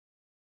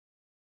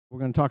We're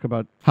going to talk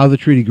about how the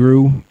treaty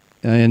grew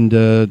and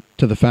to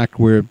the fact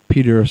where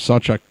Peter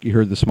Sawchuk, you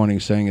heard this morning,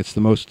 saying it's the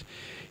most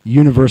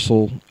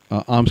universal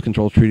arms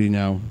control treaty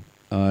now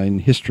in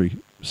history.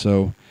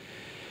 So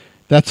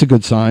that's a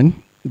good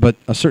sign. But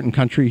a certain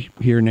country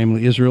here,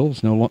 namely Israel,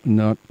 is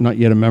not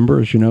yet a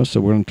member, as you know,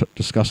 so we're going to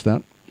discuss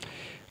that.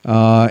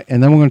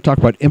 And then we're going to talk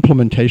about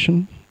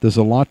implementation. There's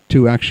a lot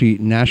to actually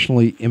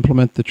nationally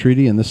implement the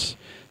treaty, and this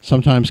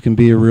sometimes can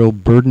be a real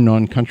burden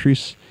on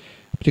countries,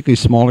 particularly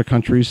smaller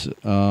countries,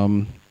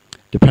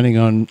 depending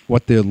on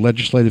what their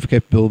legislative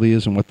capability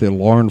is and what their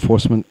law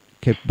enforcement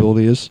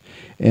capability is.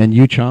 And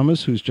Hugh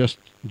Chalmers, who's just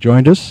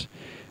joined us,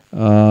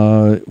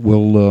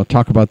 will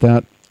talk about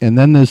that. And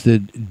then there's the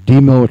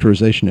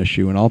demilitarization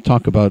issue, and I'll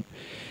talk about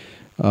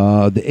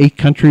the 8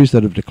 countries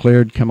that have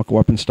declared chemical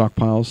weapon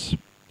stockpiles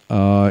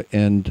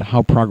and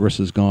how progress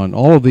has gone.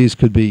 All of these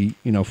could be,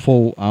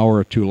 full hour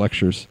or 2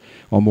 lectures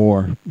or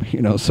more,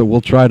 So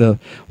we'll try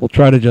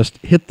to just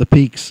hit the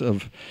peaks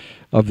of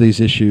these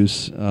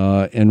issues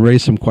and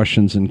raise some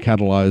questions and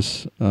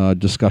catalyze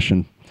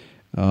discussion.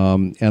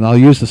 And I'll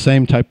use the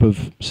same type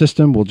of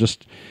system. We'll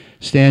just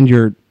stand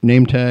your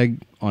name tag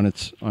on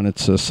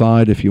its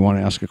side if you want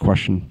to ask a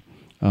question.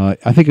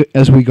 I think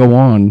as we go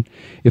on,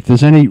 if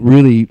there's any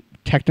really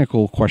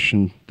technical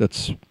question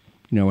that's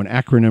an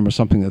acronym or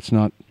something that's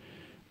not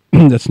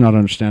that's not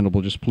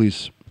understandable, just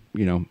please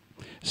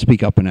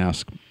speak up and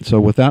ask. So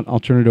with that, I'll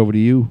turn it over to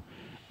you,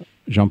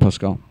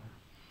 Jean-Pascal.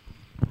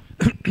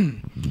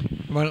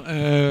 Well,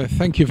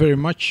 thank you very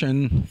much,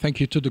 and thank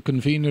you to the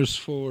conveners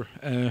for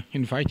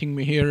inviting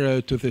me here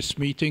to this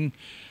meeting.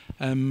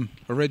 I'm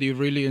already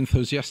really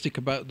enthusiastic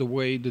about the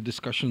way the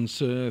discussions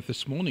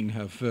this morning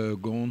have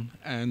gone,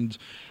 and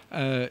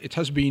it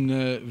has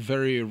been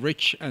very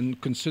rich,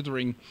 and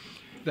considering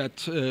that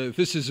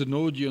this is an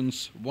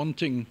audience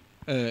wanting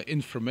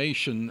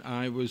information,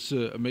 I was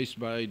amazed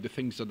by the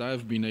things that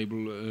I've been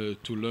able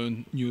to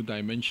learn, new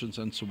dimensions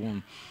and so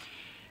on.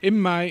 In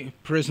my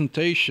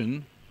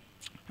presentation,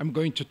 I'm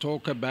going to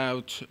talk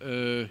about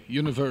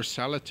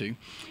universality,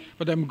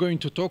 but I'm going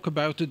to talk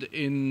about it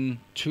in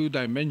 2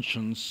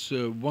 dimensions.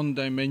 One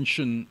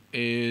dimension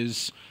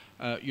is,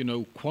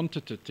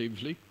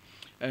 quantitatively,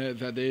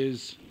 that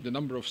is the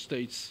number of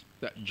states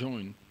that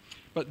join.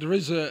 But there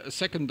is a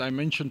second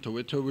dimension to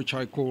it, which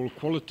I call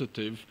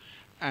qualitative,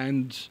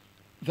 and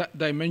that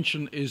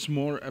dimension is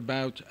more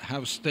about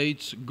how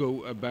states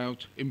go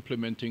about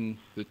implementing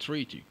the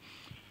treaty.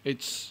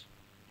 It's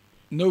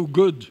no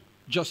good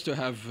just to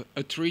have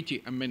a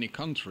treaty and many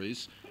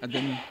countries, and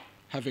then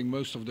having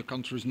most of the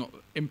countries not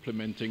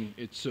implementing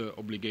its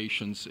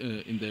obligations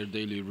in their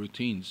daily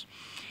routines.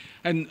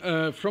 And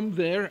from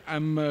there,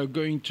 I'm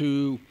going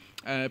to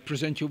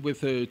present you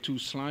with 2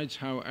 slides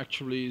how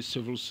actually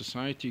civil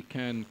society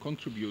can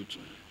contribute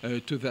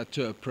to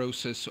that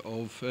process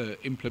of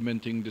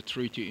implementing the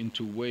treaty in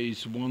 2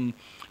 ways. One,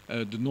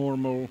 the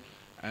normal,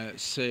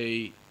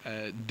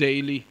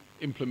 daily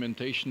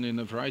implementation in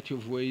a variety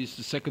of ways.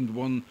 The second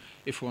one,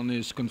 if one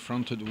is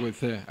confronted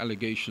with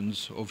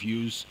allegations of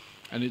use,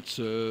 and it's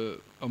a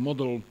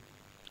model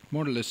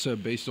more or less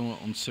based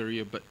on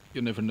Syria, but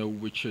you never know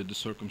which the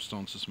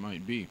circumstances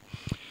might be.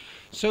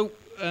 So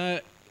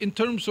in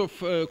terms of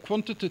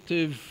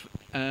quantitative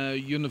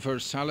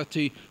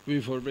universality,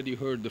 we've already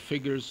heard the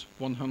figures,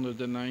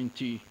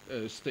 190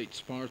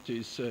 states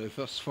parties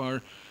thus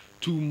far.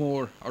 2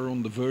 more are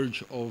on the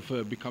verge of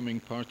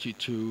becoming party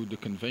to the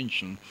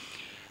convention.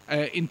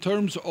 In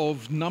terms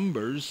of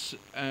numbers,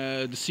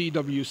 the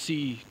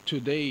CWC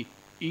today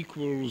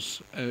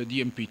equals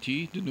the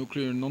NPT, the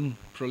Nuclear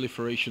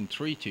Non-Proliferation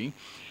Treaty.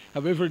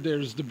 However,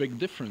 there's the big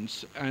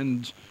difference,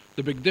 and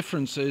the big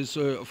difference is,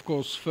 of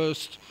course,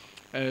 first,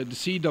 the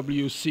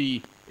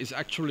CWC is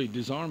actually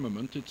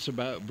disarmament. It's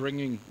about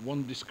bringing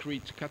one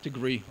discrete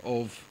category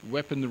of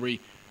weaponry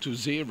to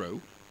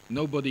 0.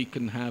 Nobody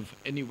can have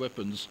any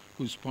weapons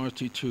who's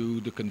party to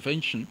the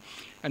convention.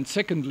 And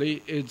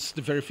secondly, it's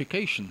the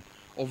verification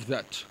of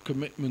that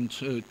commitment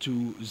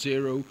to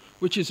 0,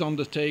 which is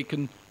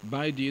undertaken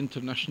by the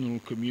international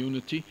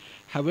community.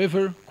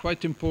 However,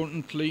 quite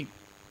importantly,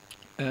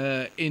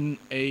 in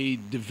a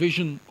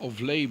division of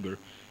labor.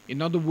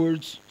 In other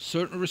words,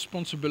 certain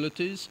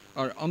responsibilities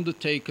are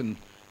undertaken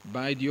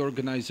by the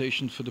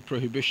Organization for the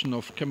Prohibition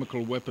of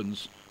Chemical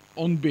Weapons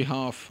on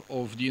behalf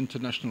of the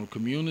international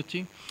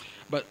community,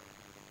 but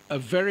a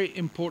very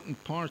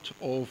important part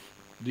of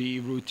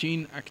the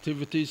routine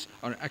activities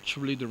are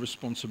actually the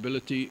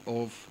responsibility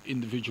of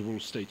individual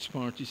states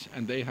parties,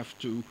 and they have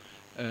to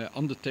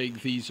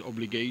undertake these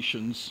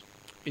obligations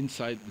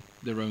inside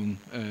their own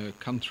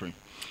country.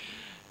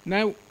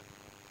 Now,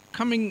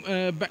 coming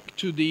back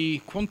to the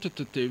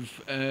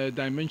quantitative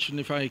dimension,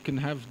 if I can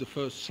have the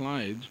first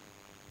slide.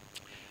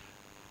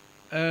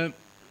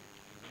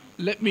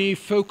 Let me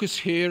focus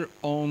here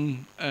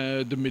on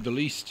the Middle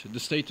East, the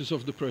status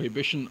of the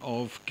prohibition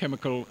of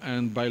chemical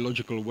and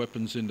biological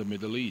weapons in the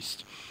Middle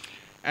East.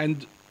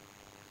 And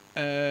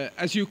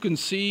as you can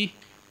see,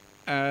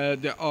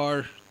 there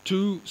are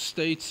 2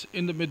 states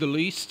in the Middle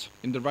East.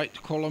 In the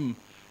right column,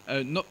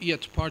 not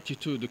yet party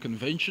to the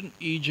convention,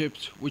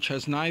 Egypt, which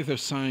has neither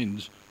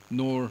signed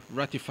nor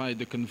ratified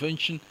the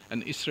convention,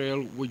 and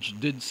Israel, which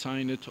did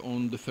sign it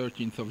on the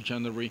 13th of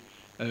January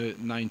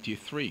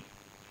 93.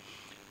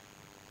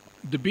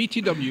 The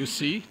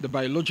BTWC, the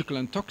Biological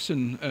and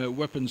Toxin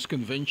Weapons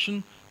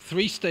Convention,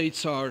 3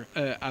 states are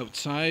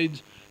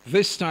outside.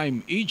 This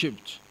time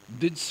Egypt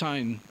did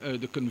sign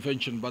the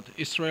convention, but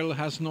Israel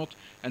has not,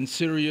 and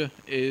Syria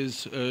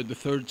is the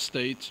 3rd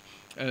state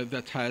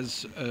that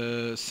has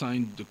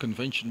signed the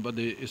convention, but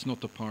is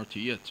not a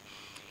party yet.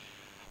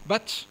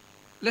 But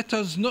let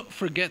us not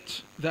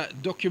forget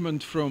that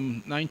document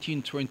from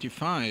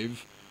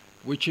 1925,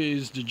 which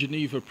is the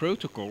Geneva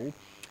Protocol,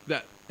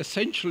 that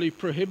essentially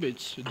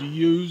prohibits the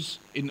use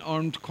in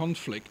armed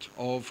conflict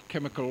of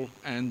chemical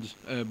and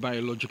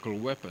biological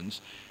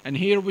weapons. And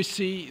here we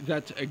see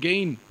that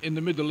again in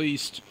the Middle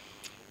East,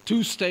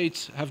 2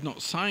 states have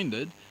not signed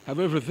it.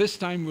 However, this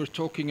time we're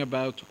talking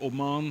about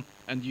Oman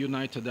and the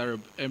United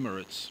Arab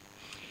Emirates.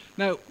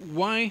 Now,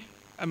 why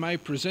am I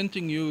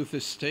presenting you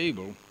this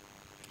table?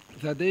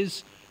 That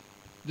is,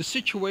 the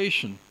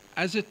situation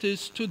as it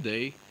is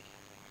today,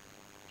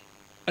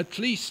 at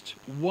least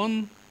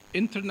one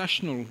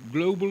international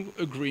global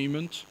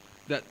agreement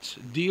that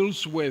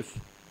deals with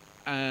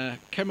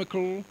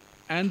chemical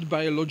and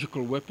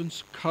biological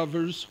weapons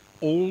covers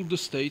all the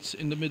states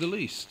in the Middle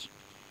East.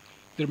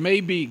 There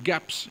may be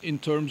gaps in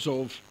terms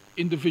of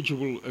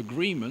individual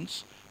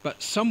agreements,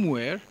 but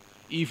somewhere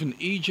even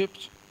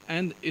Egypt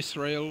and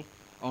Israel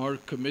are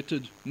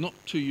committed not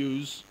to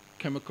use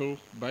chemical,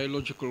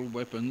 biological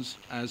weapons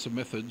as a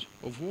method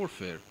of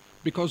warfare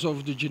because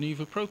of the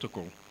Geneva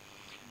Protocol.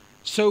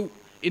 So,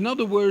 in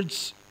other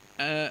words,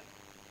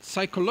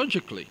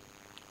 psychologically,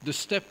 the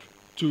step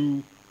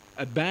to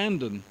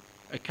abandon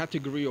a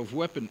category of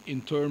weapon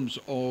in terms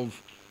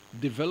of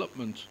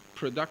development,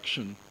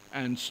 production,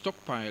 and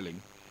stockpiling,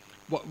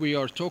 what we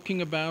are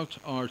talking about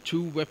are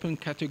 2 weapon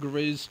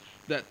categories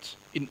that,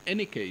 in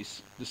any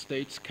case, the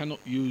states cannot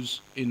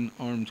use in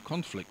armed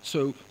conflict.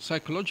 So,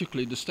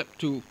 psychologically, the step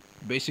to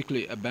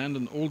basically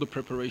abandon all the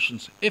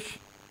preparations, if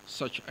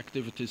such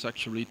activities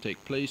actually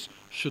take place,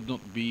 should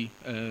not be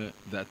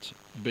that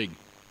big.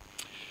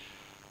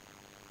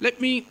 Let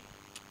me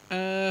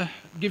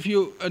give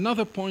you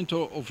another point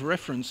of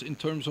reference in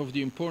terms of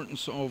the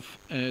importance of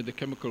the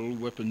Chemical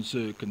Weapons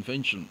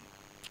Convention.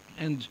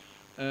 And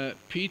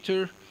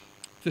Peter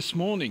this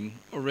morning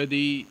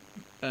already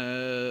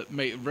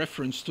made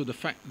reference to the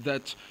fact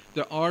that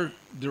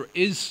there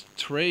is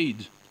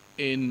trade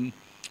in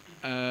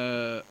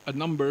a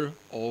number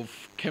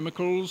of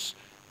chemicals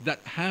that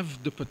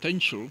have the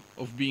potential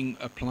of being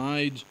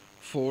applied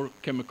for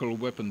chemical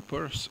weapon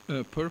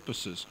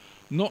purposes.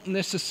 Not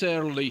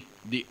necessarily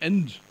the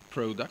end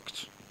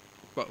product,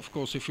 but of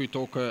course if we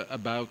talk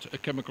about a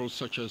chemical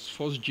such as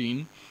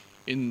phosgene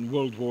in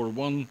World War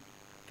I,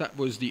 that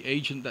was the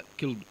agent that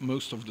killed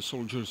most of the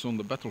soldiers on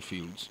the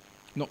battlefields.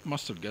 Not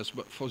mustard gas,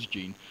 but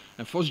phosgene.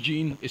 And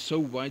phosgene is so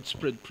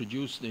widespread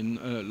produced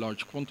in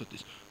large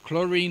quantities.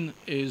 Chlorine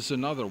is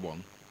another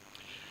one.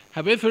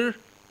 However,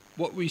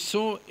 what we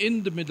saw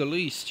in the Middle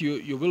East,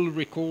 you will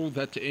recall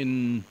that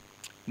in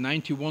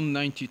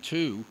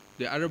 91-92,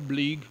 the Arab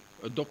League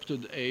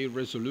adopted a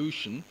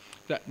resolution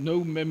that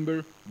no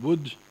member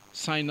would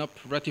sign up,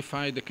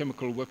 ratify the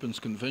Chemical Weapons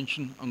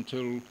Convention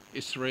until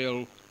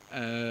Israel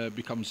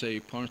becomes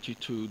a party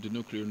to the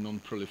Nuclear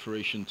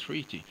Non-Proliferation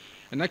Treaty.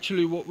 And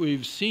actually what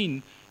we've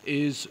seen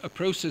is a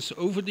process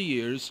over the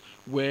years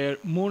where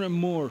more and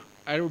more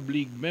Arab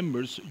League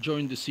members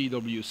joined the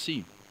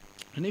CWC.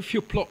 And if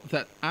you plot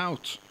that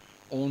out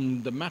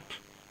on the map,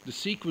 the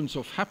sequence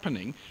of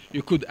happening,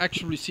 you could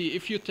actually see,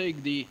 if you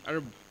take the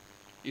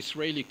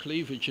Arab-Israeli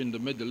cleavage in the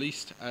Middle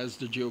East as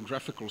the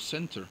geographical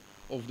center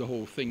of the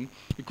whole thing,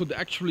 you could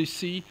actually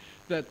see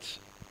that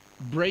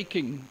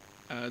breaking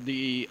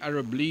the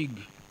Arab League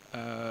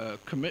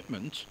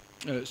commitment,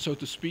 so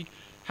to speak,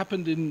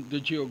 happened in the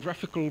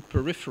geographical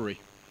periphery.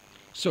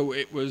 So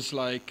it was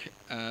like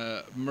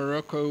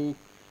Morocco,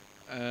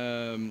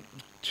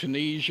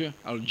 Tunisia,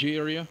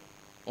 Algeria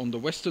on the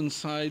western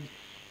side,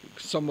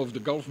 some of the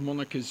Gulf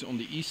monarchies on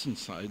the eastern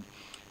side.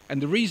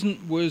 And the reason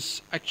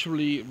was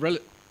actually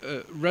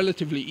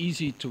relatively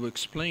easy to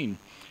explain,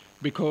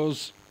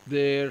 because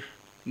their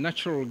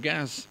natural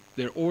gas,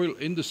 their oil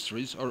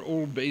industries are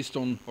all based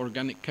on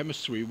organic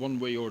chemistry one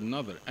way or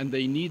another, and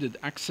they needed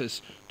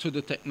access to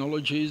the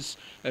technologies,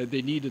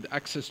 they needed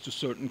access to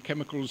certain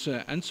chemicals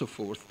and so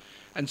forth.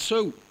 And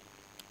so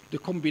the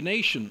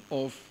combination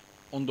of,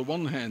 on the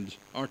one hand,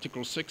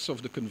 Article 6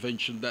 of the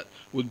Convention that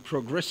would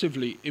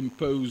progressively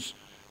impose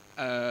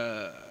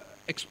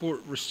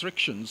export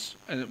restrictions,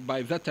 and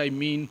by that I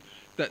mean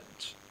that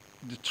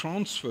the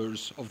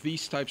transfers of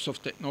these types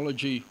of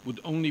technology would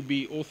only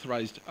be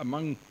authorized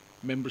among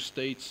member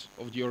states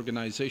of the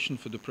Organization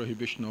for the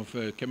Prohibition of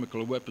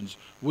Chemical Weapons,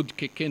 would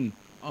kick in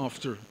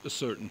after a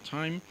certain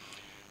time.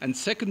 And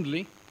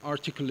secondly,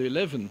 Article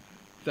 11,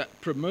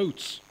 that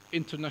promotes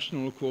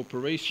international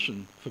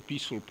cooperation for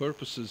peaceful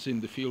purposes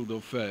in the field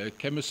of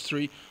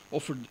chemistry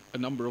offered a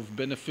number of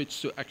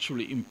benefits to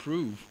actually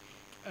improve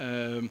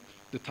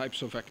the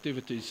types of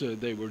activities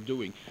they were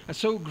doing. And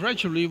so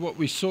gradually what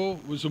we saw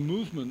was a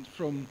movement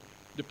from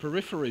the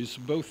peripheries,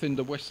 both in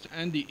the west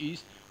and the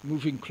east,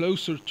 moving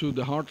closer to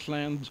the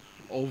heartland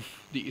of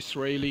the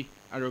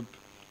Israeli-Arab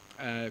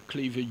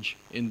cleavage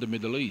in the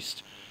Middle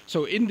East.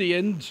 So in the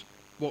end,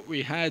 what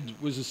we had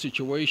was a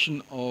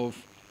situation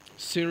of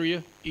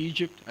Syria,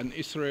 Egypt, and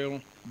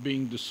Israel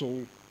being the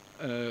sole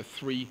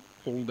three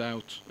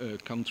holdout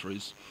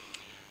countries.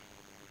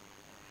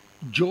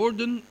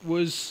 Jordan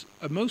was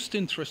a most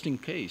interesting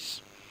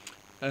case.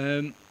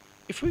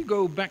 If we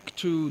go back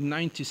to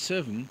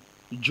 97,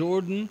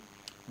 Jordan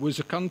was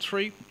a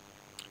country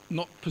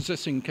not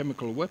possessing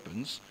chemical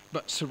weapons,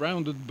 but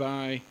surrounded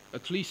by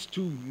at least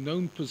two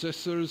known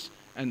possessors,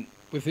 and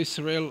with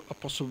Israel, a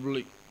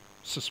possibly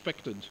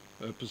suspected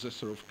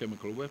possessor of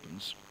chemical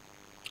weapons.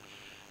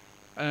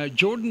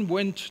 Jordan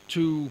went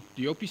to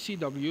the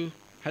OPCW,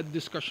 had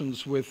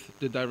discussions with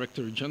the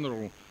Director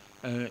General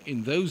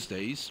in those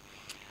days,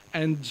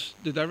 and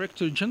the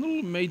Director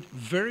General made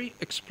very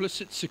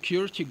explicit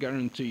security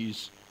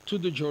guarantees to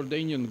the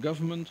Jordanian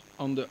government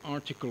under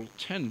Article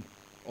 10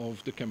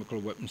 of the Chemical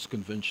Weapons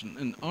Convention.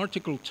 And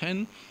Article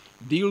 10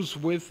 deals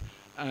with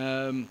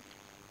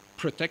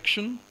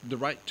protection, the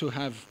right to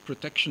have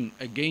protection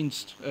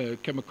against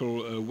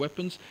chemical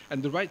weapons,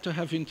 and the right to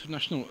have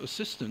international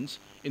assistance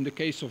in the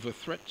case of a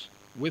threat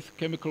with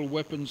chemical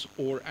weapons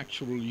or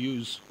actual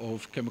use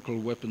of chemical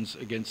weapons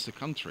against the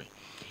country.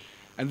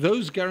 And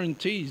those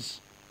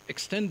guarantees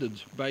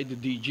extended by the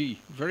DG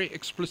very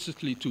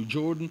explicitly to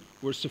Jordan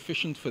were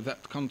sufficient for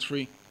that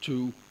country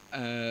to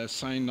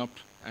sign up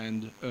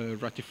and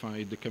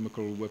ratify the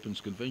Chemical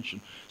Weapons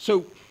Convention.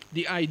 So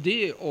the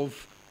idea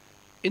of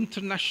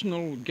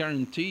international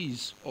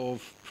guarantees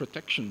of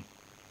protection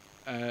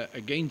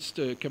against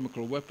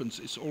chemical weapons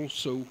is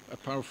also a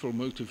powerful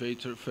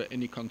motivator for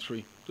any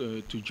country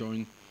to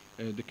join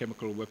the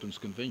Chemical Weapons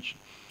Convention.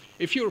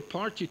 If you're a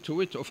party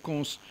to it, of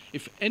course,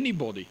 if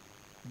anybody,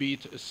 be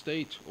it a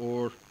state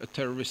or a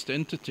terrorist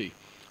entity,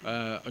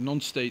 a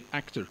non-state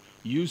actor,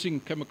 using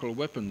chemical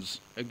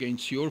weapons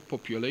against your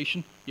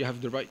population, you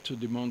have the right to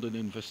demand an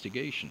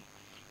investigation.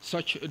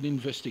 Such an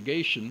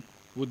investigation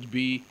would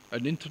be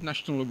an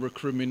international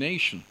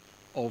recrimination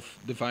of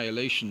the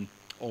violation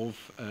of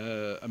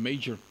a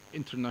major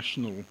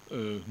international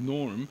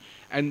norm,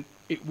 and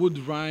it would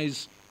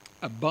rise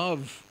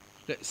above,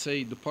 let's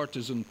say, the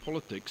partisan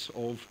politics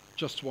of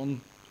just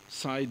one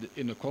side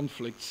in a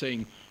conflict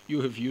saying you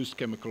have used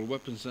chemical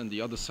weapons and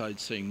the other side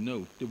saying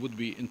no. There would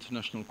be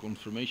international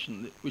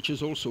confirmation, which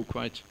is also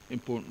quite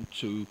important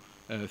to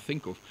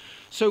think of.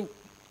 So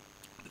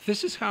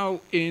this is how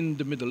in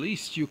the Middle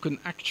East you can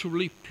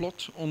actually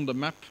plot on the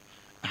map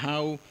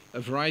how a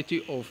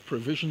variety of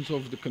provisions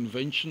of the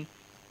convention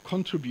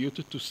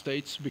contributed to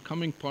states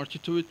becoming party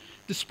to it,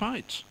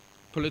 despite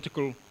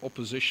political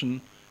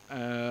opposition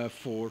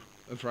for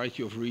a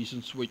variety of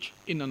reasons which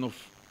in and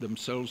of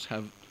themselves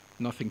have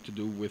nothing to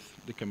do with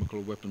the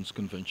Chemical Weapons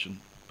Convention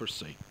per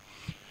se.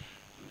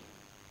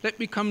 Let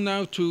me come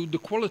now to the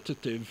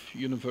qualitative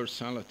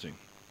universality.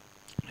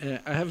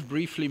 I have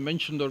briefly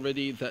mentioned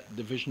already that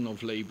division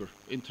of labor,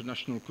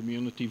 international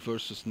community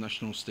versus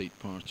national state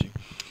party.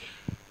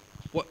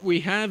 What we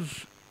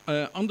have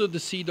under the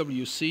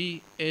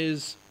CWC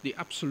is the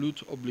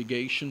absolute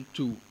obligation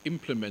to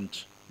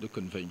implement the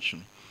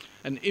convention.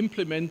 And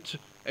implement,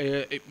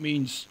 it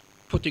means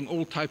putting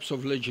all types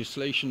of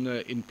legislation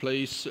in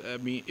place, I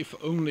mean, if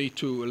only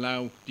to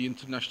allow the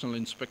international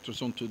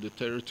inspectors onto the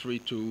territory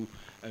to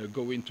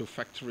go into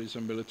factories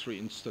and military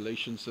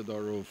installations that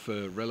are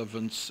of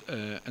relevance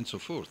and so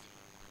forth.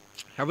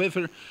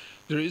 However,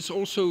 there is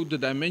also the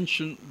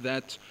dimension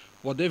that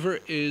whatever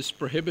is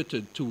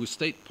prohibited to a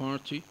state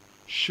party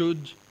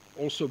should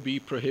also be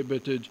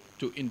prohibited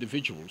to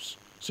individuals.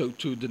 So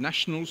to the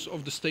nationals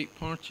of the state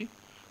party,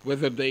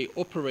 whether they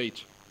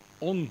operate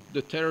on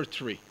the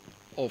territory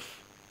of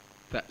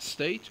that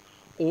state,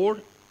 or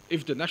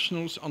if the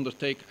nationals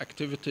undertake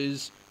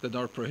activities that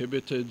are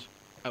prohibited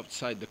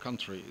outside the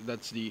country.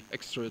 That's the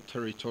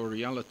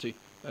extraterritoriality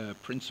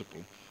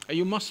principle. And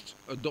you must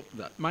adopt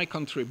that. My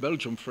country,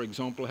 Belgium, for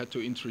example, had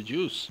to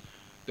introduce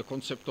the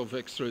concept of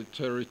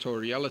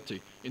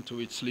extraterritoriality into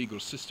its legal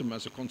system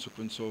as a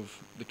consequence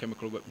of the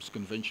Chemical Weapons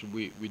Convention.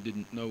 We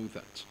didn't know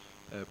that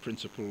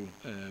principle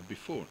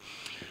before.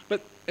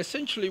 But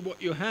essentially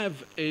what you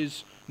have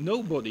is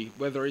nobody,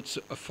 whether it's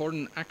a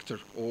foreign actor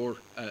or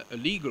a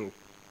legal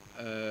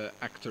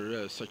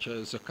actor, such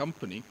as a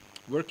company,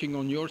 working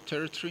on your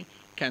territory,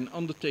 can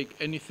undertake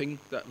anything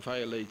that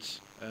violates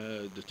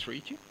the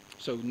treaty.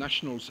 So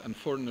nationals and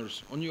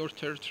foreigners on your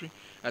territory.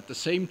 At the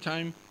same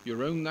time,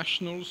 your own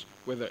nationals,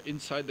 whether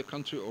inside the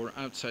country or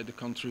outside the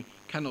country,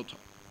 cannot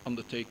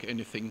undertake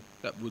anything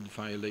that would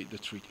violate the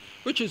treaty,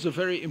 which is a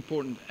very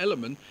important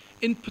element,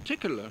 in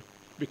particular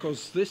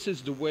because this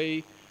is the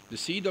way The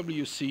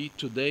CWC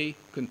today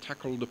can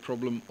tackle the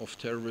problem of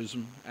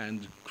terrorism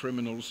and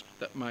criminals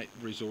that might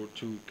resort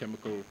to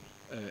chemical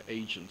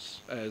agents.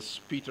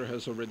 As Peter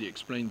has already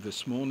explained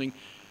this morning,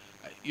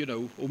 you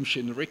know,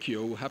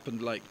 Shinrikyo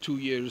happened like 2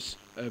 years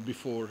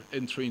before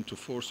entry into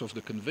force of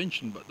the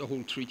convention, but the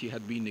whole treaty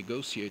had been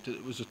negotiated.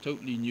 It was a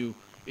totally new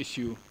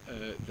issue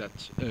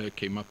that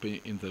came up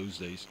in those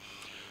days.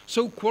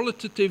 So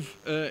qualitative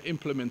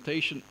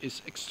implementation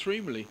is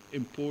extremely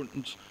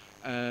important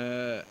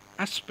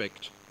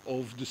aspect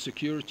of the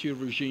security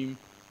regime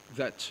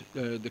that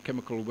the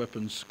Chemical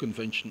Weapons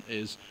Convention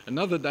is.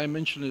 Another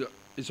dimension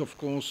is, of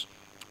course,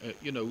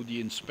 you know, the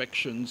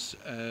inspections,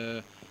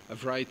 a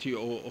variety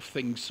of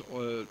things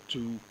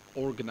to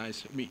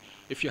organize. I mean,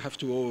 if you have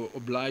to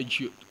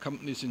oblige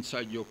companies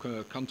inside your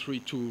country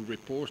to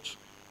report,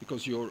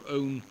 because your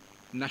own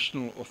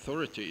national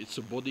authority, it's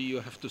a body you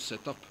have to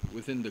set up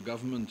within the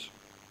government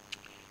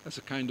as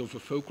a kind of a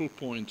focal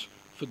point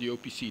for the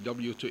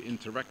OPCW to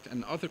interact,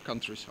 and other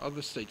countries,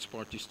 other states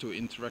parties to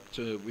interact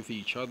with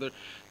each other.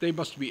 They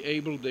must be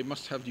able, they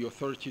must have the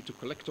authority to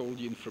collect all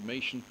the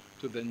information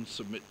to then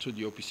submit to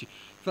the OPC.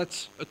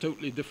 That's a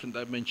totally different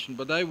dimension,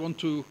 but I want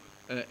to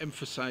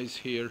emphasize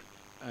here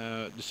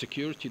the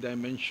security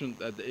dimension,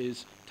 that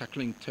is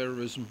tackling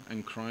terrorism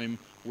and crime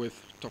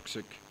with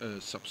toxic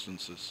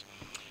substances.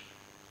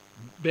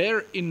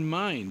 Bear in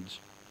mind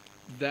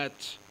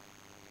that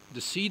the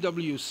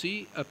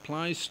CWC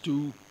applies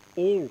to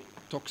all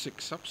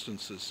toxic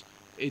substances.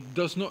 It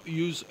does not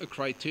use a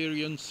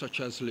criterion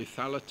such as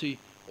lethality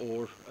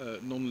or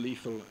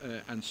non-lethal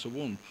and so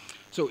on.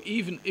 So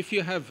even if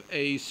you have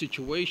a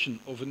situation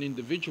of an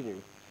individual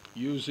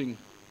using,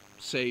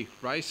 say,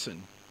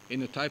 ricin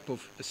in a type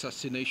of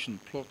assassination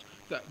plot,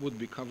 that would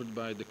be covered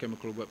by the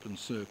Chemical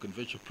Weapons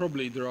Convention.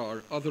 Probably there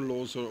are other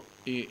laws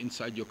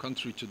inside your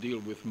country to deal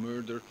with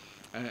murder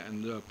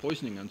and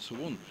poisoning and so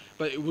on.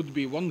 But it would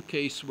be one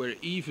case where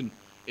even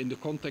in the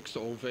context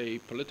of a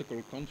political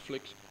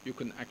conflict, you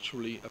can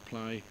actually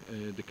apply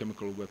the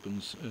Chemical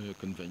Weapons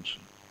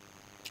Convention.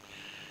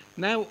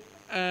 Now,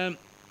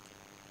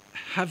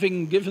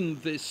 having given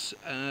this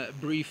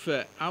brief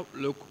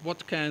outlook,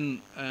 what can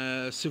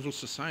civil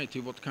society,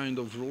 what kind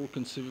of role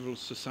can civil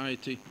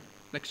society,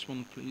 next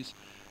one please,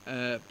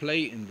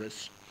 play in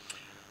this?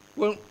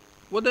 Well,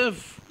 what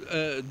I've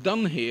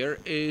done here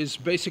is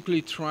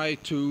basically try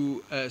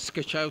to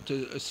sketch out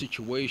a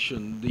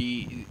situation.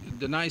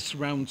 The nice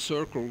round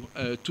circle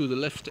to the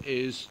left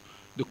is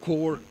the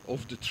core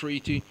of the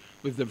treaty,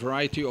 with the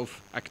variety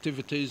of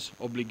activities,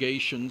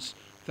 obligations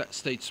that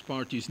states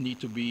parties need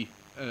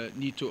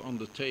to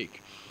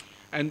undertake.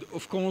 And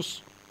of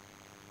course,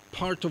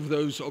 part of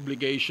those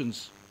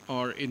obligations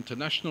are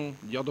international,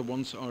 the other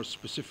ones are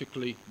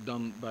specifically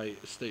done by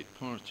a state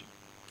party.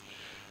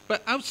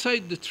 But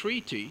outside the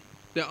treaty,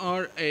 there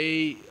are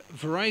a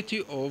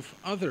variety of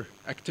other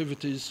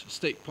activities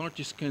state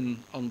parties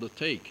can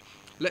undertake.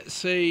 Let's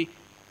say,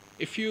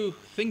 if you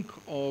think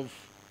of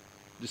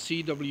the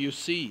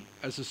CWC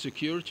as a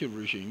security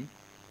regime,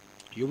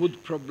 you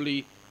would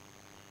probably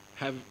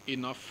have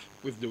enough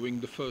with doing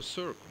the first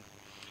circle.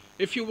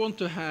 If you want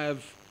to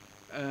have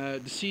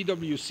the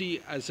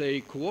CWC as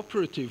a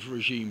cooperative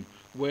regime,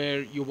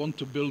 where you want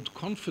to build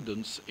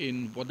confidence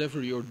in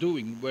whatever you're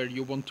doing, where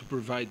you want to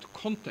provide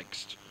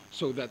context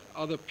so that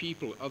other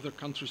people, other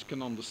countries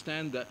can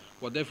understand that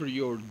whatever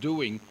you're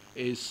doing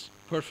is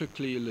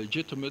perfectly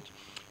legitimate,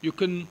 you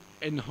can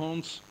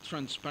enhance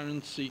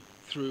transparency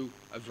through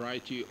a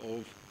variety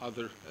of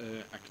other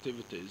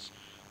activities.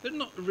 They're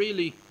not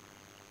really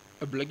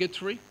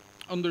obligatory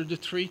under the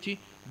treaty,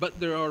 but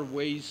there are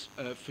ways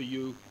for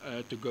you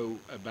to go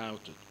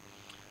about it.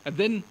 And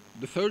then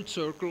the third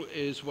circle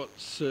is what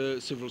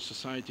civil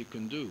society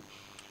can do.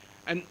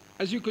 And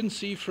as you can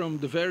see from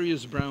the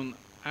various brown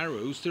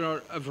arrows, there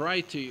are a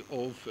variety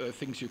of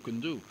things you can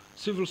do.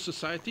 Civil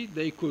society,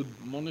 they could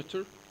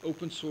monitor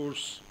open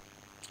source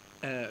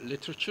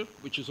literature,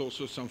 which is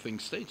also something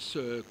states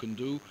can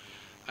do.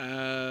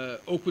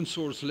 Open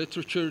source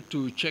literature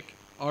to check,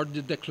 are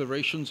the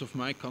declarations of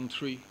my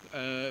country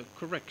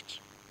correct?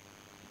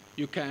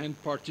 You can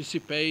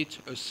participate,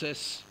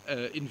 assess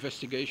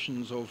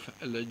investigations of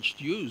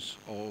alleged use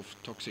of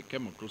toxic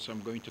chemicals.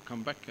 I'm going to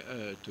come back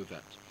to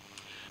that.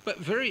 But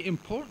very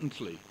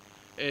importantly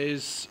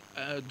is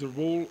the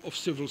role of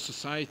civil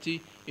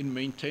society in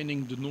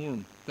maintaining the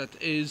norm. That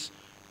is,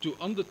 to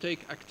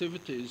undertake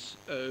activities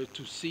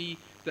to see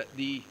that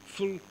the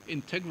full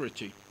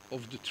integrity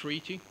of the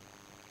treaty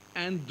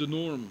and the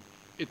norm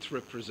it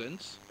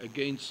represents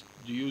against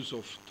the use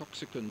of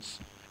toxicants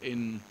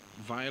in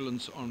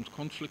violence, armed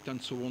conflict,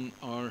 and so on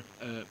are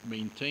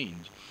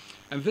maintained.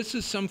 And this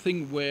is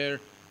something where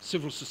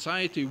civil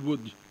society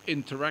would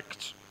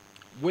interact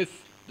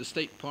with the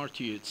state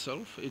party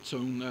itself, its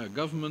own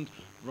government,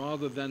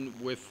 rather than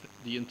with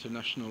the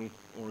international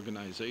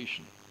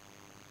organization.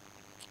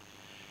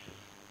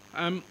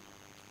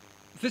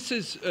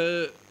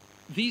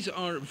 These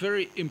are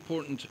very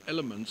important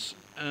elements.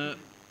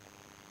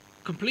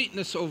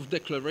 completeness of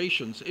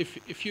declarations,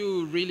 if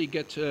you really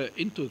get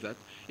into that,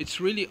 it's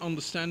really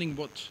understanding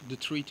what the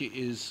treaty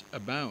is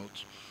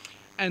about.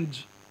 And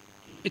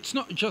it's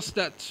not just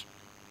that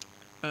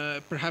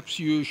perhaps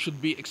you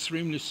should be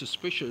extremely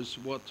suspicious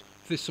what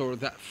this or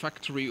that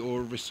factory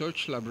or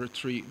research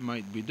laboratory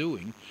might be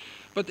doing,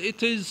 but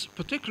it is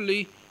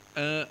particularly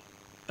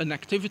an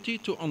activity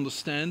to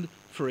understand,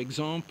 for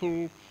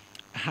example,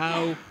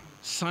 how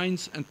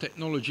science and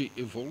technology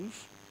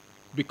evolve,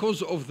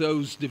 because of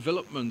those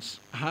developments,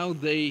 how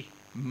they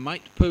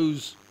might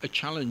pose a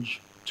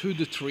challenge to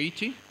the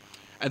treaty,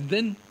 and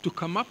then to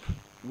come up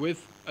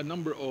with a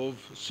number of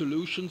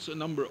solutions, a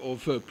number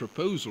of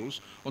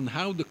proposals on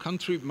how the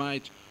country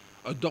might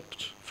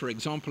adopt, for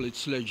example,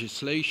 its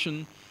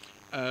legislation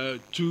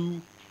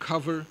to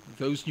cover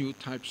those new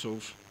types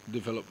of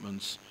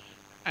developments.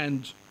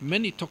 And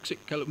many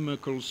toxic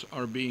chemicals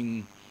are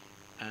being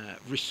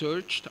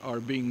researched, are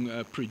being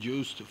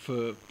produced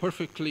for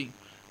perfectly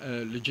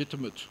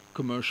legitimate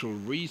commercial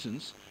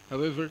reasons.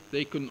 However,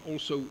 they can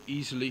also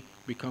easily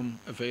become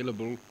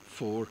available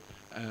for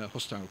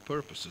hostile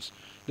purposes.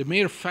 The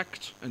mere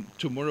fact, and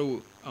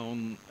tomorrow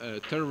on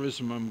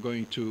terrorism I'm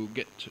going to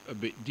get a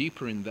bit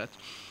deeper in that,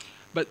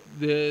 but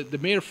the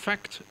mere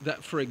fact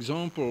that, for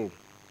example,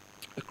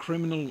 a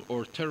criminal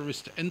or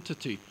terrorist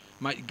entity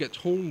might get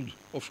hold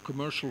of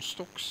commercial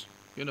stocks,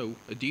 you know,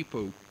 a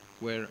depot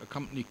where a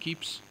company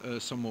keeps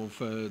some of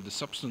the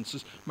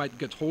substances, might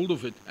get hold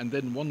of it and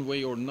then one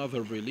way or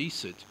another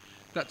release it.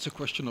 That's a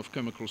question of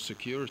chemical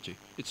security.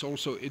 It's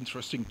also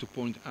interesting to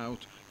point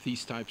out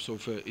these types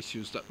of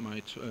issues that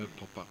might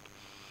pop up.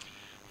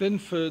 Then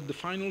for the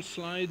final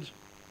slide,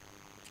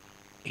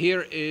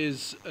 here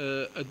is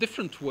a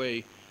different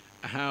way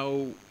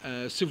how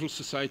civil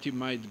society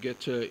might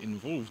get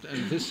involved,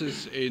 and this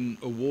is in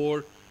a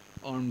war,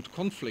 armed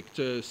conflict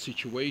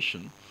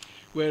situation,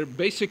 where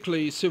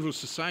basically civil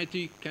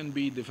society can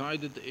be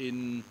divided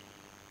in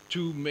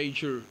two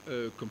major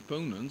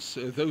components.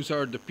 Those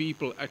are the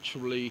people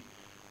actually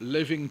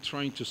living,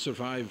 trying to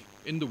survive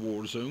in the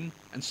war zone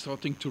and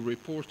starting to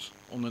report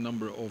on a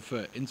number of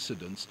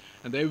incidents.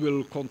 And they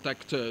will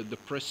contact the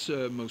press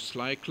most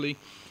likely.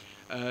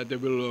 They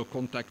will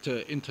contact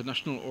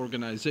international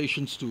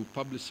organizations to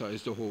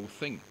publicize the whole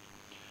thing.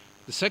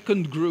 The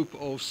second group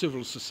of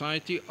civil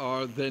society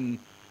are then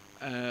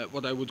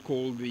what I would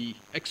call the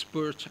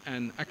expert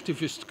and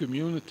activist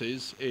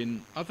communities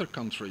in other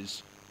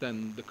countries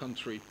than the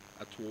country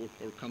at war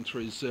or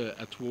countries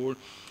at war.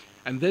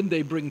 And then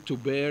they bring to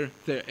bear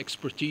their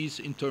expertise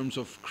in terms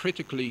of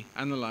critically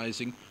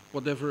analyzing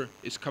whatever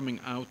is coming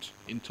out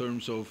in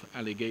terms of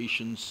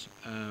allegations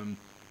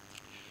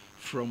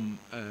from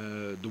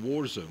the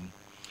war zone.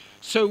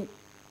 So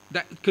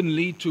that can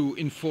lead to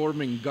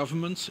informing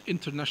governments,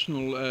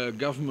 international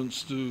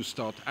governments to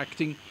start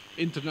acting,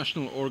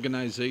 international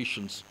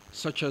organizations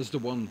such as the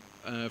one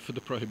for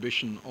the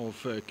prohibition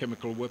of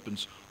chemical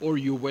weapons, or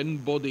UN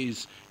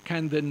bodies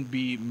can then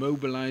be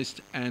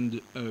mobilized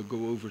and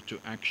go over to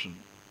action.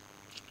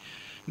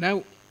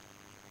 Now,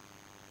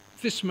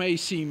 this may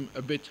seem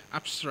a bit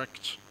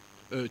abstract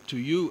to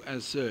you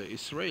as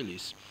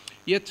Israelis,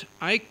 yet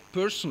I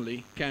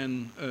personally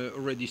can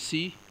already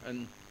see,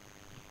 and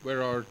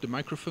where are the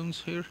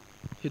microphones here?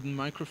 Hidden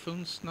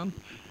microphones? None?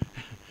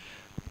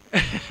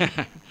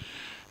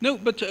 No,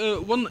 but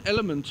one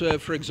element,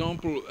 for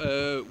example,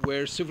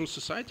 where civil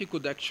society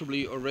could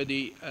actually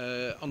already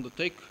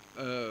undertake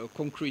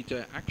concrete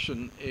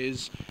action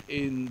is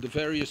in the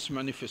various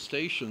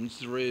manifestations.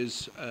 There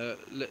is,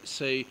 let's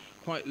say,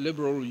 quite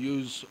liberal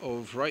use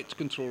of right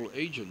control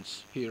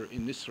agents here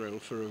in Israel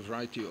for a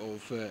variety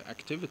of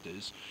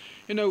activities.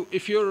 You know,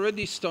 if you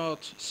already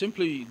start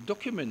simply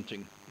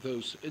documenting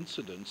those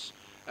incidents,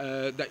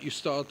 that you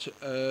start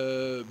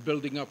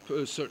building up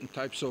certain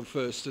types of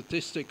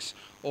statistics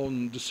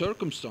on the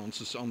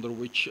circumstances under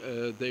which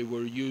they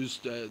were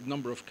used,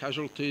 number of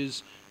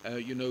casualties,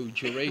 you know,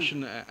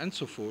 duration, and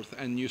so forth,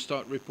 and you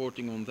start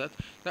reporting on that,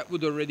 that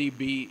would already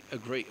be a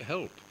great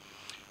help.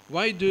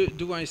 Why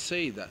do I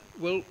say that?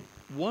 Well,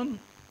 one,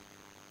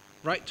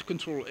 right to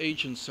control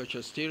agents such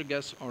as tear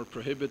gas are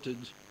prohibited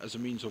as a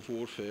means of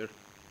warfare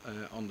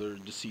under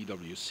the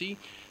CWC.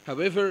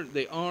 However,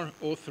 they are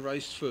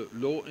authorized for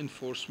law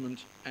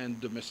enforcement and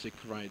domestic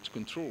right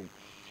control.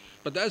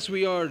 But as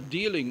we are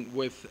dealing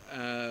with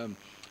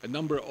a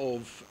number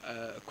of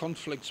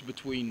conflicts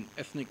between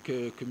ethnic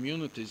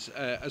communities,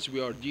 as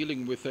we are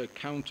dealing with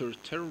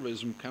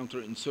counter-terrorism,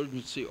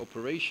 counter-insurgency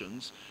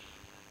operations,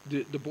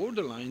 the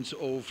borderlines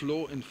of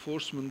law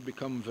enforcement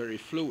become very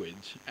fluid,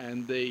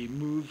 and they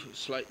move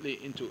slightly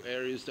into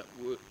areas that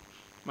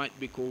might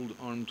be called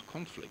armed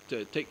conflict.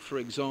 Take, for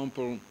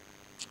example,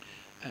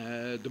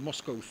 the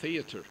Moscow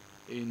theater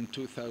in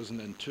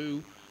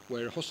 2002,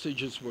 where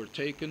hostages were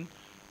taken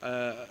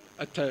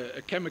at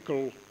a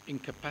chemical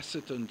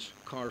incapacitant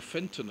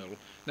carfentanil.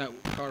 Now,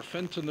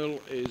 carfentanil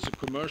is a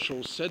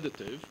commercial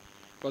sedative,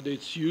 but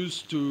it's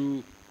used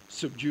to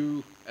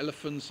subdue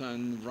elephants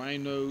and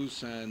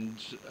rhinos and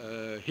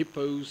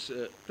hippos,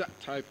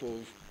 that type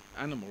of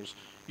animals.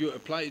 You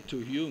apply it to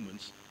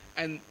humans,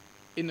 And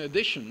in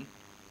addition,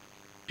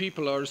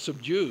 people are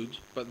subdued,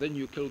 but then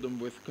you kill them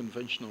with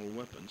conventional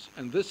weapons.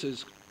 And this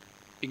is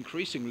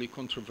increasingly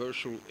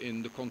controversial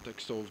in the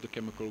context of the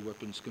Chemical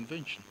Weapons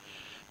Convention.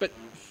 But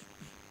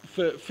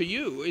for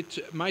you,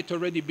 it might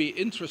already be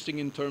interesting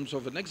in terms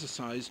of an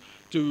exercise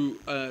to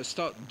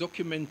start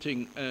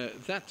documenting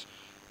that,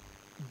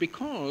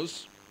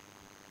 because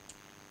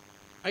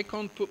I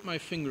can't put my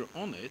finger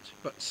on it,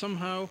 but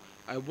somehow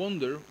I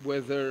wonder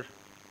whether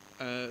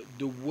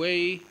the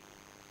way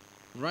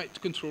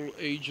right control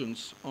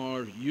agents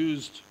are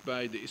used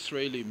by the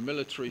Israeli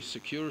military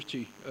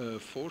security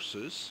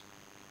forces,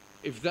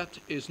 if that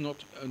is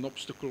not an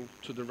obstacle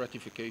to the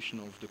ratification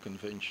of the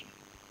convention.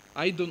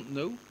 I don't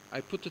know.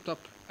 I put it up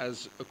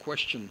as a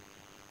question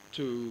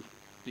to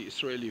the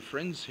Israeli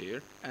friends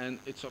here, and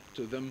it's up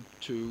to them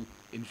to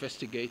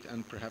investigate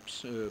and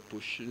perhaps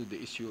push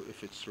the issue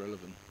if it's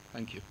relevant.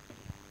 Thank you.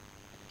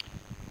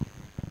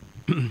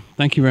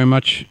 Thank you very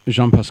much,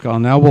 Jean-Pascal.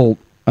 Now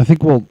I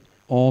think we'll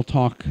all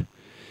talk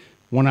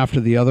one after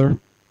the other,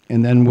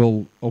 and then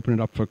we'll open it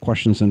up for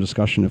questions and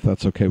discussion, if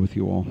that's okay with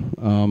you all.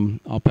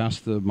 I'll pass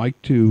the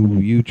mic to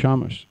Hugh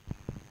Chalmers.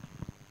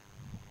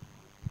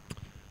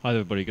 Hi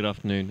everybody, good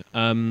afternoon.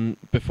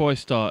 Before I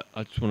start,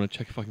 I just want to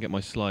check if I can get my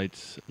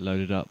slides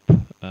loaded up.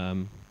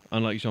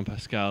 Unlike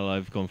Jean-Pascal,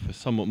 I've gone for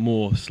somewhat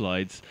more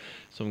slides,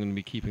 so I'm going to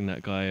be keeping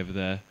that guy over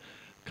there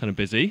kind of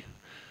busy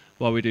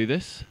while we do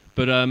this.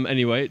 But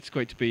anyway, it's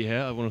great to be here.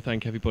 I want to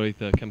thank everybody,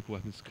 the Chemical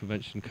Weapons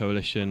Convention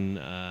Coalition,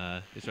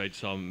 Israeli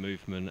Disarmament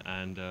Movement,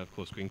 and of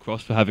course Green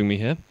Cross for having me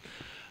here.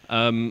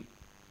 I'm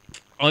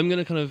going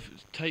to kind of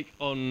take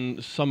on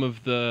some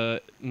of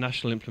the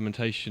national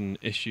implementation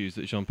issues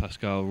that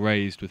Jean-Pascal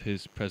raised with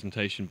his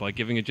presentation by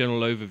giving a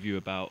general overview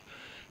about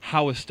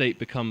how a state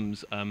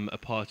becomes a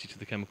party to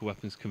the Chemical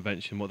Weapons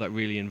Convention, what that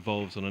really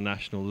involves on a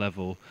national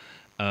level,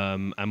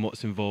 and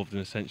what's involved in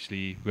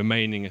essentially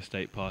remaining a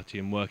state party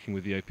and working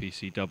with the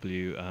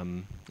OPCW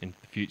in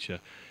the future.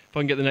 If I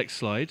can get the next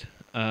slide,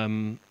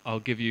 I'll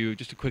give you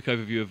just a quick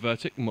overview of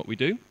Vertic and what we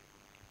do.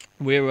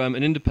 We're an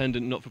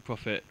independent,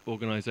 not-for-profit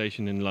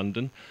organisation in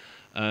London.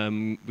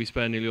 We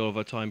spend nearly all of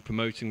our time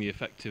promoting the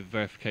effective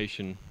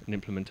verification and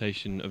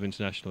implementation of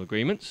international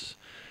agreements.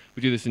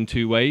 We do this in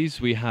two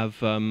ways. We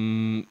have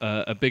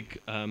a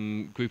big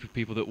group of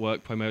people that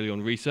work primarily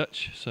on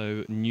research,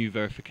 so new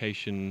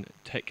verification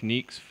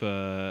techniques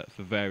for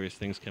various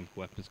things, Chemical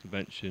Weapons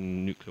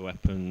Convention, nuclear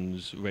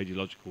weapons,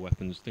 radiological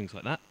weapons, things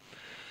like that.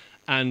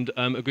 And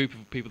a group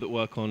of people that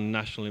work on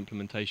national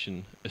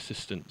implementation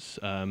assistance.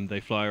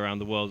 They fly around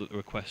the world at the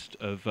request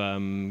of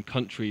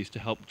countries to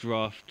help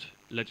draft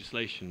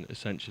legislation,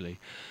 essentially.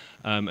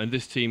 And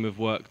this team have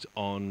worked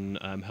on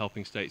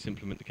helping states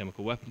implement the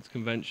Chemical Weapons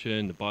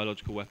Convention, the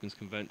Biological Weapons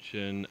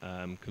Convention,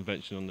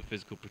 Convention on the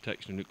Physical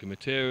Protection of Nuclear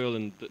Material,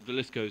 and the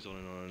list goes on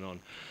and on and on.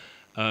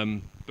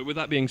 But with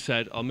that being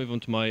said, I'll move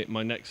on to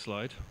my next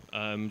slide.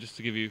 Just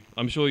to give you,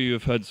 I'm sure you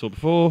have heard this all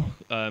before,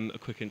 a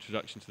quick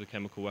introduction to the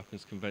Chemical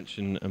Weapons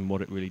Convention and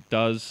what it really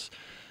does.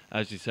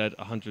 As you said,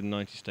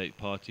 190 state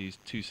parties,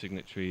 2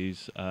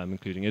 signatories,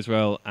 including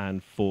Israel,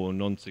 and 4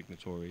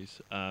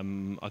 non-signatories.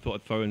 I thought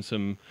I'd throw in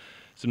some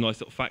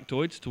nice little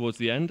factoids towards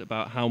the end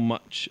about how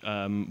much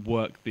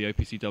work the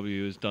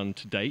OPCW has done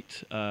to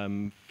date.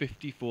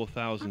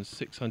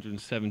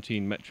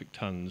 54,617 metric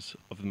tons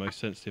of the most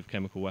sensitive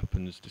chemical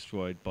weapons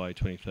destroyed by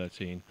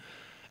 2013.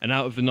 And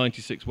out of the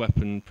 96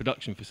 weapon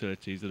production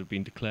facilities that have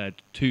been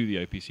declared to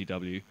the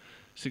OPCW,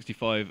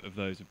 65 of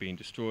those have been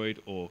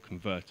destroyed or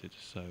converted.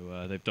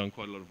 So they've done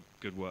quite a lot of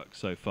good work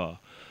so far.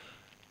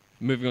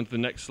 Moving on to the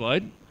next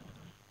slide.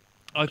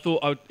 I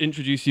thought I would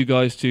introduce you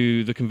guys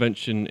to the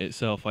convention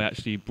itself. I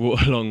actually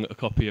brought along a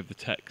copy of the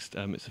text.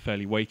 It's a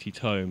fairly weighty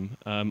tome.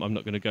 I'm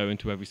not going to go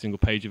into every single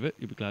page of it.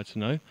 You'll be glad to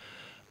know.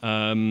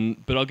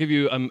 But I'll give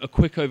you a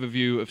quick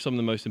overview of some of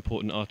the most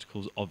important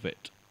articles of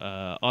it.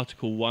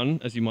 Article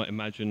 1, as you might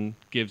imagine,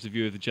 gives a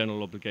view of the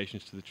general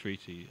obligations to the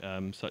treaty,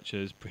 such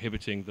as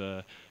prohibiting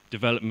the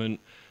development,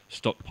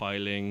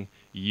 stockpiling,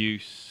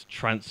 use,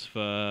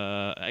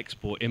 transfer,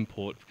 export,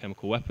 import of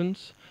chemical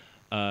weapons.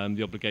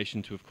 The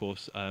obligation to, of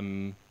course,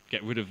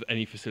 get rid of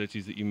any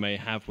facilities that you may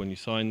have when you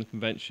sign the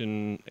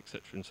convention,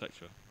 etc.,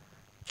 etc.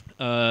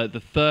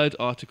 The third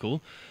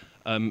article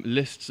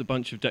lists a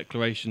bunch of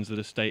declarations that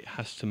a state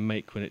has to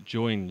make when it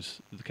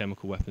joins the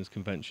Chemical Weapons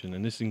Convention,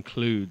 and this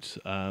includes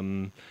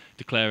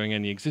declaring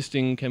any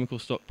existing chemical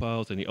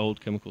stockpiles, any old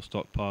chemical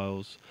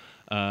stockpiles,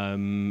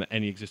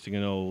 any existing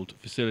and old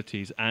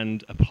facilities,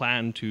 and a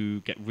plan to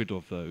get rid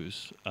of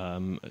those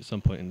at some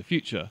point in the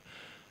future.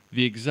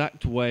 The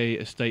exact way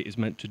a state is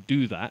meant to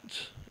do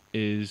that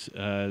is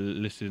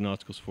listed in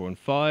Articles 4 and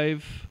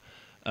 5.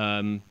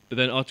 But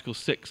then Article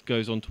 6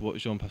 goes on to what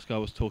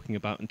Jean-Pascal was talking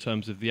about in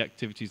terms of the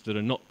activities that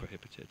are not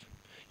prohibited.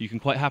 You can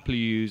quite happily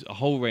use a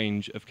whole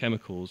range of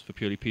chemicals for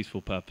purely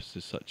peaceful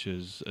purposes, such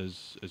as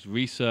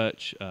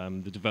research,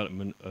 the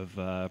development of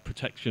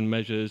protection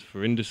measures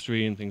for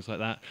industry and things like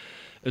that,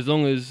 as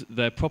long as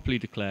they're properly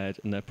declared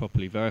and they're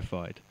properly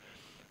verified.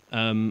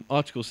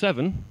 Article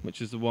 7,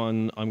 which is the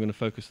one I'm going to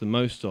focus the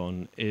most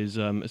on, is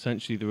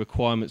essentially the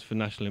requirements for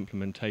national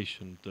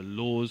implementation, the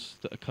laws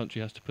that a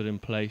country has to put in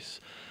place,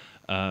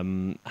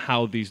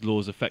 how these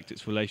laws affect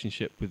its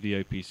relationship with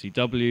the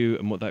OPCW,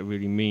 and what that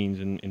really means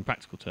in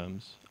practical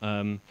terms.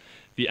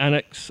 The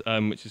annex,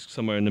 which is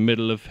somewhere in the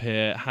middle of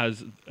here,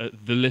 has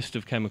the list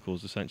of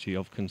chemicals essentially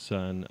of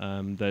concern.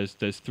 There's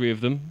 3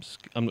 of them.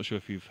 I'm not sure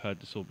if you've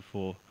heard this all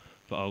before,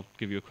 but I'll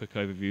give you a quick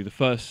overview. The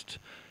first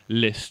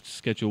list,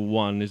 Schedule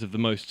 1, is of the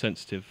most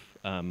sensitive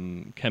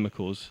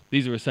chemicals.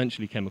 These are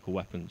essentially chemical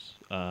weapons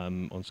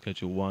on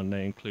Schedule 1.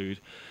 They include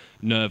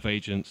nerve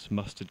agents,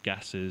 mustard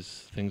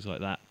gases, things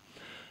like that.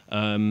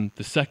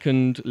 The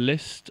second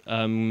list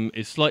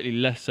is slightly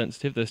less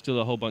sensitive. There's still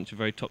a whole bunch of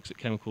very toxic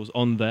chemicals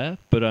on there,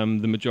 but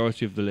the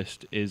majority of the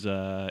list is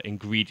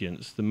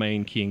ingredients, the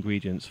main key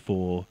ingredients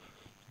for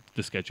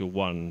the Schedule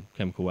 1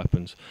 chemical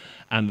weapons.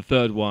 And the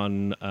third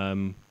one,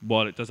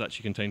 while it does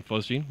actually contain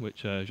phosgene,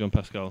 which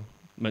Jean-Pascal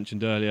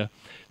mentioned earlier,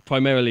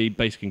 primarily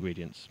basic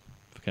ingredients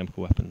for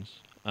chemical weapons.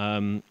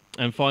 And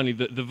finally,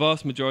 the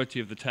vast majority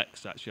of the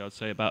text, actually, I'd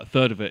say about a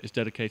third of it, is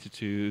dedicated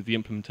to the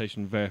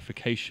implementation and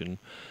verification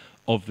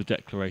of the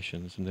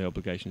declarations and the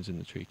obligations in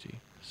the treaty.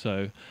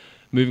 So,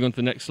 moving on to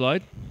the next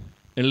slide.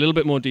 In a little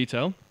bit more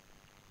detail,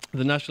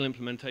 the national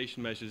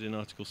implementation measures in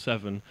Article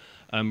 7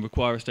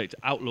 require a state to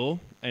outlaw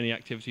any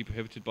activity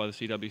prohibited by the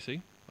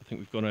CWC. I think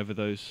we've gone over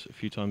those a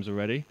few times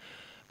already.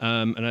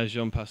 And as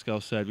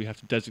Jean-Pascal said, we have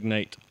to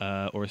designate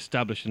or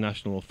establish a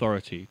national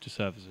authority to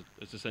serve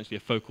as essentially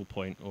a focal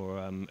point or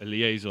a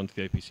liaison to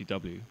the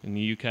OPCW. In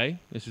the UK,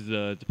 this is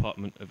the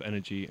Department of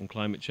Energy and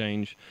Climate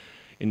Change.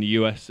 In the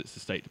US, it's the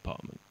State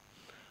Department.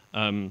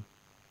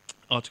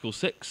 Article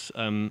 6,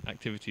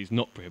 activities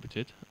not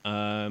prohibited.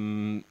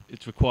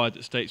 It's required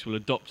that states will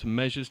adopt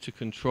measures to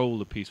control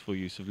the peaceful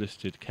use of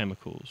listed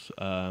chemicals,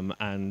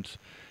 and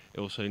it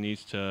also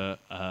needs to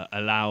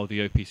allow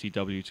the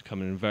OPCW to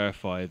come in and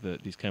verify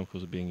that these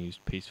chemicals are being used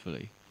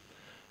peacefully.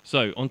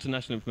 So, on to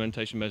national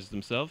implementation measures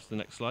themselves, the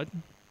next slide.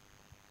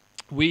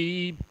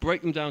 We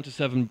break them down to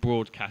 7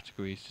 broad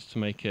categories just to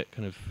make it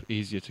kind of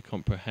easier to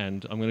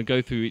comprehend. I'm going to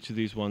go through each of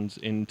these ones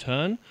in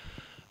turn,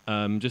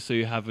 just so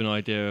you have an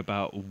idea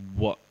about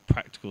what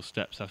practical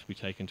steps have to be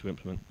taken to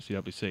implement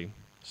CWC.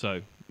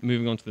 So,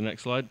 moving on to the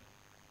next slide.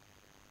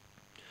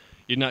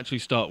 You'd naturally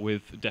start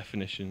with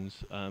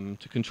definitions.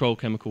 To control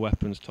chemical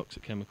weapons,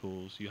 toxic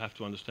chemicals, you have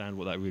to understand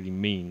what that really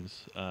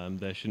means.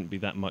 There shouldn't be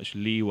that much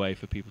leeway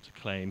for people to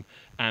claim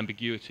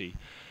ambiguity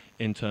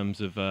in terms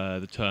of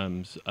the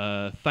terms.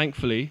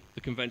 Thankfully,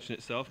 the convention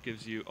itself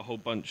gives you a whole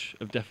bunch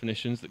of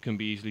definitions that can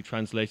be easily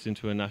translated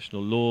into a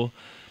national law.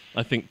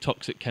 I think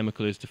toxic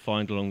chemical is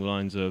defined along the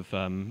lines of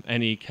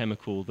any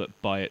chemical that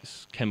by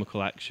its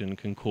chemical action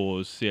can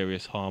cause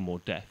serious harm or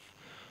death,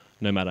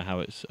 no matter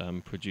how it's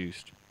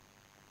produced.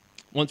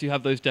 Once you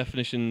have those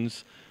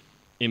definitions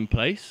in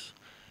place,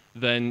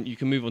 then you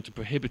can move on to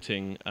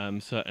prohibiting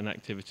certain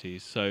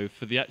activities. So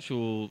for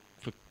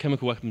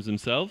chemical weapons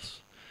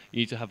themselves, you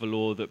need to have a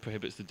law that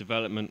prohibits the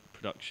development,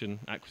 production,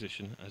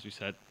 acquisition, as we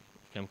said,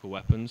 of chemical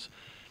weapons.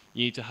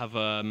 You need to have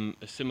a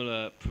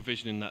similar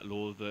provision in that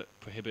law that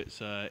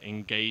prohibits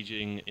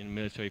engaging in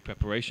military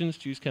preparations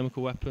to use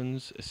chemical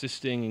weapons,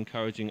 assisting,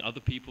 encouraging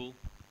other people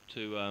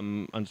to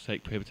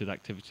undertake prohibited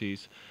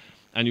activities.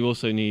 And you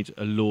also need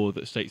a law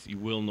that states that you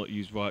will not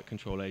use riot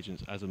control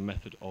agents as a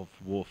method of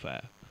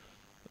warfare.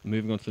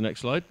 Moving on to the next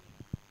slide.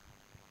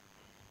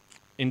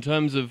 In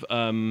terms of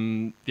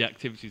the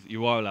activities that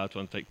you are allowed to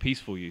undertake,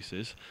 peaceful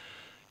uses,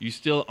 you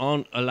still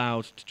aren't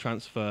allowed to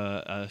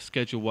transfer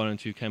Schedule 1 and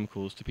 2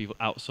 chemicals to people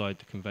outside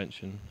the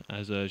convention.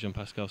 As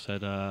Jean-Pascal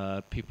said,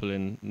 people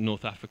in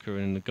North Africa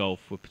and in the Gulf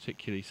were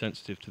particularly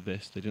sensitive to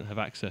this. They didn't have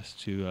access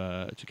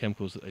to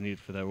chemicals that they needed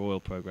for their oil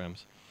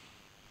programs.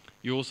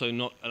 You're also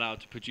not allowed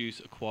to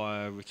produce,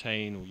 acquire,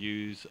 retain, or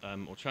use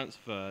or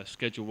transfer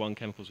Schedule 1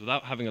 chemicals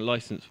without having a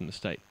license from the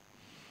state.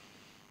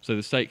 So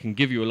the state can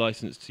give you a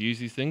license to use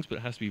these things, but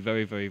it has to be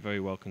very, very, very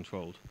well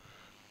controlled.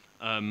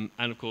 And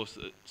of course,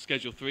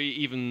 Schedule 3,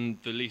 even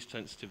the least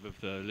sensitive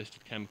of the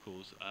listed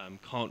chemicals,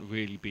 can't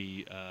really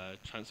be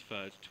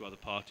transferred to other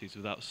parties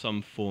without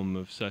some form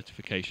of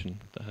certification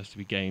that has to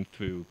be gained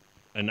through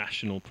a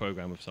national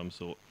program of some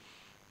sort.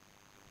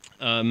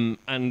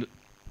 And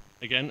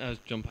again, as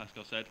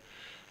Jean-Pascal said,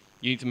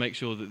 you need to make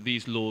sure that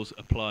these laws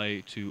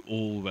apply to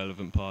all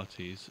relevant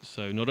parties.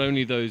 So not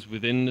only those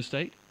within the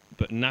state,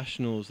 but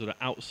nationals that are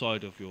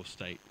outside of your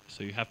state.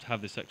 So you have to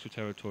have this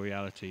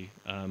extraterritoriality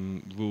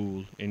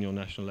rule in your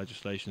national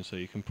legislation so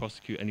you can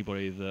prosecute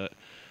anybody that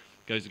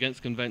goes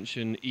against the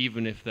convention,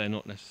 even if they're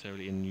not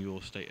necessarily in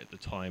your state at the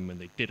time when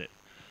they did it.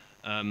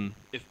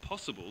 If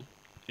possible,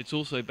 it's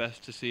also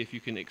best to see if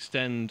you can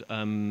extend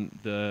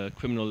the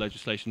criminal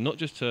legislation, not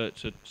just to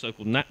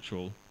so-called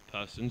natural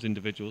persons,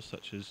 individuals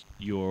such as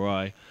you or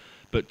I,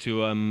 but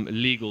to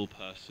legal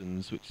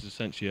persons, which is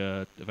essentially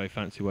a very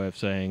fancy way of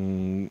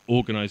saying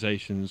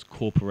organizations,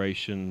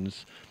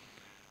 corporations,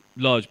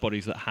 large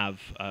bodies that have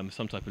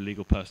some type of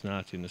legal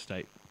personality in the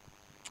state.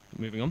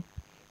 Moving on.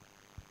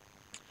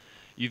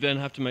 You then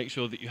have to make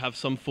sure that you have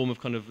some form of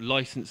kind of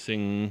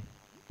licensing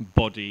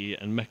body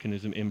and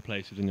mechanism in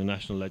place within your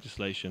national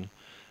legislation.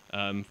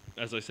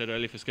 As I said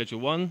earlier, for Schedule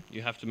 1,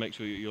 you have to make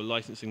sure you're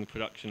licensing the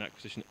production,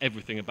 acquisition,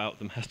 everything about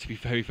them has to be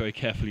very, very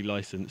carefully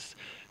licensed.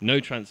 No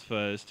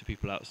transfers to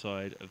people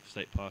outside of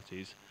state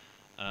parties,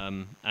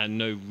 and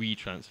no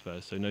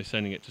retransfers, so no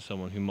sending it to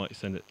someone who might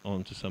send it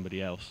on to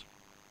somebody else.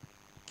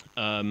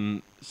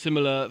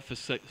 Similar for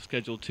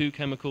Schedule 2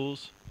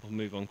 chemicals. I'll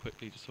move on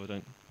quickly just so I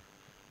don't...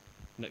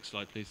 Next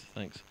slide, please.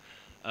 Thanks.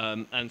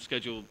 And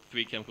Schedule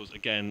 3 chemicals,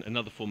 again,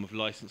 another form of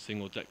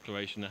licensing or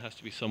declaration. There has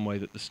to be some way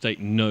that the state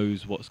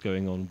knows what's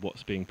going on,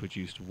 what's being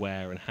produced,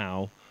 where and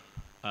how.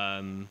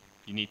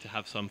 You need to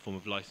have some form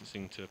of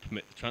licensing to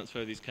permit the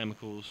transfer of these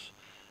chemicals.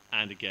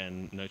 And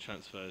again, no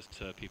transfers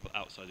to people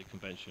outside the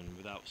convention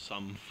without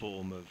some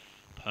form of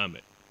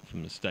permit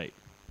from the state.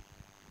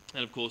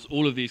 And of course,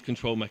 all of these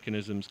control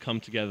mechanisms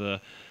come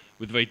together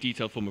with a very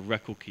detailed form of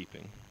record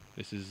keeping.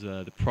 This is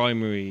the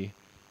primary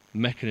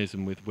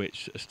mechanism with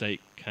which a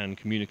state can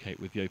communicate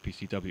with the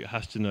OPCW. It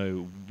has to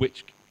know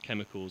which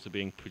chemicals are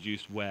being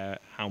produced where,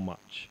 how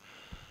much.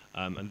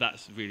 And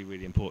that's really,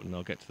 really important.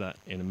 I'll get to that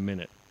in a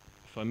minute.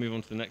 If I move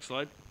on to the next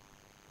slide.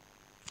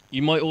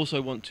 You might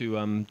also want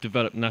to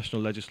develop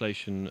national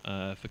legislation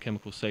for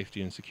chemical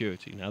safety and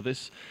security. Now,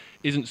 this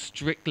isn't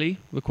strictly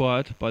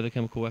required by the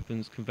Chemical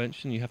Weapons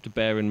Convention. You have to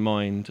bear in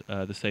mind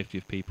the safety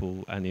of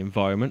people and the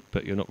environment,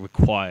 but you're not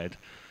required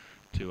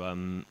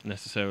to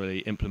necessarily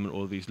implement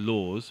all of these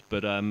laws.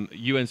 But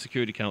UN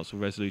Security Council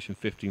Resolution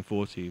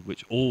 1540,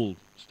 which all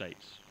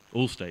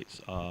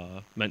states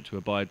are meant to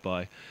abide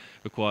by,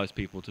 requires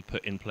people to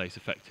put in place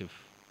effective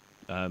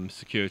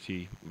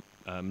security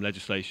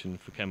legislation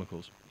for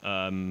chemicals.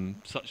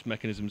 Such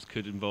mechanisms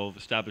could involve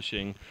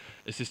establishing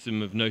a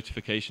system of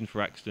notification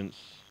for accidents,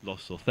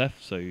 loss or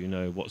theft, so you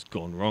know what's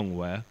gone wrong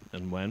where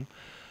and when.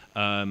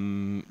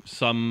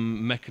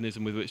 Some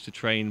mechanism with which to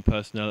train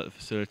personnel at the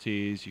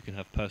facilities. You can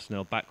have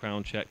personnel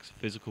background checks,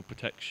 physical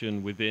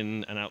protection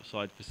within and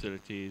outside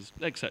facilities,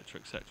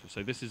 etc., etc.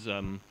 So this is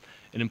an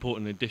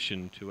important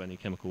addition to any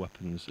chemical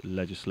weapons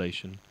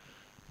legislation.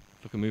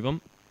 If I can move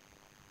on.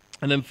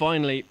 And then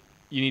finally,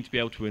 you need to be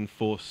able to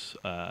enforce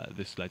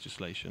this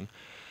legislation.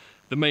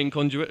 The main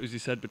conduit, as you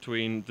said,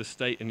 between the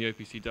state and the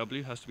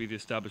OPCW has to be the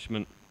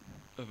establishment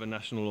of a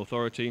national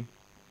authority.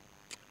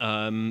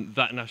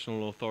 That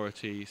national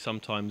authority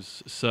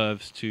sometimes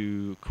serves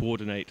to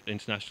coordinate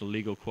international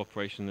legal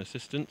cooperation and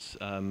assistance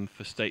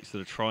for states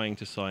that are trying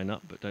to sign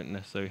up but don't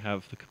necessarily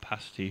have the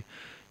capacity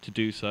to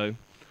do so.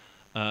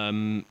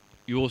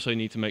 You also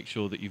need to make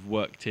sure that you've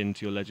worked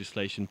into your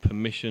legislation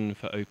permission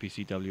for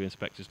OPCW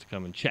inspectors to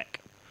come and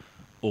check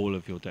all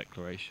of your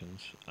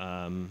declarations.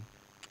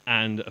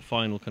 And a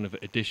final kind of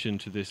addition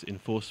to this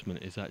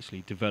enforcement is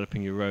actually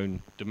developing your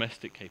own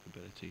domestic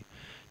capability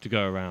to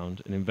go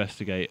around and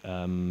investigate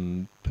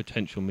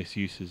potential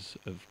misuses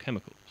of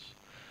chemicals.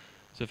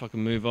 So if I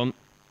can move on.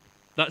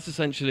 That's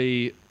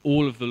essentially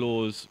all of the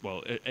laws.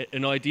 Well,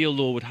 an ideal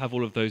law would have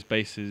all of those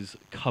bases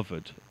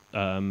covered,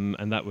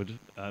 and that would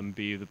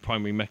be the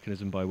primary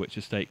mechanism by which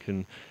a state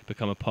can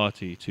become a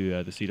party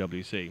to the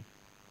CWC.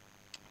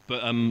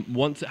 But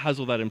once it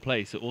has all that in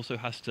place, it also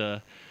has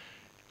to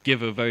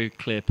give a very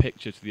clear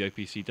picture to the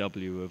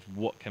OPCW of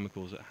what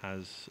chemicals it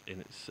has in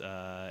its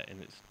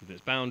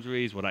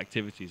boundaries, what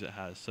activities it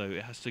has. So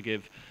it has to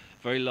give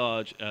very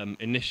large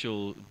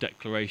initial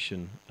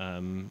declaration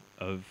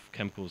of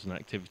chemicals and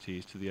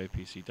activities to the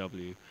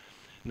OPCW.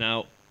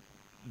 Now,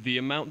 the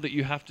amount that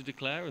you have to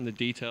declare and the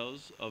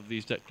details of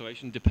these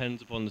declarations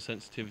depends upon the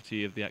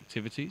sensitivity of the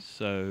activities.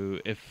 So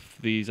if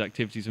these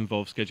activities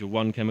involve Schedule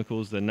 1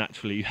 chemicals, then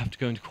naturally you have to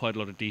go into quite a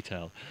lot of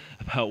detail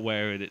about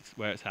where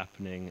it's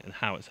happening and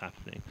how it's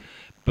happening.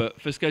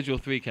 But for Schedule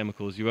 3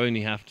 chemicals, you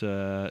only have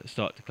to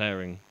start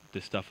declaring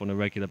this stuff on a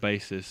regular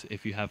basis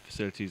if you have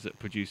facilities that are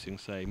producing,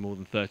 say, more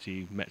than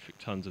 30 metric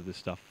tons of this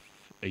stuff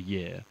a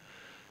year.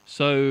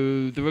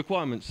 So the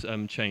requirements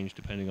change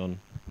depending on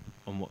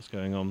what's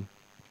going on.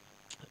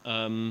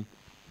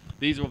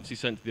 These are obviously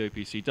sent to the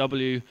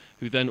OPCW,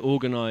 who then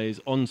organise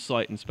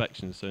on-site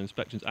inspections, so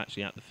inspections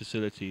actually at the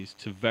facilities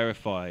to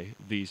verify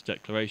these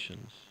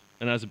declarations.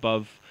 And as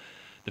above,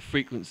 the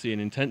frequency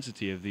and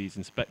intensity of these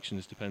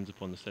inspections depends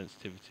upon the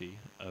sensitivity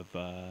of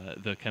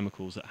the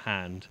chemicals at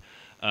hand.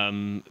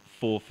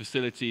 For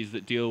facilities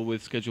that deal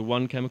with Schedule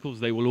 1 chemicals,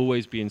 they will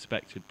always be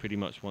inspected pretty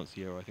much once a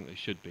year, or I think they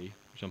should be.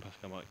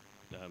 Jean-Pascal might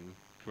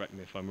correct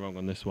me if I'm wrong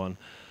on this one.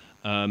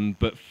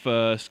 But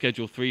for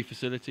Schedule 3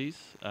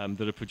 facilities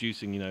that are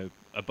producing,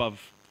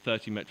 above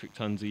 30 metric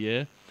tons a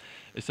year,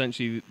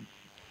 essentially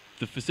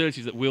the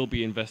facilities that will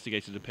be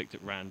investigated are picked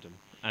at random,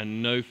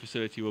 and no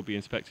facility will be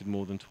inspected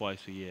more than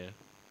twice a year.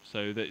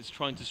 So that it's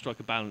trying to strike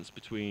a balance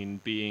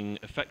between being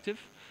effective,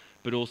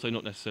 but also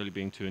not necessarily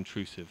being too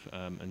intrusive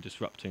and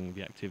disrupting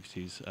the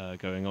activities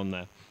going on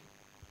there.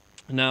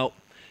 Now,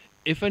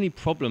 if any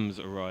problems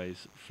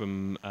arise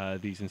from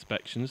these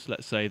inspections,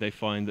 let's say they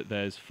find that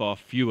there's far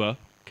fewer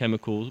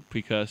chemical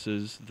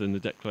precursors than the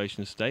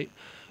declaration state,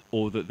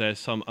 or that there's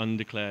some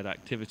undeclared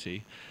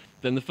activity,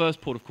 then the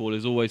first port of call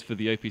is always for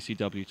the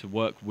OPCW to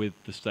work with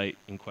the state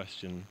in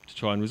question to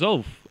try and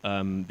resolve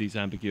these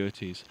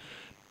ambiguities.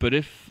 But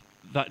if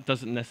that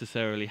doesn't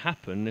necessarily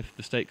happen, if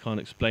the state can't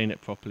explain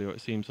it properly, or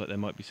it seems like there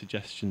might be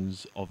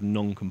suggestions of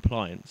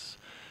non-compliance,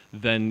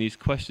 then these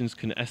questions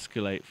can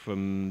escalate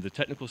from the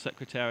technical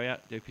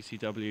secretariat, the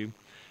OPCW,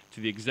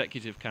 to the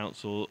executive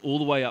council, all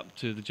the way up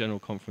to the general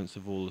conference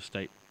of all the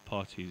state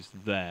parties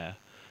there.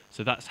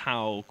 So that's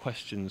how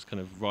questions kind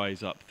of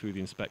rise up through the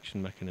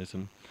inspection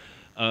mechanism.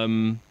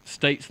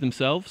 States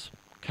themselves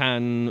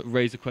can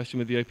raise a question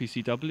with the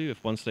OPCW.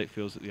 If one state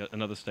feels that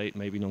another state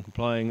may be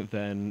non-complying,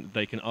 then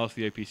they can ask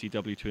the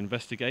OPCW to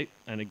investigate.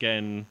 And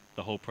again,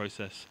 the whole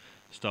process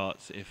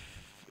starts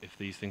if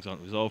these things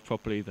aren't resolved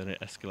properly, then it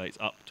escalates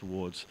up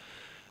towards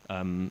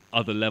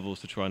other levels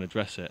to try and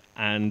address it.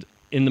 And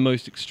in the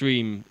most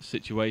extreme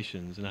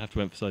situations, and I have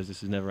to emphasize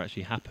this has never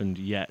actually happened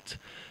yet,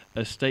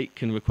 a state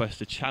can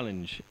request a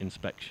challenge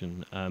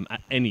inspection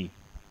at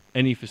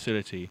any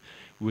facility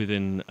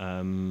within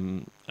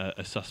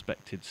a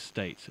suspected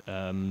state.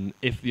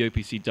 If the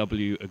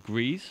OPCW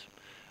agrees,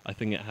 I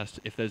think it has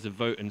to, if there's a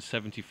vote and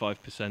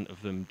 75%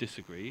 of them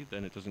disagree,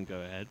 then it doesn't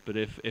go ahead. But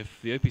if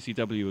the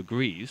OPCW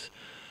agrees,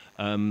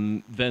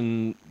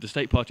 then the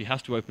state party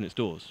has to open its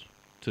doors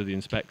to the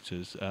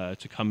inspectors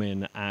to come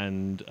in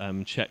and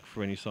check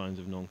for any signs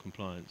of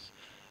non-compliance.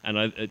 And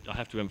I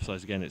have to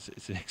emphasize again,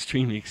 it's an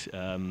extremely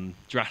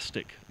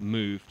drastic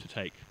move to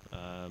take.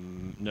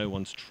 No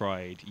one's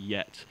tried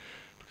yet,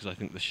 because I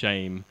think the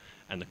shame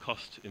and the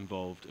cost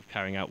involved of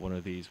carrying out one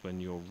of these when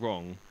you're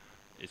wrong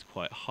is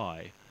quite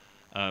high.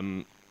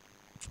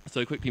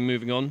 So quickly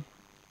moving on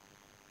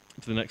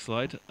to the next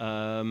slide.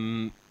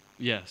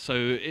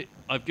 So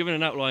I've given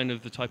an outline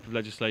of the type of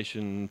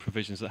legislation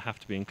provisions that have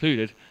to be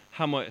included.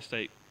 How might a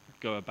state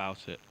go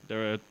about it?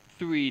 There are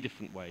 3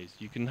 different ways.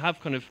 You can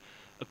have kind of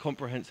a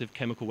comprehensive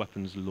chemical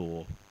weapons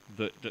law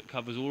that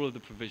covers all of the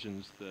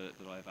provisions that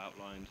I've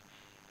outlined,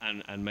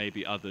 and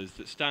maybe others,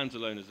 that stands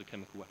alone as a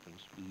chemical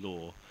weapons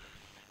law.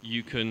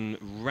 You can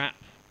wrap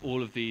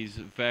all of these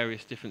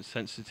various different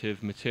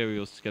sensitive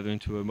materials together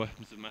into a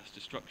weapons of mass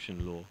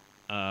destruction law.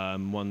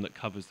 One that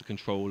covers the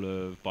control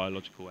of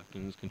biological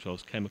weapons,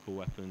 controls chemical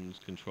weapons,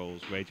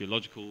 controls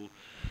radiological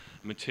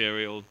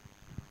material.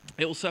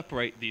 It will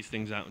separate these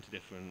things out into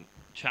different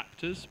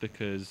chapters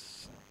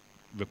because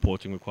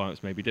reporting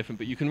requirements may be different,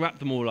 but you can wrap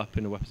them all up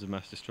in a weapons of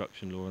mass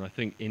destruction law, and I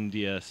think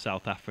India,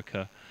 South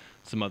Africa,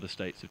 some other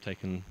states have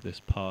taken this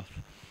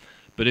path.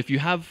 But if you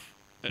have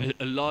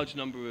a large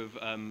number of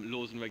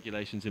laws and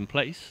regulations in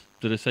place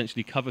that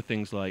essentially cover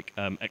things like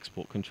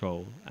export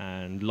control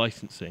and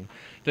licensing,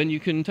 then you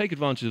can take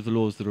advantage of the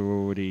laws that are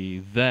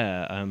already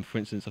there. For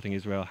instance, I think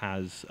Israel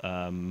has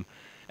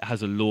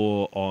a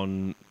law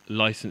on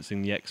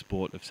licensing the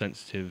export of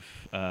sensitive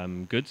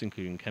goods,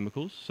 including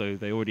chemicals, so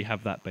they already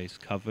have that base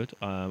covered.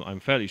 I'm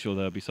fairly sure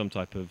there'll be some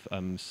type of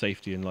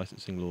safety and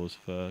licensing laws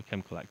for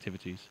chemical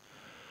activities.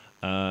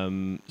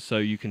 So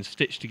you can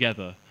stitch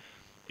together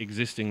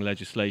existing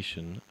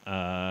legislation,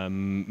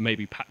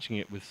 maybe patching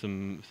it with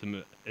some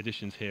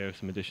additions here,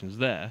 some additions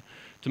there,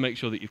 to make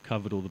sure that you've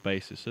covered all the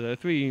bases. So there are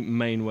 3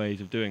 main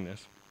ways of doing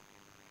this.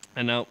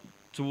 And now,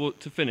 to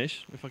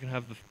finish, if I can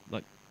have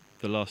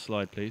the last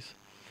slide, please.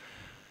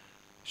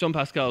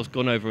 Jean-Pascal's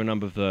gone over a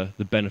number of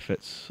the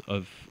benefits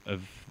of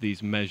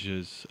these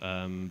measures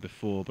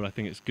before, but I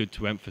think it's good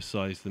to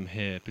emphasize them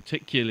here,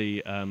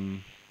 particularly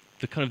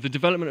the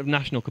development of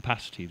national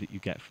capacity that you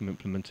get from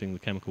implementing the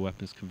Chemical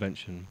Weapons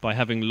Convention. By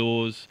having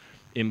laws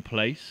in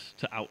place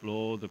to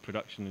outlaw the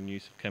production and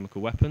use of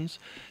chemical weapons,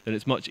 then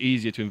it's much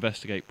easier to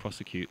investigate,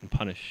 prosecute and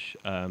punish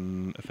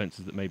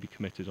offences that may be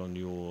committed on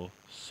your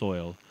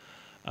soil.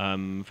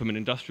 From an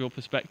industrial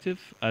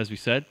perspective, as we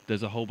said,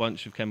 there's a whole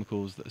bunch of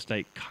chemicals that a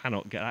state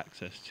cannot get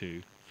access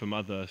to from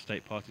other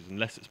state parties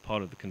unless it's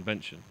part of the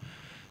convention.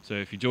 So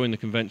if you join the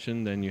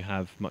convention, then you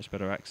have much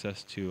better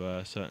access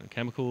to certain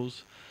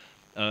chemicals.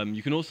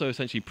 You can also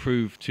essentially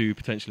prove to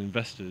potential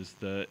investors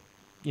that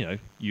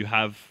you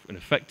have an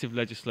effective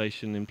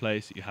legislation in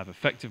place, that you have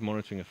effective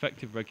monitoring,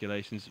 effective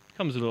regulations. It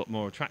becomes a lot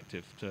more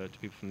attractive to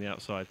people from the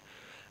outside.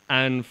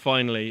 And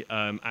finally,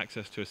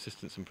 access to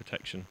assistance and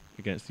protection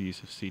against the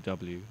use of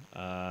CW.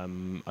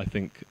 I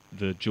think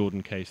the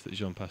Jordan case that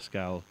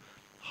Jean-Pascal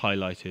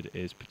highlighted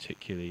is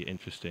particularly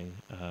interesting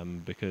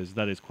because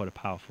that is quite a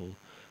powerful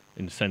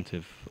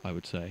incentive, I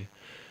would say.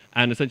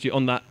 And essentially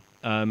on that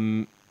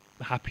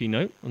happy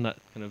note, on that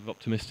kind of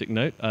optimistic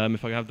note,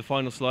 if I have the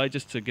final slide,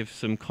 just to give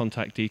some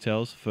contact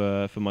details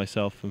for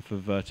myself and for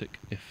Vertic,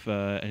 if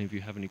any of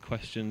you have any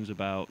questions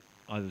about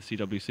either the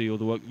CWC or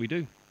the work that we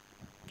do.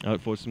 I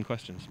look forward to some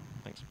questions.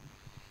 Thanks.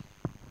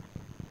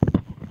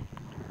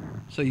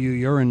 So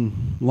you're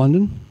in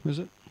London, is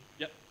it?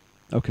 Yep.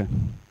 Okay.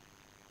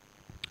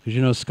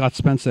 Because Scott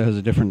Spencer has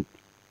a different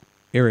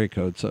area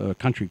code, so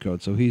country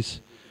code. So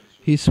he's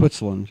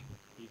Switzerland,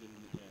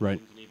 right?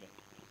 He's in Geneva.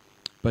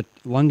 But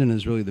London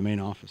is really the main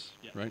office,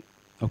 Yep. right?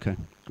 Okay,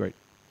 great.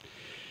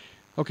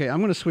 Okay, I'm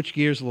going to switch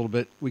gears a little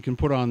bit. We can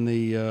put on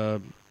the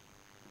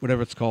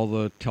whatever it's called,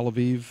 the Tel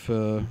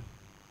Aviv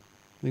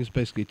think it's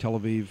basically Tel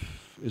Aviv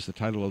is the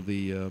title of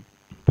the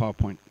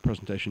PowerPoint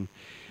presentation.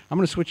 I'm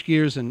going to switch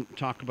gears and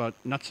talk about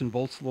nuts and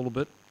bolts a little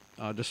bit.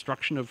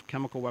 Destruction of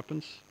chemical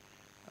weapons.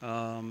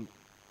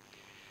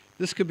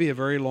 This could be a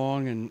very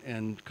long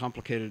and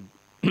complicated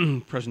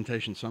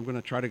presentation, so I'm going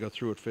to try to go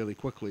through it fairly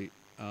quickly.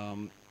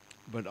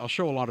 But I'll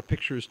show a lot of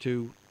pictures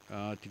too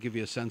to give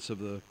you a sense of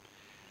the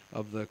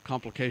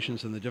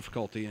complications and the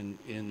difficulty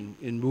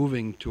in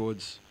moving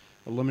towards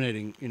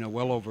eliminating,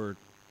 well over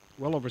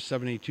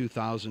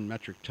 72,000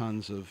 metric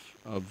tons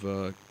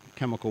of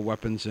chemical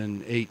weapons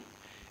in eight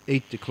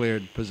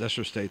declared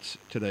possessor states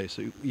today.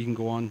 So you can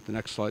go on to the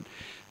next slide.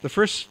 The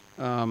first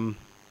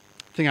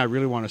thing I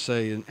really want to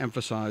say and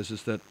emphasize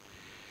is that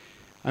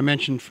I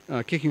mentioned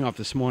kicking off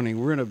this morning,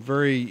 we're in a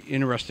very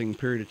interesting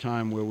period of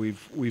time where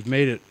we've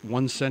made it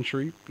 1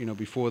 century,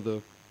 before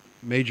the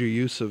major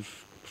use of,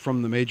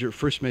 from the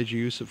first major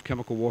use of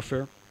chemical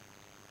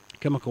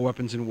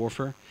weapons in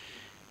warfare.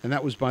 And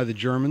that was by the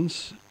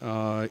Germans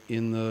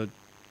in the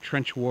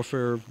trench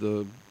warfare of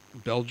the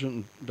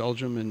Belgium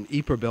and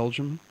Ypres,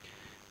 Belgium,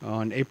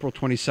 on April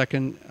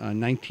 22nd,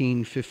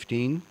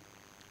 1915,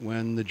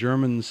 when the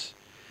Germans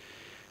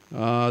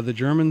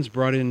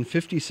brought in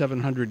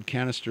 5,700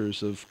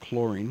 canisters of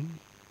chlorine.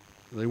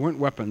 They weren't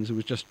weapons; it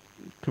was just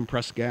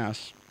compressed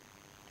gas.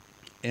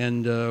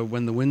 And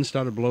when the wind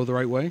started to blow the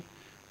right way,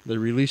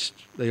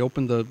 they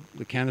opened the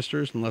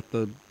canisters and let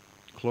the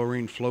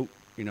chlorine float,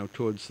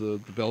 towards the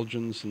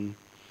Belgians and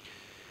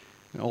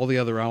all the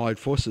other Allied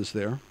forces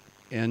there.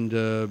 And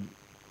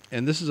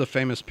this is a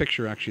famous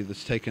picture, actually,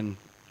 that's taken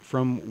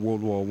from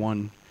World War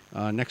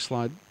I. Next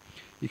slide.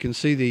 You can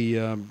see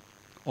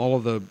all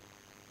of the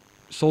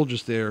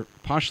soldiers there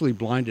partially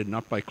blinded,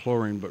 not by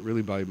chlorine, but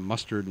really by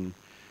mustard and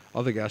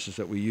other gases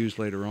that we used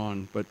later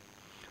on. But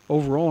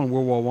overall, in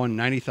World War I,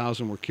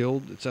 90,000 were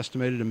killed. It's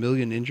estimated 1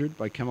 million injured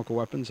by chemical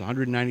weapons,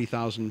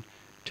 190,000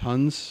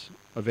 tons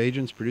of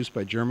agents produced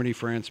by Germany,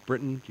 France,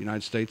 Britain, the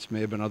United States, may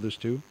have been others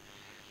too.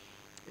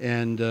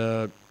 And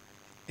April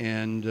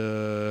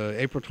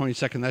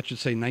 22nd, that should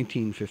say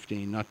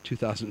 1915, not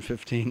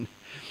 2015.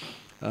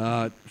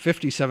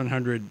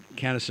 5,700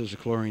 canisters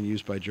of chlorine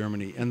used by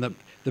Germany. And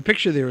the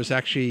picture there is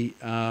actually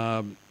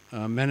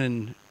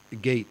Menin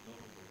Gate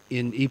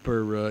in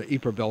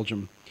Ypres,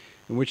 Belgium,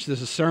 in which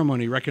there's a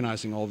ceremony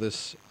recognizing all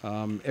this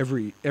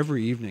every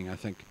evening, I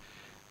think.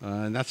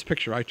 And that's a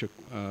picture I took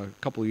a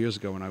couple of years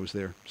ago when I was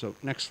there. So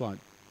next slide.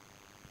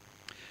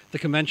 The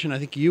convention, I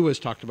think you has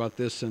talked about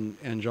this,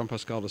 and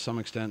Jean-Pascal to some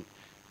extent.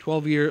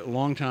 12-year,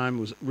 long time,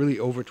 was really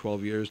over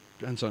 12 years,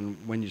 depends on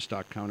when you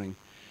start counting.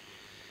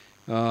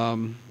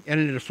 Entered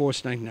into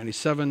force in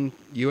 1997.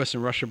 U.S.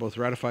 and Russia both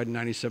ratified in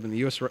 97. The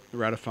U.S.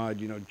 ratified,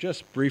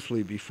 just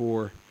briefly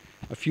before,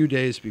 a few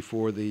days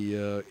before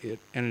it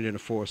entered into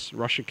force.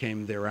 Russia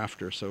came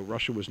thereafter, so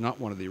Russia was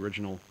not one of the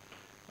original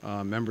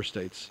member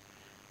states.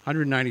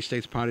 190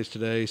 states parties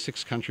today,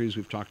 6 countries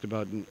we've talked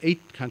about, and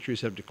 8 countries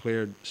have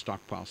declared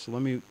stockpiles. So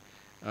let me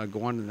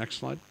go on to the next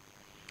slide.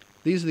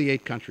 These are the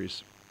 8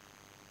 countries.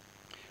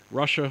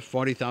 Russia,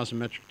 40,000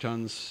 metric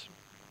tons.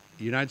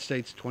 The United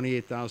States,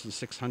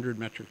 28,600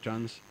 metric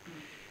tons.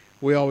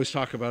 We always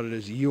talk about it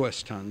as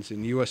U.S. tons.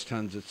 In U.S.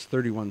 tons, it's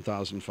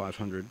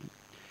 31,500.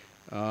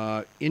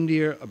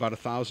 India, about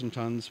 1,000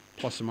 tons,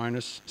 plus or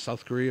minus.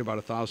 South Korea, about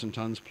 1,000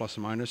 tons, plus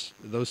or minus.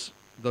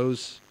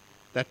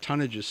 That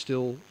tonnage is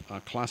still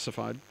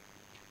classified.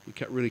 You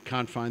really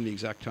can't find the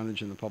exact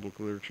tonnage in the public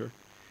literature.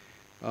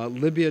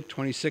 Libya,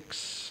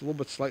 26, a little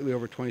bit slightly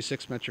over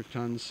 26 metric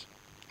tons.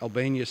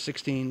 Albania,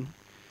 16.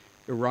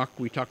 Iraq,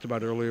 we talked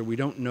about earlier. We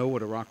don't know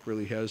what Iraq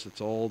really has. It's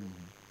all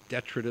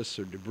detritus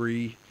or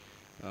debris,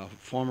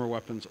 former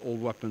weapons,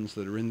 old weapons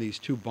that are in these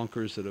 2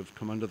 bunkers that have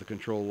come under the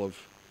control of,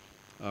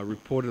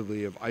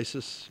 reportedly, of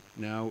ISIS,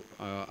 now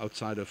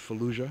outside of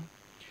Fallujah.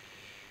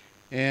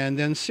 And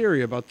then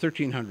Syria, about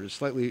 1,300,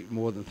 slightly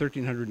more than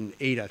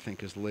 1,308, I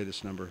think, is the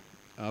latest number.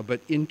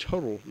 But in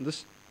total,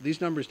 these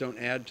numbers don't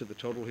add to the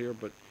total here,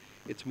 but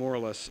it's more or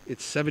less,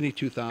 it's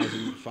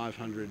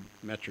 72,500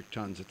 metric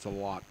tons. It's a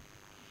lot.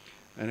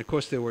 And of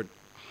course, there were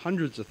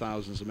hundreds of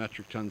thousands of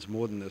metric tons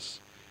more than this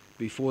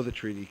before the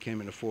treaty came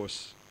into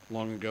force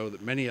long ago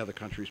that many other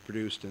countries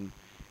produced and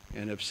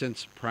have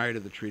since, prior to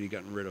the treaty,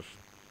 gotten rid of.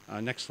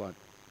 Next slide.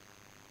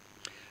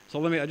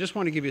 So I just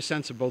want to give you a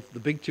sense of both the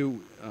big 2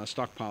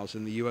 stockpiles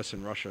in the U.S.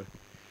 and Russia.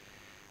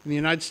 In the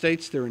United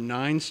States, there are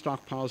 9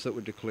 stockpiles that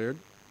were declared.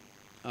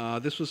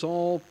 This was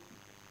all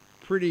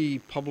pretty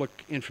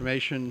public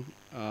information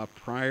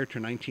prior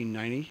to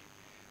 1990.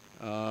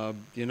 The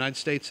United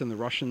States and the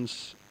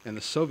Russians and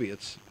the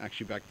Soviets,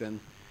 actually back then,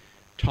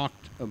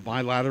 talked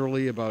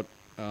bilaterally about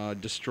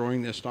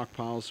destroying their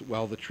stockpiles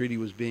while the treaty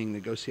was being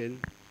negotiated.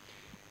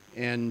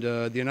 And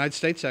the United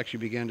States actually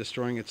began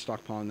destroying its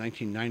stockpile in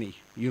 1990,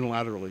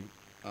 unilaterally,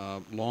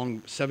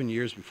 7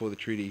 years before the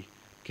treaty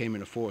came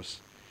into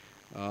force.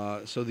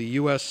 So the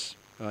U.S.,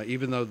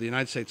 even though the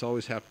United States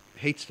always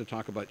hates to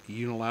talk about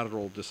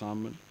unilateral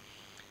disarmament,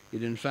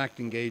 it in fact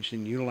engaged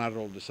in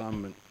unilateral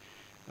disarmament.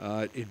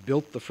 It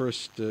built the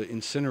first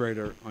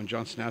incinerator on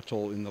Johnson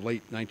Atoll in the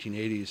late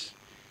 1980s,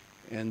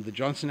 And the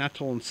Johnson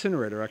Atoll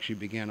incinerator actually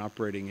began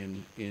operating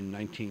in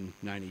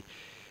 1990.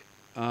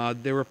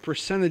 There were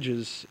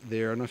percentages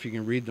there. I don't know if you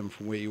can read them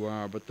from where you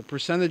are, but the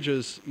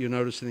percentages you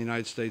notice in the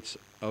United States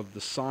of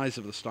the size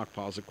of the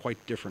stockpiles are quite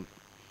different.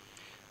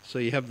 So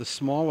you have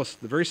the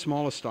very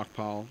smallest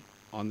stockpile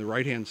on the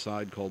right-hand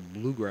side called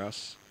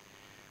bluegrass.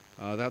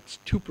 That's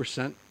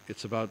 2%.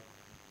 It's about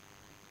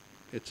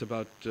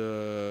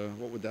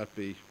what would that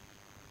be?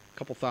 A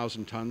couple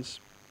thousand tons.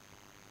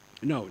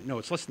 No,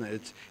 it's less than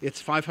that.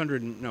 It's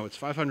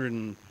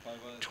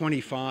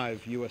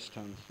 525 U.S.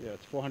 tons. Yeah,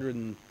 it's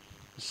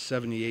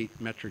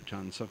 478 metric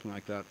tons, something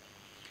like that.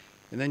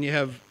 And then you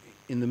have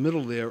in the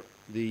middle there,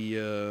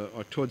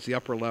 or towards the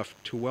upper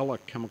left, Tooele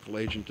Chemical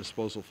Agent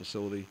Disposal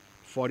Facility,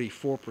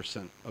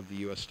 44% of the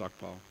U.S.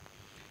 stockpile.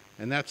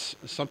 And that's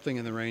something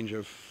in the range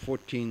of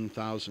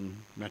 14,000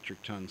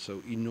 metric tons,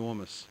 so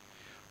enormous.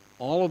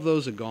 All of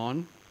those are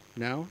gone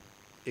now,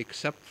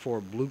 except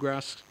for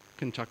Bluegrass,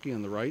 Kentucky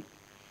on the right,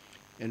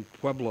 and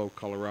Pueblo,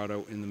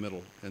 Colorado in the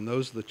middle. And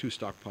those are the two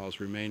stockpiles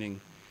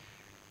remaining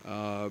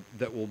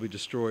that will be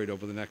destroyed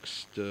over the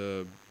next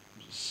 7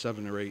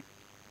 or 8,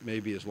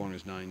 maybe as long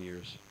as 9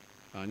 years.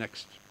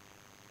 Next.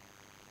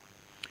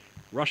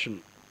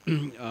 Russian.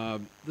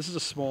 This is a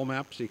small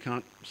map, so you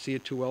can't see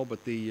it too well,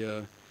 but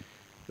the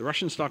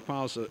Russian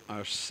stockpiles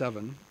are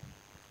 7.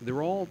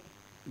 They're all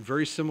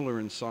very similar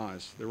in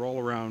size. They're all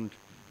around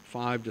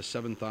 5,000 to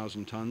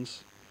 7,000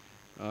 tons.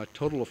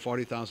 Total of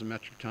 40,000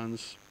 metric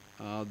tons.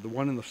 The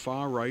one in the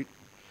far right,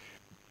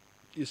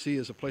 you see,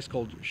 is a place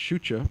called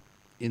Shucha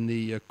in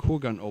the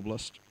Kurgan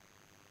Oblast,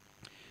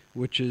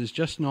 which is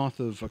just north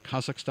of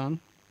Kazakhstan.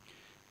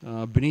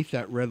 Beneath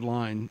that red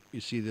line,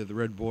 you see that the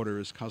red border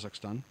is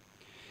Kazakhstan.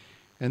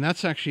 And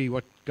that's actually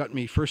what got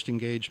me first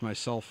engaged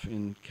myself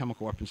in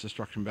chemical weapons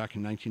destruction back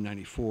in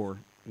 1994,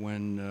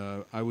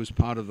 when I was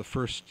part of the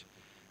first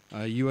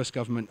U.S.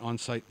 government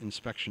on-site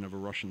inspection of a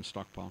Russian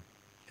stockpile.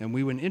 And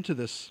we went into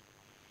this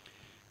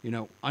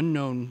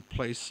unknown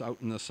place out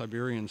in the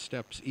Siberian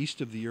steppes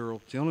east of the Ural.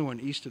 It's the only one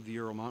east of the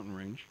Ural mountain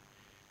range.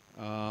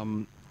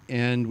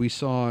 And we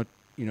saw,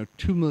 2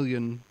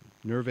 million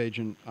nerve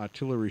agent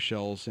artillery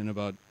shells in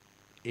about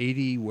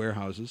 80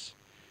 warehouses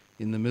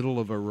in the middle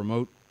of a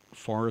remote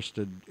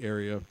forested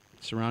area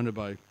surrounded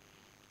by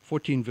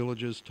 14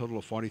 villages, total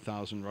of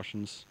 40,000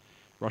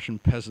 Russian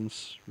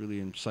peasants,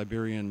 really, and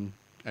Siberian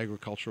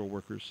agricultural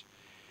workers.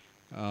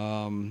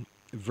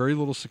 Very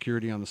little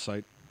security on the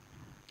site.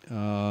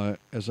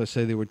 As I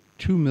say, there were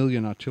 2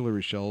 million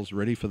artillery shells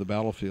ready for the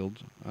battlefield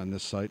on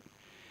this site,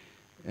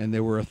 and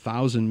there were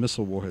 1,000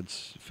 missile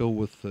warheads filled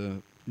with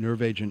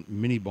nerve agent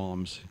mini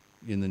bombs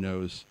in the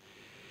nose.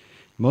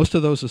 Most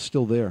of those are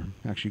still there.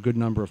 Actually, a good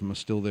number of them are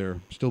still there,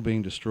 still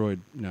being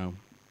destroyed now.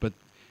 But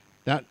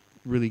that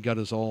really got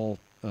us all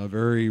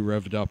very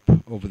revved up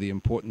over the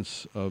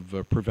importance of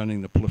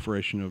preventing the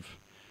proliferation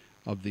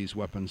of these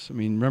weapons. I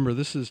mean, remember,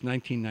 this is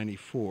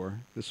 1994.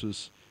 This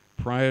was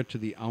prior to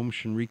the Aum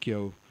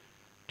Shinrikyo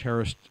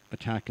terrorist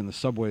attack in the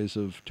subways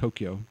of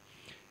Tokyo,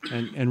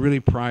 and really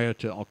prior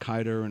to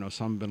Al-Qaeda and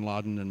Osama bin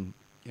Laden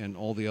and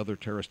all the other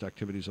terrorist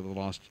activities over the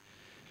last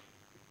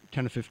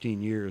 10 or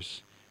 15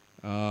 years.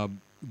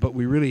 But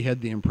we really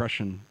had the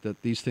impression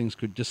that these things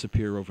could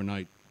disappear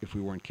overnight if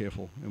we weren't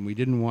careful. And we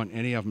didn't want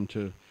any of them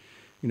to,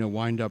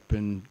 wind up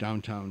in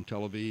downtown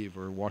Tel Aviv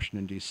or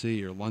Washington,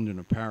 D.C. or London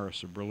or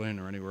Paris or Berlin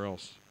or anywhere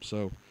else.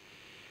 So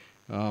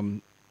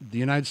the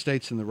United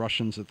States and the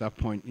Russians at that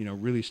point,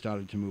 really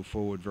started to move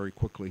forward very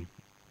quickly.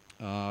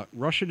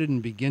 Russia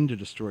didn't begin to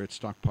destroy its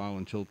stockpile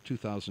until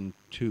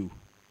 2002.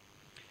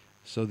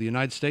 So the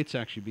United States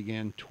actually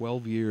began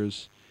 12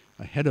 years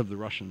ahead of the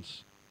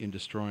Russians in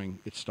destroying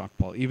its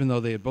stockpile, even though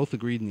they had both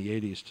agreed in the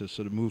 80s to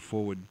sort of move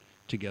forward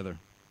together.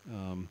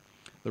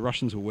 The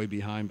Russians were way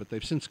behind, but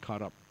they've since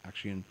caught up,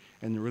 actually,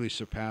 and really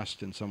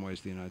surpassed, in some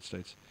ways, the United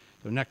States.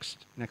 So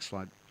next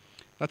slide.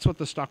 That's what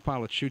the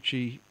stockpile at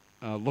Shuchi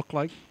looked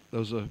like.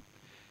 Those are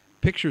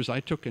pictures I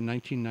took in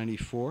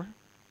 1994.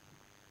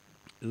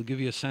 It'll give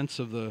you a sense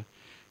of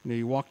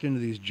you walked into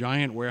these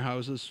giant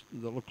warehouses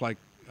that looked like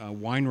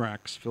wine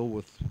racks filled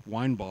with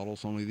wine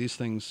bottles, only these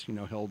things,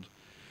 held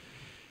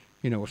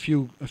a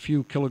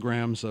few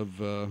kilograms of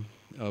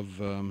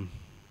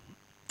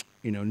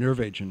nerve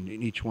agent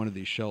in each one of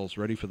these shells,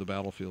 ready for the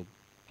battlefield.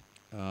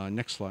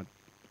 Next slide.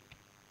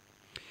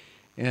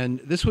 And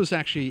this was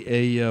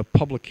actually a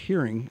public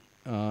hearing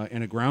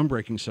and a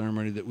groundbreaking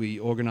ceremony that we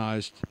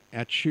organized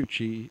at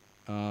Shuchi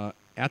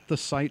at the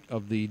site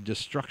of the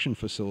destruction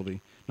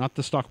facility, not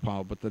the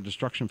stockpile, but the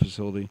destruction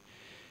facility,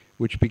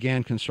 which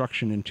began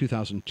construction in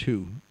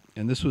 2002.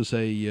 And this was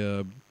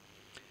a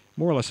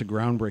more or less a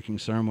groundbreaking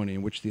ceremony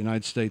in which the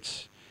United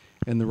States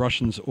and the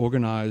Russians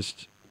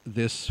organized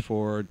this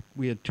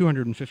we had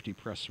 250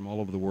 press from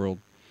all over the world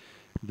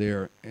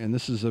there. And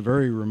this is a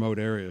very remote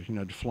area. You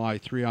had to fly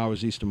 3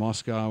 hours east of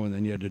Moscow, and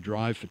then you had to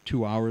drive for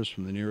 2 hours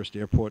from the nearest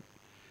airport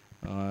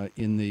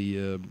in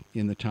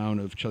the town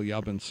of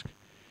Chelyabinsk,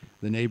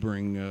 the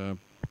neighboring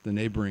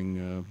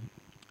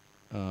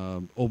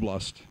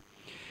oblast.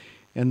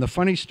 And the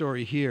funny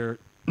story here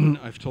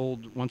I've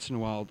told once in a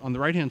while. On the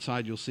right-hand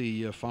side, you'll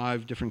see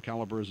 5 different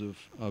calibers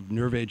of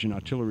nerve agent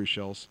artillery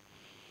shells.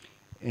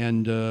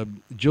 And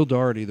Jill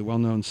Doherty, the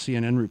well-known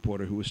CNN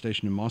reporter who was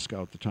stationed in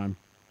Moscow at the time,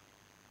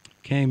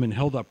 came and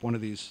held up one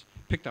of these,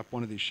 picked up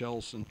one of these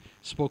shells and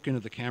spoke into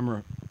the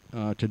camera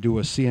to do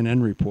a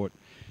CNN report.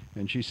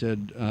 And she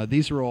said,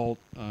 these are all,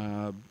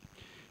 a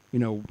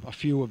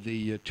few of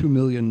the 2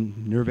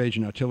 million nerve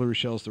agent artillery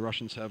shells the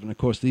Russians have. And of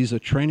course, these are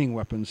training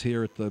weapons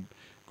here at the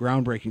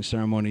groundbreaking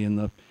ceremony.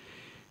 And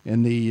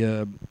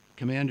the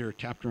commander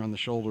tapped her on the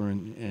shoulder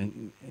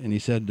and he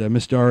said,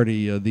 Miss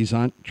Doherty, these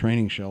aren't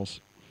training shells.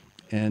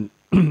 And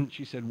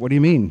she said, what do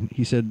you mean?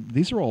 He said,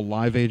 these are all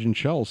live agent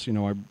shells.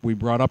 We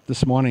brought up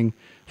this morning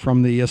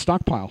from the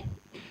stockpile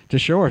to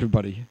show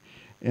everybody.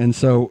 And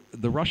so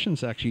the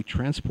Russians actually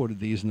transported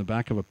these in the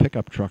back of a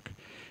pickup truck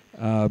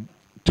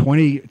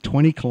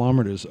 20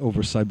 kilometers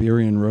over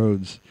Siberian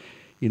roads.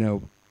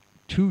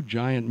 2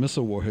 giant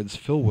missile warheads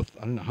filled with,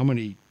 I don't know how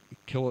many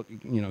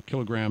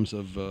kilograms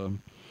of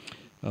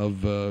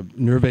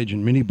nerve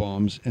agent mini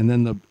bombs, and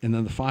then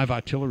the 5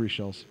 artillery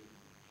shells.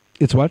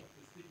 It's what?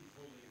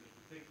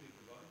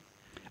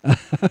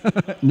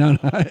 No,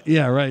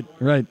 yeah, right.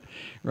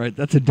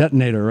 That's a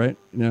detonator, right?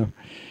 Harry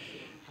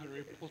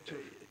Potter.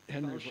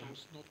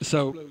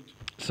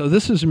 So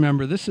this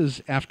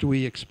is after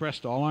we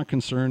expressed all our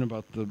concern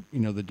about the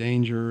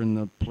danger and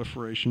the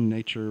proliferation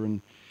nature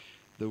and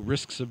the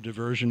risks of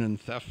diversion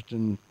and theft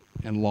and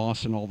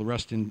loss and all the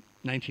rest in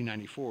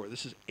 1994.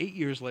 This is 8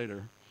 years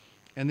later,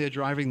 and they're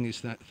driving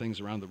these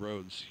things around the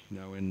roads,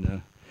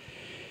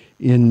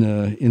 in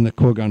the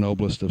Kurgan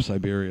Oblast of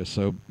Siberia.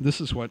 So this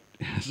is what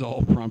has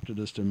all prompted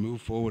us to move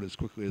forward as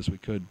quickly as we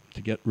could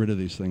to get rid of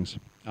these things.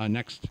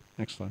 Next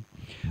slide.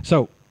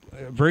 So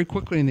very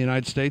quickly in the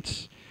United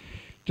States,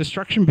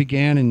 destruction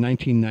began in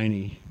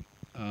 1990.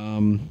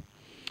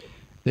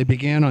 They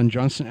began on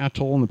Johnston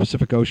Atoll in the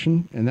Pacific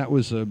Ocean, and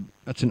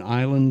that's an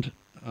island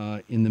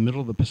in the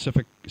middle of the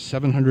Pacific,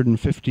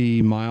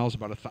 750 miles,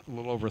 about a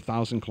little over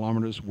 1,000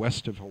 kilometers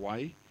west of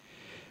Hawaii.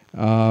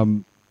 A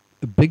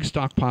big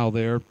stockpile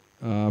there,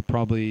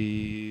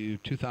 probably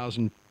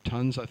 2,000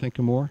 tons, I think,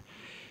 or more,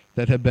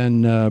 that had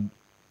been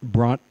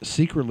brought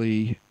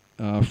secretly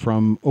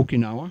from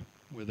Okinawa,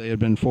 where they had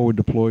been forward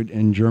deployed,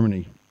 in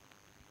Germany.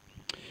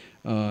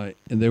 And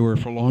they were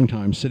for a long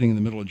time sitting in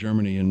the middle of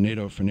Germany in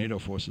NATO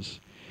forces.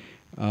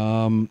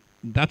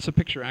 That's a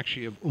picture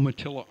actually of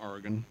Umatilla,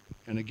 Oregon,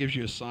 and it gives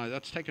you a size.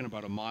 That's taken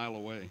about a mile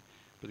away,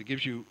 but it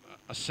gives you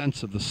a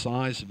sense of the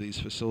size of these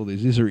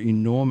facilities. These are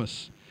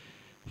enormous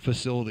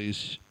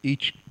facilities,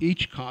 each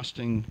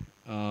costing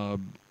 $4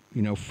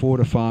 to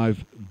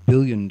 $5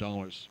 billion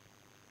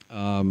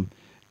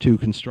to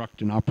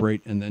construct and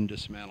operate and then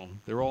dismantle.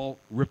 They're all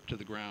ripped to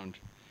the ground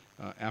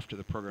after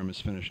the program is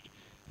finished.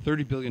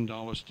 $30 billion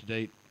to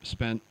date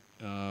spent.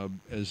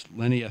 As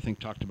Lenny, I think,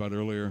 talked about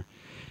earlier,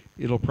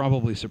 it'll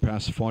probably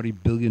surpass $40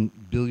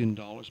 billion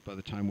by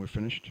the time we're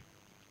finished.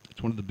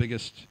 It's one of the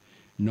biggest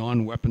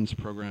non-weapons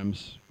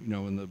programs,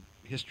 in the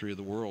history of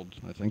the world,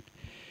 I think.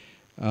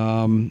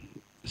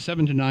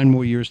 7 to 9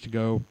 more years to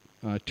go.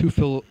 Two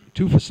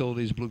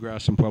facilities,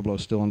 Bluegrass and Pueblo,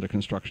 still under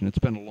construction. It's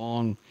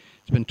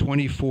been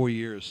 24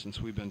 years since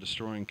we've been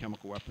destroying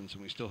chemical weapons,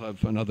 and we still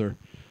have another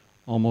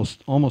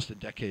almost a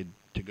decade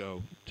to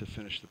go to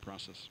finish the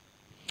process.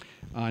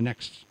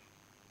 Next.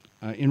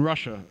 In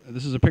Russia,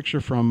 this is a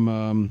picture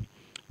from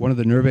one of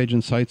the nerve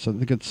agent sites. I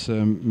think it's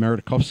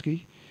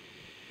Maritikovsky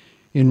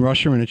in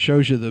Russia, and it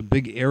shows you the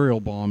big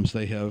aerial bombs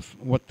they have.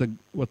 What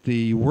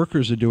the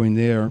workers are doing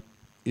there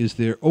is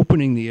they're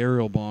opening the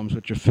aerial bombs,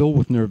 which are filled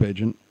with nerve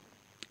agent,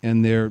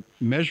 and they're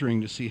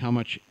measuring to see how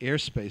much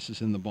airspace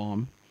is in the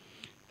bomb.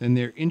 Then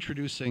they're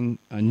introducing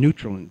a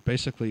neutralant,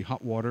 basically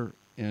hot water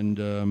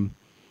and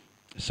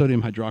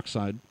sodium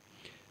hydroxide,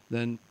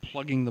 then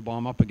plugging the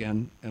bomb up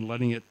again and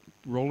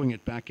rolling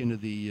it back into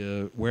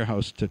the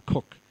warehouse to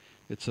cook.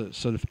 It's a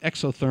sort of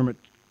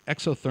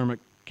exothermic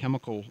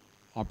chemical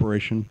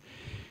operation.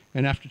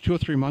 And after 2 or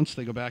 3 months,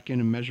 they go back in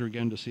and measure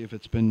again to see if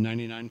it's been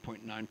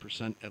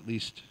 99.9% at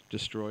least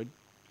destroyed.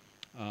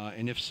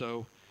 And if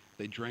so,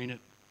 they drain it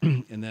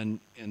and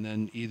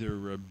then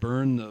either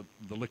burn the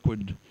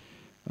liquid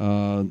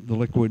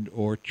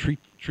or treat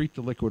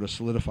the liquid or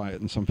solidify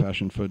it in some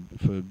fashion for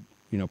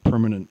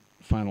permanent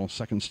final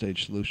second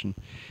stage solution.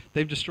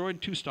 They've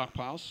destroyed 2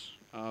 stockpiles,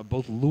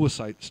 both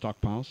Lewisite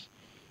stockpiles.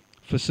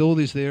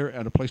 Facilities there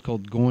at a place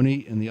called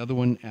Gorny and the other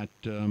one at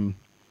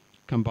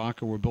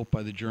Kambaka were built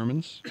by the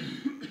Germans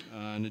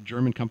and a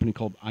German company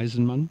called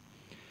Eisenmann.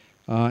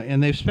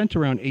 And they've spent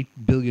around $8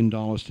 billion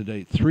to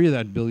date. 3 of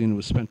that billion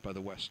was spent by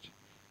the West,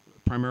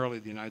 primarily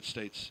the United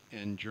States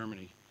and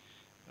Germany.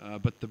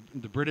 But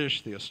the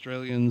British, the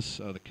Australians,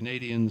 the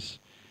Canadians,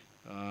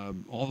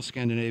 all the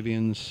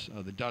Scandinavians,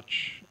 the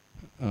Dutch,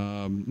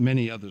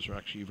 many others are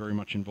actually very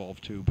much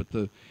involved too. But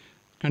the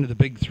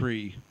big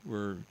 3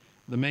 were,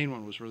 the main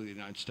one was really the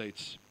United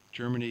States,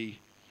 Germany,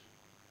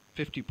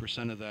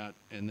 50% of that,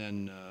 and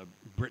then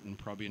Britain,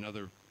 probably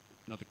another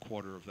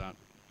quarter of that.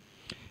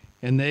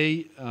 And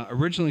they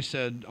originally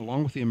said,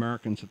 along with the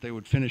Americans, that they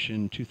would finish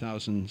in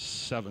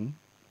 2007,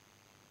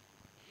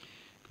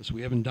 because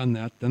we haven't done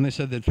that. Then they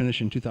said they'd finish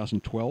in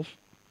 2012,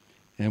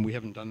 and we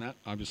haven't done that,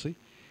 obviously.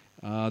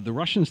 The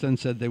Russians then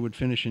said they would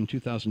finish in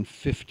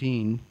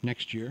 2015,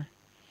 next year.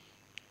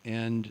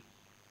 And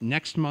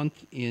next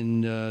month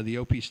in the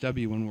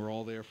OPSW, when we're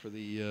all there for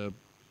the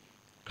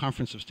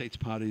Conference of States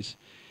Parties,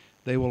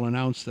 they will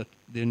announce that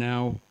they're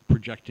now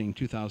projecting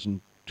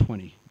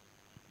 2020.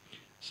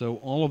 So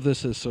all of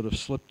this has sort of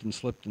slipped and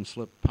slipped and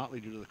slipped, partly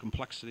due to the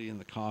complexity and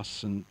the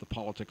costs and the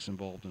politics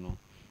involved and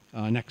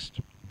all. Next.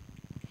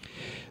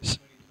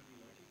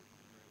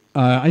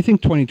 I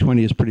think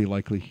 2020 is pretty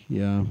likely,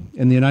 yeah.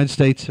 And the United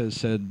States has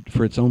said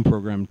for its own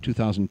program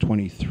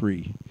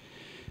 2023.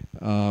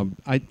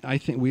 I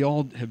think we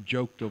all have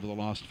joked over the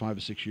last 5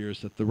 or 6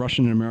 years that the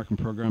Russian and American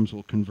programs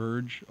will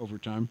converge over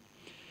time,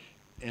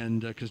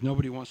 and because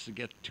nobody wants to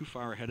get too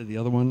far ahead of the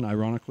other one,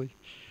 ironically.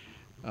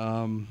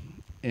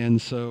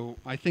 And so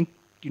I think,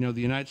 the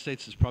United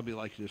States is probably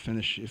likely to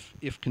finish,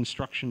 if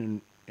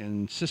construction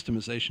and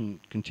systemization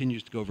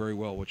continues to go very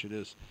well, which it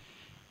is,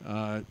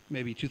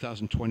 maybe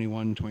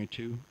 2021,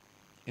 22,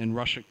 and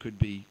Russia could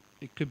be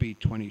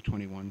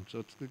 2021. So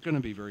it's going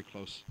to be very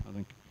close, I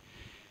think.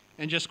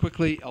 And just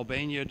quickly,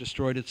 Albania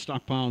destroyed its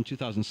stockpile in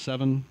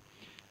 2007.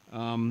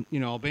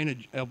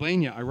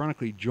 Albania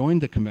ironically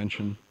joined the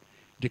convention,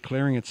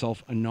 declaring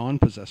itself a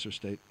non-possessor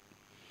state.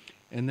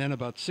 And then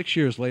about 6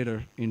 years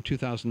later, in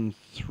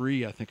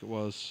 2003, I think it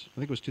was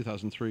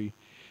 2003,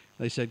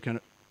 they said kind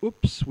of,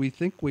 oops, we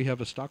think we have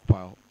a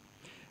stockpile.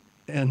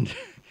 And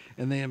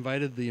and they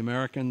invited the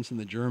Americans and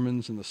the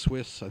Germans and the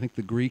Swiss, I think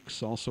the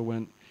Greeks also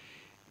went,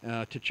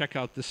 to check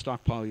out this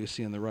stockpile you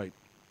see on the right.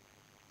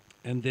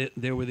 And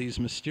there were these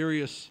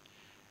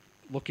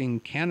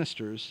mysterious-looking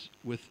canisters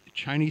with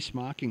Chinese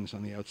markings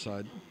on the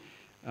outside,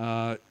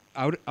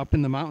 up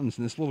in the mountains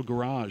in this little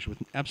garage with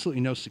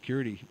absolutely no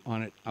security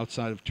on it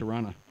outside of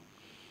Tirana.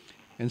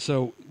 And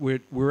so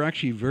we're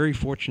actually very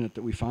fortunate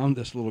that we found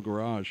this little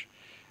garage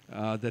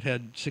that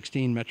had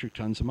 16 metric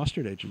tons of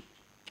mustard agent.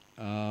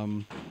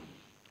 And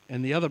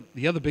the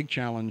other big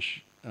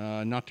challenge,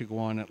 not to go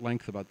on at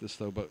length about this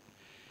though, but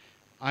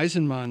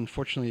Eisenmann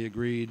fortunately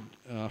agreed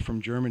from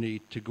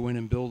Germany to go in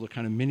and build a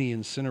kind of mini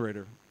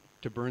incinerator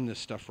to burn this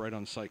stuff right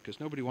on site,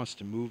 because nobody wants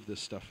to move this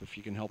stuff if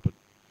you can help it.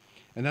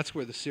 And that's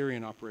where the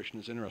Syrian operation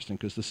is interesting,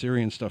 because the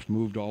Syrian stuff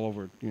moved all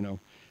over,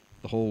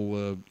 the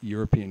whole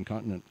European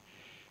continent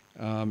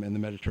and the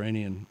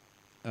Mediterranean.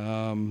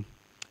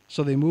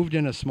 So they moved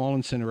in a small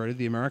incinerator.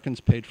 The Americans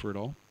paid for it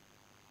all.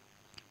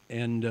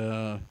 And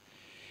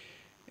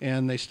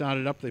they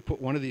started up. They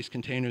put one of these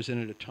containers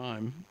in at a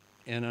time.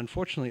 And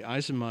unfortunately,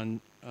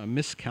 Eisenmann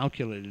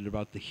miscalculated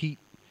about the heat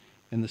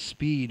and the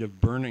speed of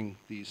burning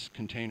these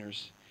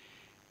containers.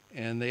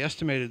 And they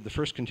estimated the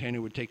first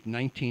container would take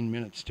 19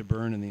 minutes to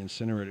burn in the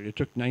incinerator. It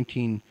took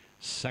 19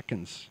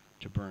 seconds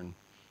to burn.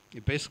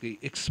 It basically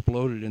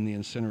exploded in the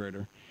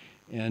incinerator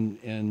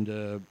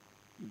and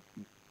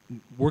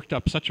worked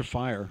up such a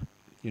fire,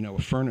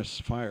 a furnace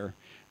fire,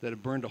 that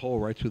it burned a hole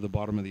right through the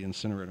bottom of the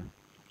incinerator.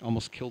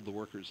 Almost killed the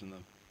workers in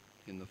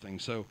the thing.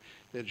 So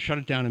they shut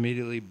it down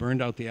immediately,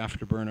 burned out the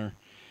afterburner,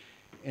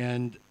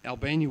 and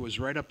Albania was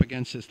right up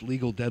against this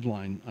legal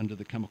deadline under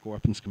the Chemical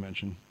Weapons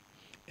Convention.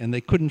 And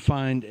they couldn't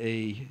find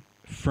a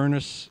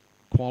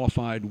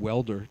furnace-qualified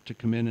welder to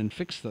come in and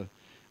fix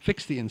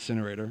the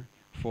incinerator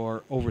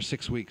for over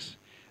 6 weeks.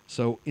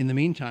 So in the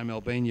meantime,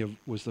 Albania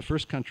was the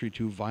first country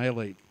to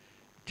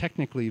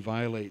technically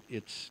violate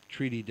its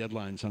treaty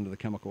deadlines under the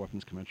Chemical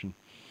Weapons Convention.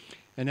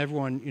 And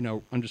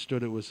everyone,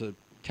 understood it was a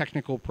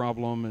technical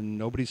problem and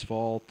nobody's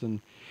fault,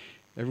 and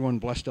everyone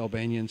blessed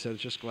Albania and said,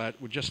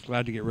 we're just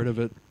glad to get rid of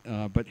it,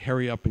 but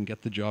hurry up and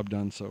get the job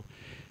done. So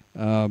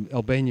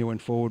Albania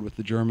went forward with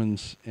the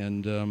Germans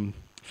and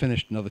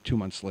finished another 2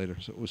 months later,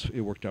 so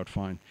it worked out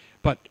fine.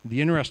 But the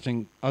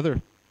interesting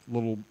other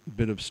little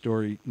bit of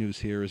story news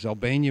here is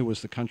Albania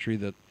was the country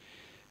that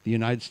the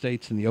United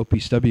States and the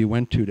OPSW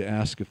went to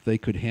ask if they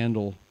could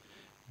handle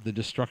the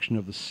destruction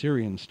of the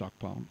Syrian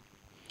stockpile,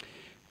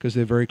 because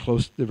they're very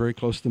close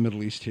to the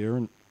Middle East here,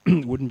 and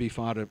it wouldn't be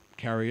far to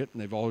carry it,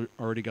 and they've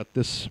already got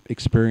this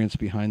experience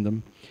behind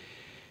them.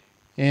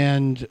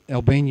 And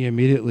Albania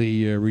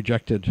immediately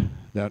rejected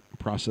that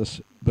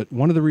process. But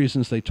one of the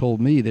reasons they told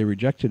me they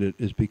rejected it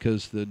is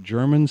because the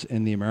Germans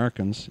and the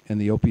Americans and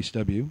the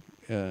OPSW,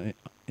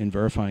 in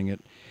verifying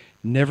it,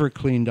 never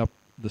cleaned up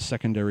the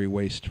secondary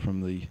waste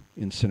from the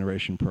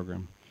incineration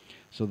program.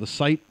 So the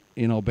site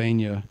in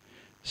Albania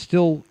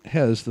still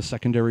has the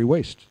secondary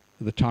waste,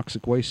 the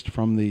toxic waste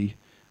from the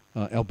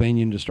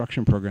Albanian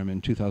destruction program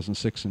in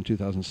 2006 and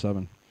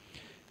 2007.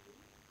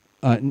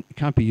 It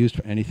can't be used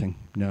for anything,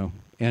 no.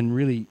 And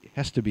really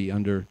has to be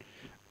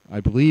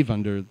I believe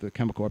under the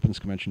Chemical Weapons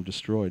Convention,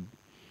 destroyed.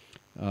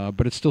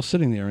 But it's still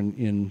sitting there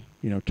in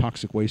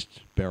toxic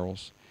waste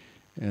barrels.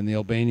 And the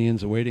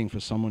Albanians are waiting for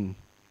someone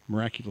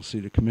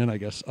miraculously to come in, I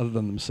guess, other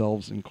than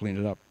themselves, and clean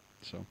it up.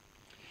 So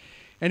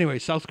anyway,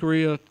 South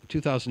Korea,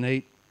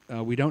 2008.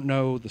 We don't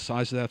know the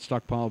size of that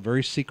stockpile.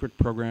 Very secret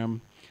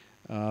program.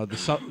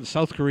 The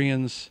South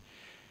Koreans,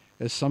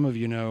 as some of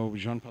you know,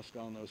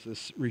 Jean-Pascal knows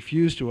this,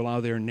 refuse to allow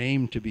their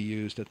name to be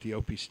used at the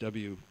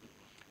OPSW.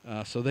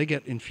 So they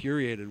get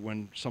infuriated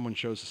when someone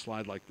shows a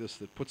slide like this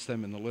that puts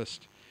them in the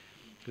list.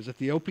 Because at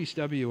the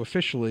OPSW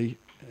officially,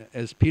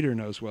 as Peter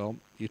knows well,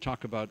 you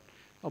talk about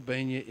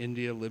Albania,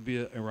 India,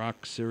 Libya,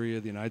 Iraq,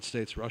 Syria, the United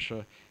States,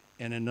 Russia,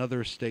 and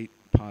another state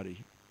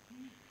party.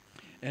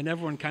 And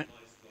everyone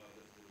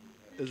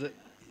is it?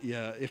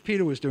 Yeah, if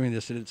Peter was doing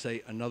this, it'd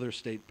say another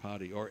state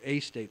party or a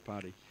state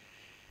party.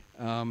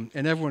 And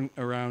everyone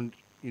around,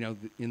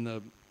 in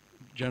the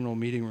general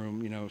meeting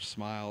room,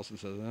 smiles and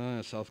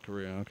says, South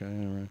Korea, okay,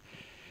 all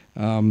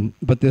right.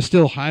 But they're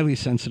still highly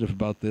sensitive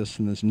about this,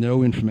 and there's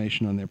no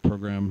information on their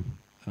program.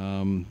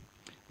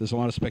 There's a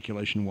lot of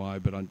speculation why,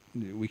 but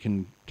we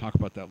can talk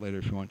about that later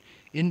if you want.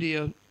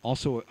 India,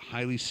 also a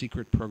highly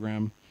secret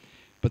program,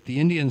 but the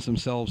Indians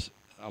themselves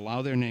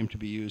allow their name to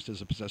be used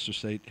as a possessor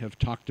state, have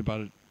talked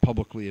about it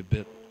publicly a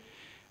bit.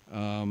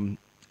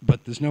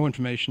 But there's no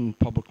information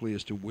publicly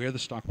as to where the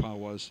stockpile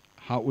was,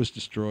 how it was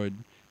destroyed,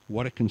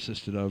 what it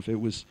consisted of. It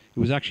was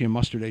actually a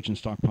mustard agent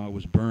stockpile. It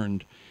was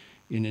burned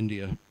in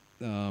India,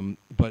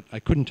 but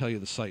I couldn't tell you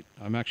the site.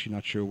 I'm actually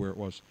not sure where it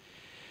was.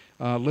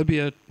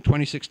 Libya,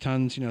 26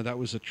 tons. That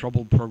was a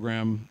troubled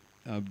program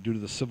due to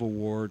the civil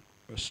war.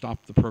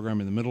 Stopped the program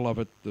in the middle of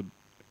it. The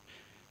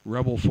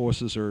rebel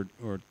forces or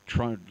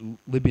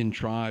Libyan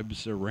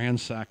tribes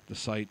ransacked the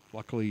site.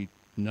 Luckily,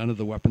 none of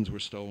the weapons were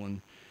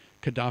stolen.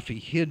 Gaddafi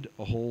hid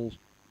a whole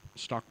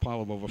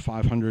stockpile of over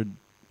 500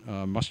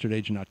 mustard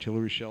agent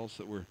artillery shells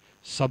that were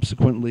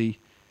subsequently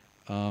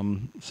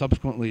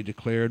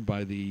declared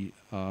by the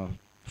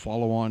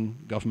follow-on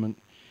government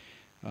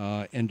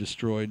and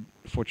destroyed,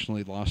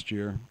 fortunately, last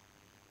year.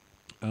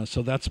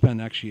 So that's been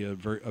actually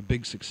a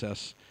big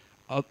success.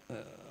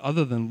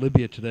 Other than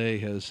Libya today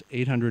has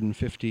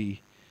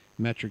 850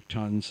 metric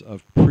tons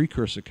of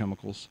precursor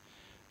chemicals,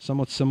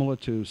 somewhat similar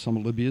to some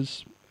of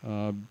Libya's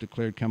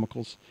declared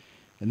chemicals.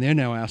 And they're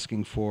now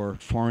asking for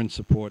foreign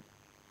support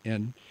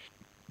and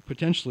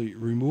potentially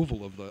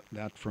removal of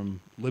that from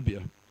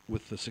Libya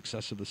with the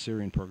success of the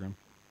Syrian program.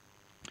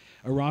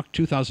 Iraq,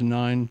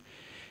 2009.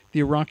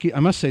 I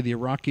must say the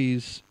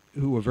Iraqis,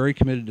 who were very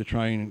committed to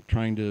trying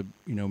to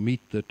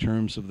meet the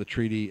terms of the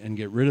treaty and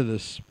get rid of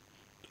this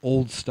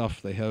old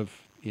stuff they have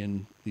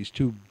in these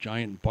two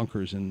giant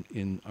bunkers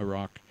in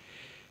Iraq,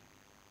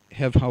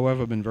 have,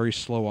 however, been very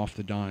slow off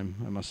the dime,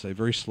 I must say,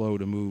 very slow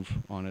to move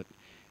on it.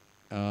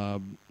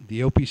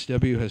 The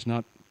OPSW has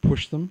not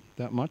pushed them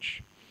that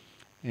much,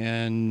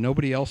 and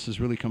nobody else has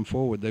really come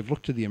forward. They've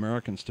looked to the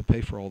Americans to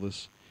pay for all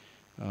this,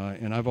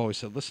 and I've always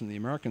said, listen, the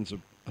Americans are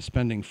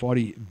spending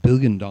 $40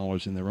 billion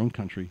in their own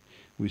country.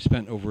 We've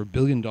spent over $1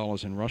 billion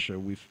in Russia.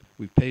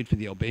 We've paid for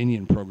the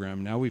Albanian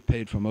program. Now we've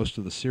paid for most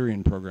of the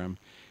Syrian program.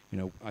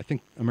 I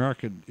think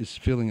America is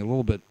feeling a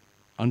little bit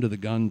under the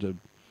gun to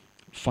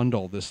fund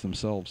all this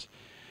themselves.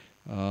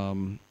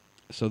 So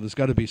there's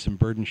got to be some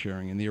burden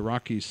sharing, and the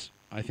Iraqis,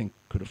 I think,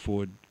 could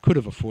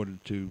have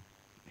afforded to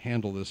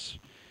handle this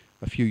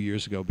a few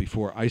years ago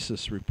before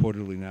ISIS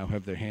reportedly now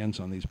have their hands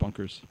on these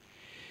bunkers.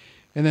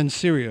 And then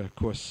Syria, of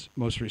course,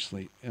 most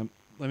recently.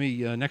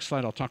 Next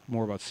slide, I'll talk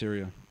more about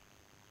Syria.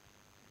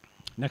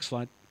 Next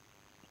slide.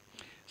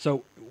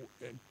 So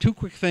two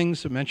quick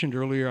things I mentioned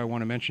earlier I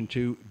want to mention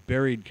too: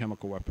 buried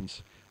chemical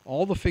weapons.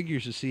 All the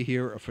figures you see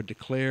here are for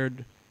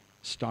declared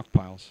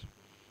stockpiles.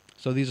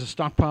 So these are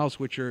stockpiles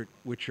which are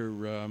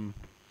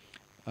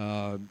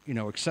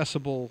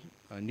accessible,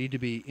 need to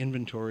be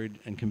inventoried,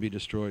 and can be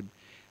destroyed.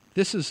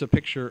 This is a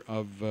picture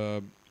of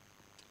a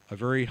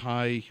very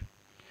high,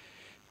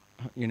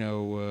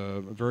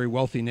 a very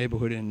wealthy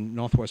neighborhood in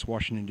northwest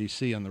Washington,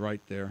 D.C. on the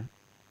right there,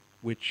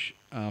 which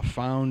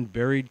found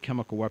buried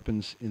chemical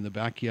weapons in the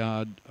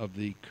backyard of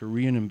the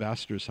Korean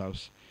ambassador's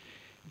house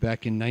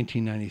back in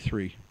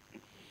 1993.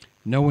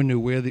 No one knew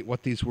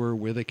what these were,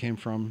 where they came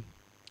from.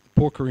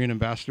 The poor Korean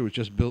ambassador was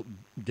just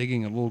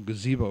digging a little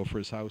gazebo for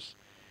his house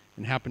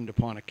and happened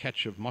upon a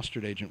catch of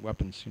mustard agent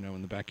weapons,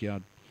 in the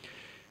backyard.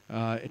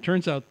 It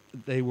turns out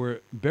they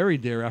were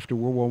buried there after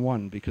World War I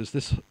because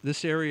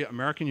this area,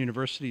 American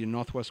University in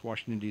northwest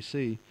Washington,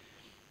 D.C.,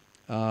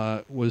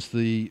 was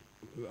the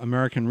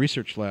American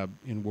Research Lab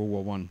in World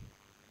War I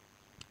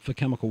for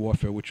chemical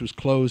warfare, which was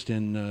closed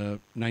in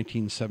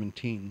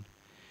 1917.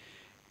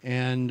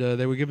 And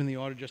they were given the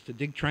order just to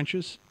dig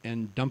trenches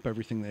and dump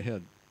everything they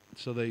had.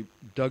 So they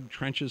dug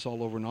trenches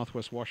all over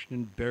northwest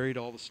Washington, buried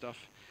all the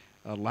stuff,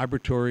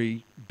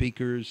 laboratory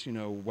beakers,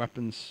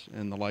 weapons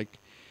and the like.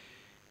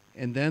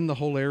 And then the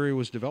whole area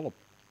was developed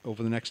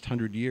over the next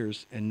 100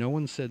 years, and no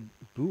one said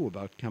boo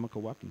about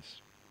chemical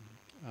weapons.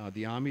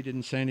 The Army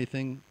didn't say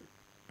anything.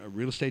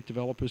 Real estate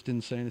developers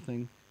didn't say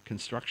anything.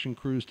 Construction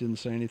crews didn't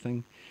say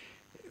anything.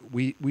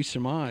 We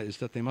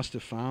surmised that they must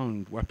have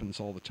found weapons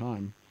all the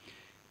time,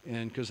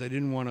 and because they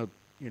didn't want to,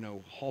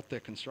 halt their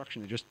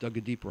construction, they just dug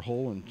a deeper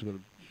hole and sort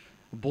of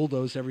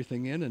bulldozed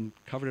everything in and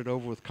covered it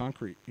over with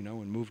concrete,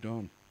 and moved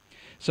on.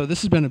 So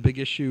this has been a big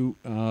issue.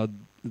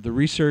 The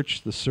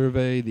research, the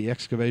survey, the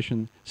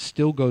excavation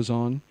still goes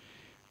on.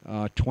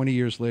 20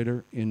 years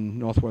later in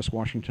northwest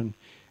Washington,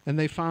 and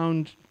they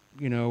found,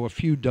 a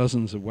few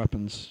dozens of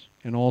weapons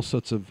and all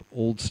sorts of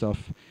old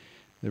stuff.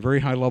 There are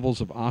very high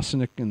levels of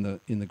arsenic in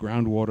the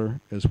groundwater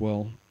as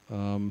well,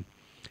 and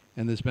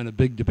there's been a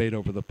big debate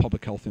over the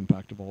public health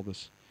impact of all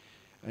this.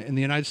 And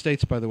the United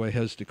States, by the way,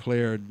 has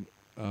declared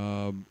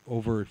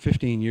over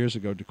 15 years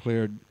ago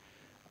declared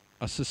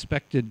a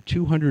suspected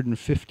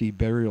 250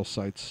 burial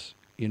sites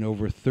in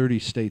over 30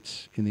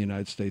 states in the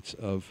United States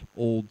of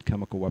old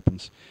chemical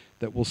weapons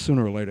that we'll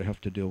sooner or later have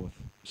to deal with.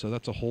 So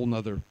that's a whole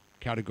nother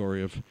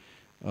category of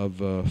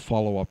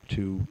follow-up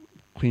to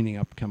cleaning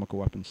up chemical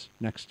weapons.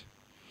 Next.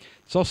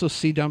 It's also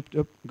sea-dumped,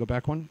 go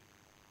back one.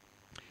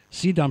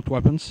 Sea-dumped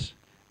weapons.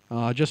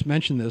 I just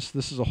mentioned this.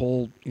 This is a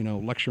whole,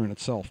 lecture in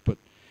itself, but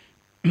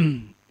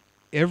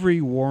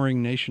every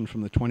warring nation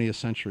from the 20th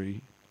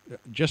century,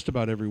 just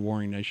about every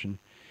warring nation,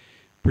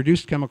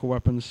 produced chemical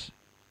weapons,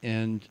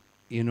 and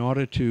in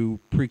order to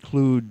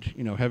preclude,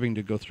 having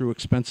to go through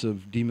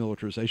expensive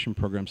demilitarization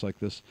programs like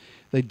this,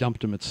 they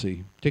dumped them at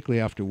sea, particularly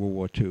after World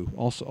War II,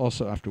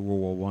 also after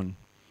World War I.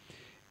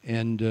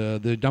 And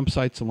the dump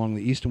sites along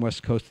the east and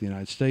west coast of the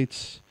United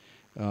States,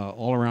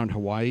 all around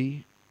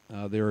Hawaii.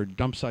 There are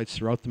dump sites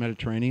throughout the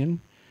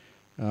Mediterranean,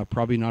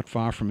 probably not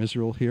far from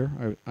Israel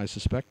here, I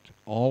suspect,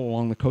 all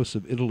along the coast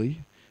of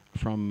Italy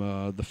from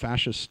the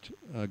fascist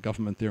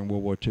government there in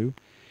World War II.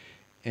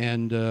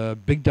 And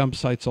big dump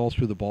sites all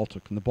through the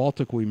Baltic. And the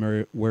Baltic we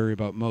worry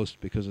about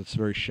most because it's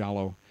very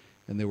shallow,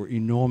 and there were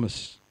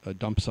enormous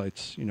dump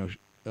sites,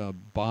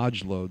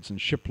 barge loads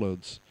and ship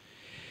loads.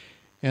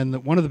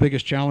 And one of the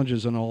biggest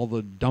challenges in all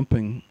the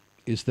dumping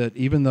is that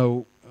even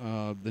though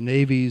the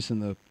navies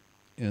and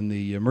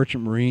the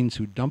merchant marines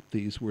who dumped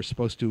these were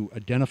supposed to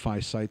identify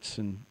sites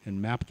and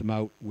map them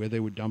out where they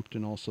were dumped,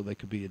 and also they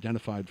could be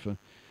identified for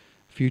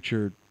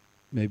future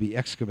maybe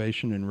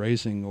excavation and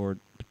raising or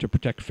to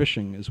protect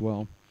fishing as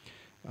well,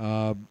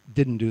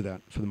 didn't do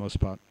that for the most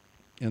part.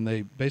 And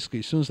they basically,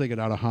 as soon as they got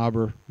out of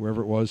harbor,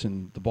 wherever it was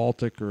in the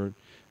Baltic or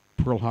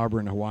Pearl Harbor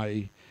in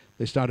Hawaii,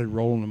 they started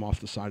rolling them off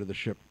the side of the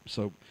ship.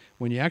 So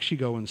when you actually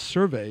go and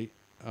survey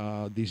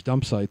these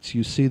dump sites,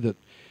 you see that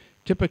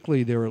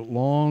typically there are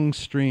long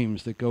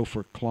streams that go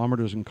for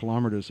kilometers and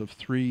kilometers of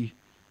three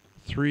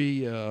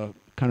kind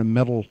of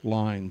metal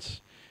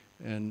lines.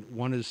 And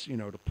one is,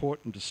 to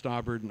port and to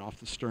starboard and off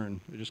the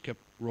stern. They just kept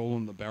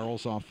rolling the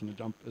barrels off in the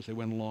dump as they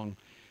went along,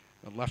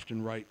 left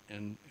and right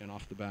and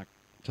off the back.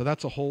 So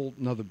that's a whole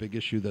another big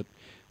issue that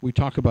we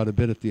talk about a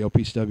bit at the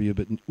OPSW,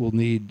 but will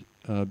need,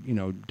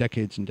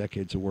 decades and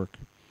decades of work.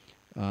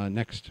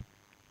 Next.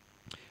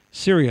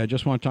 Syria, I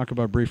just want to talk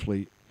about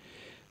briefly.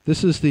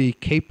 This is the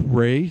Cape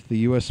Ray, the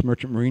U.S.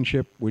 merchant marine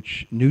ship,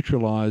 which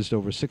neutralized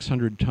over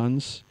 600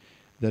 tons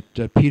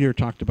that Peter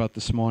talked about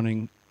this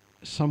morning,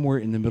 somewhere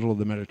in the middle of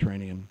the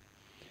Mediterranean.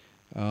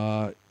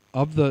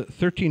 Of the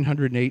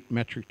 1,308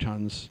 metric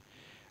tons,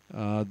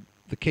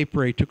 the Cape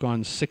Ray took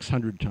on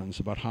 600 tons,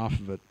 about half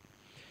of it.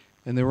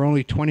 And there were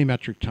only 20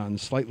 metric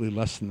tons, slightly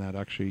less than that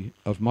actually,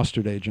 of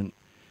mustard agent,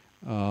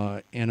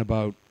 and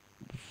about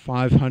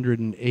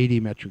 580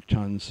 metric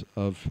tons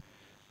of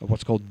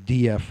what's called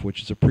DF,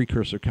 which is a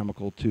precursor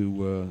chemical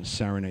to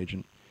sarin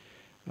agent.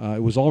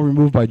 It was all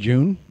removed by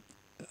June,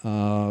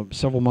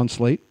 several months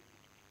late.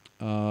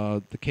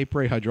 The Cape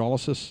Ray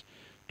hydrolysis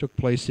took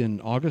place in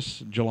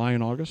July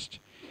and August.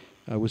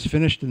 Was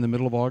finished in the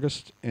middle of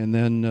August, and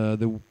then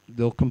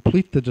they'll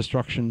complete the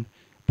destruction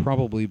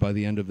probably by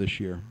the end of this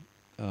year.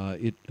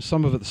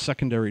 Some of the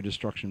secondary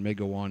destruction will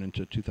go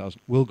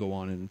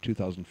on in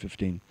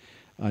 2015.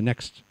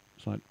 Next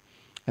slide,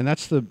 and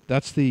that's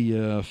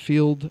the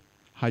field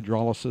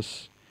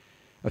hydrolysis,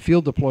 a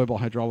field deployable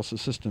hydrolysis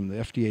system, the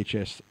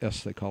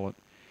FDHS they call it,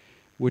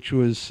 which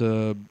was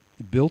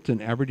built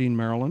in Aberdeen,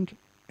 Maryland.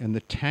 And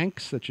the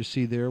tanks that you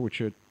see there,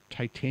 which are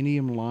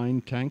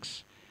titanium-lined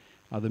tanks,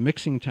 are the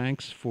mixing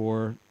tanks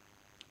for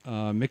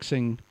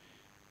mixing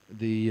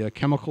the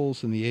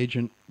chemicals and the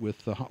agent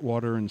with the hot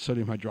water and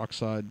sodium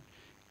hydroxide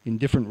in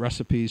different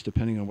recipes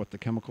depending on what the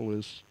chemical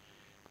is.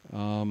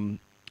 And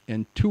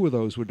two of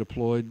those were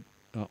deployed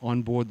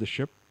on board the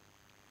ship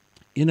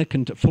in a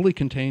fully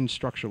contained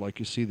structure like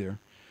you see there.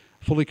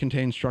 Fully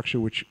contained structure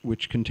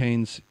which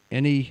contains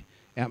any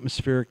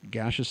atmospheric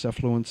gaseous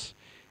effluents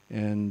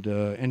and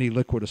any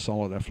liquid or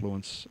solid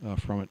effluents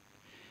from it.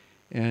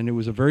 And it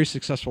was a very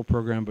successful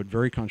program, but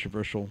very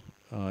controversial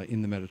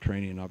in the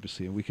Mediterranean,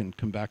 obviously, and we can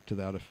come back to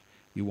that if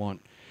you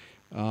want.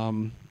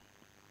 Some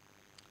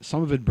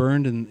of it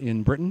burned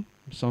in Britain,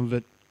 some of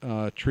it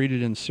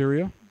treated in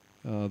Syria,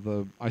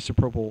 the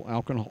isopropyl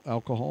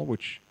alcohol,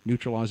 which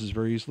neutralizes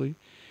very easily.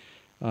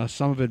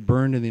 Some of it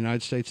burned in the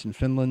United States and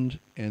Finland,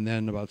 and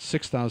then about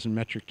 6,000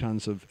 metric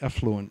tons of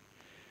effluent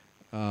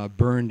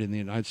burned in the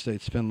United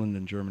States, Finland,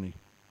 and Germany.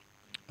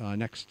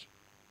 Next.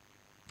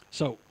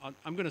 So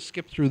I'm going to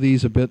skip through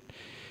these a bit.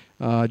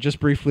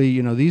 Just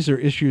briefly, these are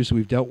issues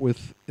we've dealt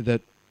with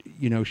that,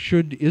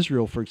 should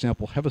Israel, for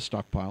example, have a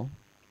stockpile.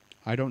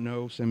 I don't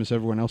know, same as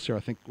everyone else here, I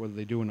think, whether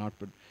they do or not,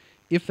 but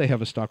if they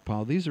have a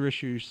stockpile, these are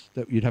issues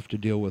that you'd have to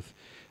deal with.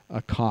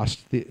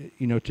 cost.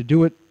 To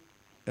do it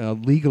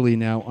legally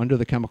now under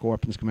the Chemical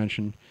Weapons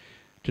Convention,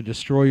 to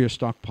destroy your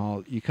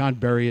stockpile, you can't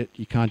bury it,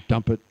 you can't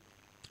dump it,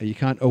 you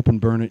can't open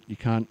burn it, you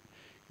can't,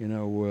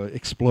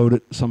 explode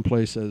it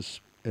someplace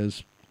as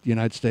the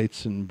United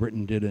States and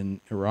Britain did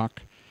in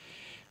Iraq.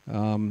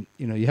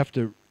 You have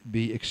to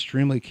be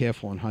extremely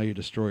careful on how you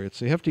destroy it.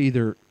 So you have to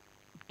either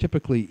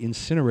typically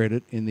incinerate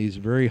it in these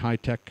very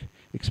high-tech,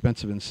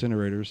 expensive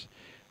incinerators,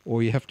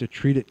 or you have to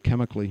treat it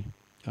chemically,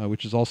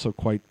 which is also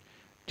quite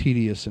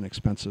tedious and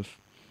expensive.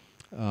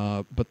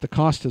 But the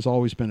cost has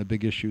always been a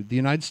big issue. The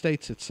United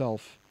States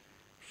itself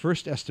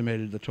first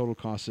estimated the total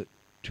cost at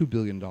 $2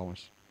 billion.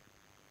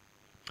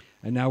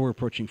 And now we're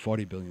approaching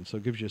 $40 billion, so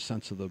it gives you a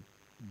sense of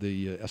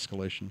the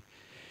escalation.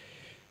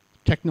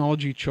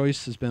 Technology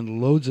choice, has been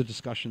loads of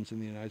discussions in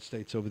the United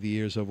States over the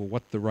years over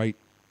what the right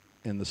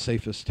and the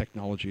safest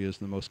technology is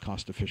and the most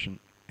cost efficient.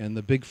 And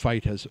the big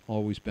fight has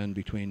always been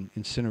between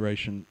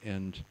incineration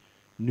and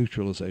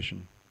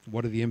neutralization.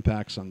 What are the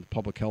impacts on the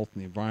public health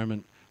and the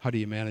environment? How do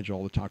you manage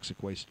all the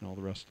toxic waste and all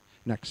the rest?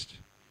 Next.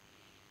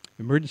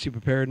 Emergency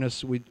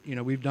preparedness.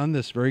 We've done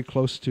this very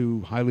close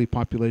to highly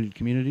populated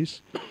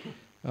communities.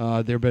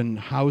 There have been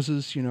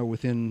houses,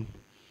 within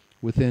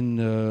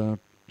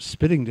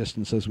spitting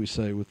distance, as we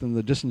say, within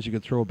the distance you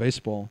could throw a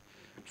baseball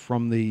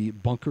from the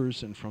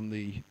bunkers and from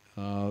the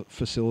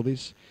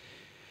facilities.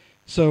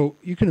 So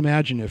you can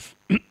imagine if,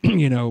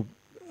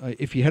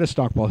 if you had a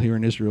stockpile here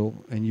in Israel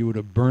and you were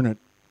to burn it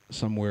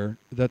somewhere,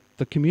 that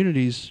the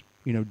communities,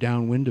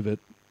 downwind of it,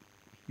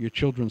 your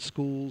children's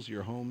schools,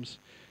 your homes,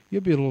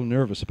 you'd be a little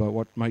nervous about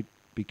what might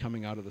be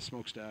coming out of the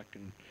smokestack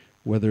and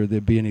whether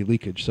there'd be any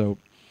leakage. So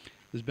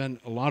there's been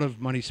a lot of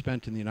money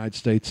spent in the United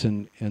States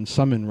and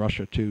some in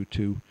Russia too,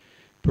 to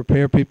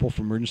prepare people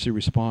for emergency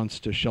response,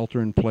 to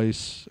shelter in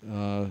place,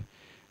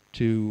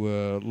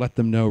 to let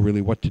them know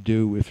really what to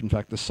do if in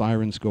fact the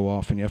sirens go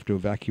off and you have to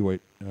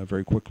evacuate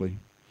very quickly.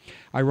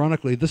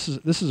 Ironically, this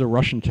is a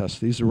Russian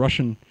test. These are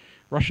Russian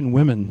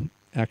women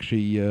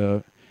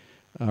actually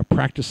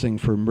practicing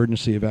for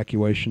emergency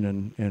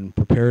evacuation and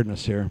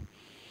preparedness here.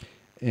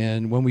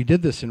 And when we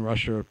did this in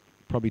Russia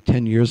probably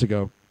 10 years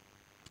ago,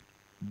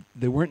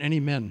 there weren't any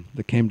men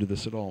that came to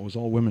this at all. It was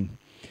all women.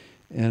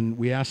 And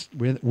we asked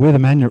where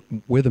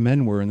the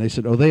men were, and they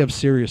said, oh, they have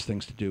serious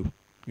things to do,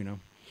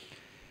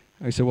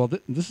 I said, well,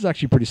 this is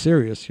actually pretty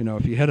serious.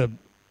 If you had a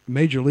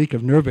major leak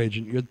of nerve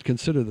agent, you'd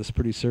consider this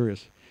pretty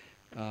serious.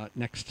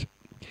 Next.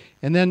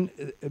 And then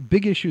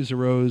big issues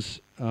arose,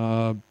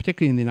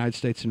 particularly in the United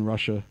States and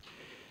Russia,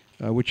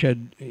 which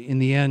had, in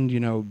the end,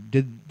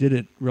 did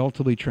it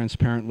relatively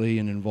transparently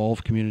and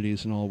involved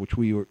communities and all, which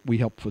we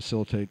helped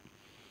facilitate.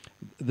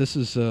 This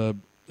is a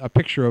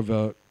picture of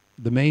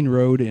the main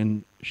road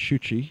in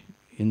Shuchi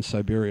in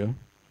Siberia.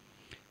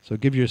 So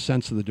it gives you a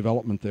sense of the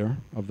development there,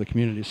 of the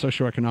community,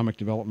 socioeconomic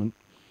development.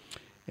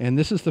 And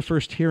this is the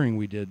first hearing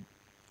we did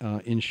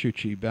in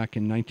Shuchi back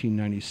in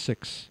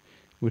 1996,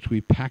 which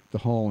we packed the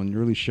hall and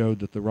really showed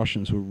that the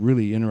Russians were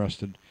really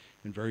interested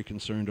and very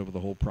concerned over the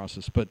whole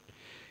process. But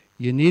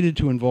you needed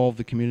to involve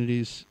the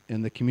communities,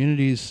 and the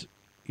communities,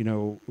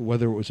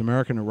 whether it was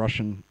American or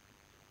Russian,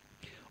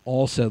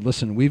 all said,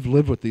 listen, we've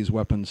lived with these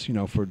weapons,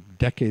 for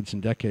decades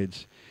and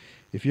decades.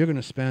 If you're going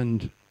to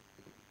spend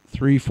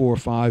 $3, $4,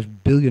 $5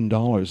 billion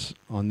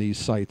on these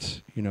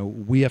sites,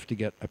 we have to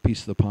get a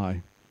piece of the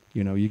pie.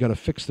 You got to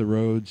fix the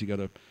roads, you got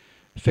to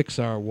fix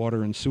our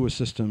water and sewer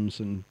systems,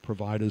 and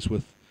provide us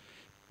with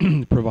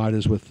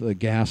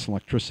gas,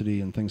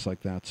 electricity, and things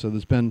like that. So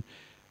there's been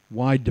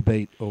wide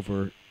debate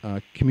over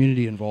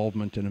community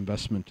involvement and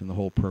investment in the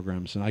whole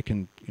programs, and I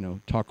can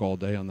talk all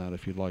day on that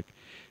if you'd like.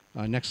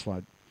 Next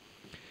slide.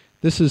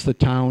 This is the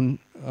town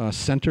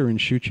center in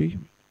Shuchi.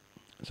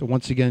 So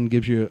once again,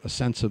 gives you a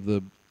sense of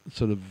the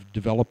sort of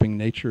developing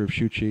nature of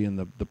Shuchi and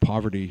the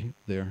poverty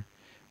there.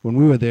 When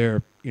we were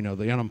there,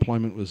 the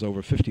unemployment was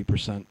over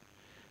 50%.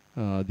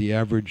 The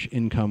average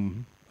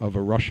income of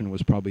a Russian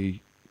was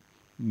probably,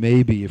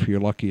 maybe if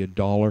you're lucky,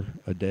 $1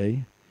 a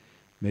day,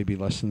 maybe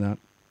less than that.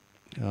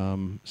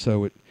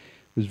 So it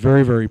was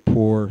very, very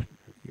poor,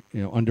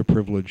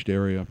 underprivileged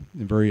area,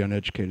 and very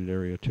uneducated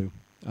area too.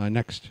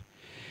 Next.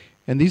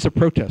 And these are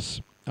protests.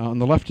 On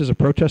the left is a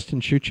protest in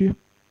Shuchi.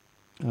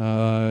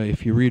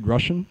 If you read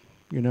Russian,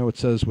 it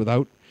says,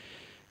 without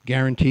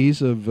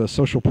guarantees of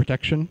social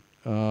protection,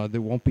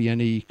 there won't be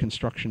any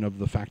construction of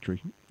the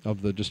factory,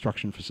 of the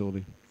destruction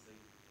facility.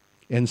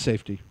 And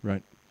safety,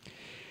 right.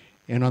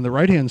 And on the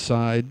right-hand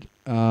side,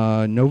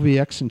 Novi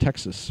X in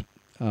Texas.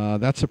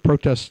 That's a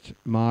protest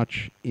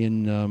march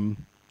in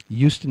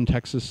Houston,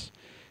 Texas,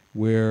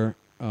 where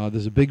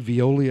there's a big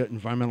Veolia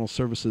Environmental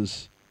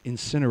Services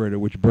incinerator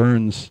which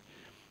burns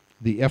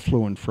the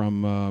effluent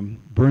from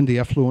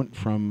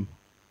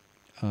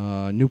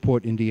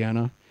Newport,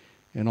 Indiana,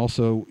 and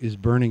also is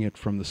burning it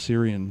from the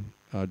Syrian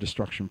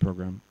destruction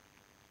program.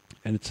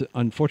 And it's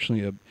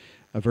unfortunately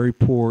a very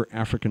poor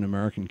African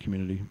American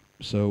community.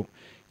 So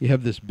you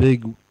have this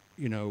big,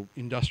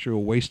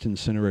 industrial waste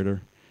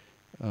incinerator,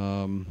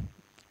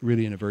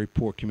 really in a very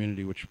poor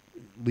community, which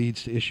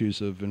leads to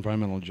issues of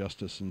environmental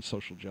justice and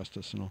social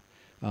justice and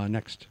all.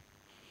 Next.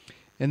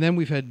 And then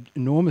we've had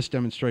enormous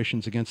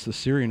demonstrations against the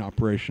Syrian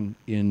operation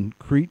in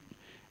Crete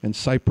and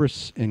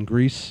Cyprus and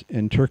Greece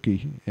and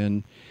Turkey.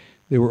 And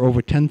there were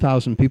over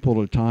 10,000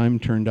 people at a time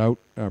turned out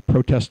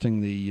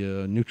protesting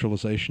the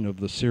neutralization of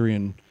the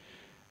Syrian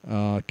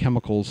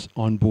chemicals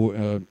on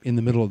board in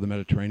the middle of the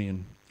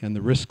Mediterranean and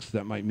the risks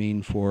that might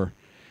mean for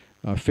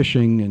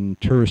fishing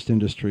and tourist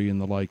industry and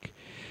the like.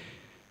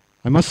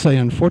 I must say,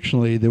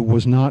 unfortunately, there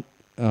was not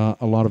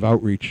a lot of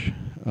outreach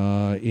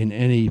in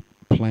any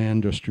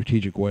planned or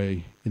strategic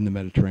way in the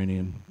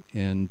Mediterranean.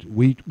 And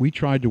we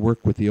tried to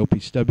work with the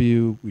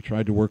OPSW, we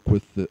tried to work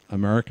with the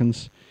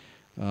Americans,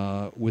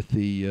 with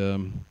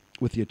the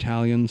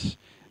Italians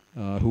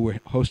who were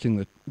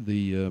hosting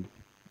the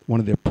one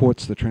of their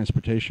ports, the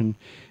transportation,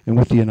 and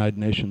with the United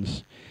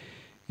Nations.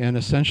 And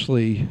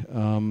essentially,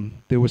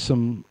 there was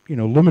some,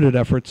 limited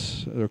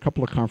efforts. There were a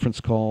couple of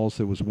conference calls.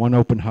 There was one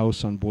open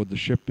house on board the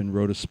ship in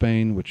Rota,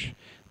 Spain, which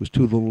was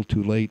too little,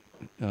 too late.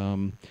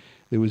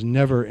 There was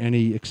never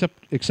any,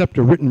 except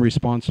a written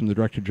response from the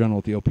Director General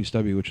at the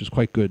OPSW, which was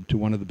quite good, to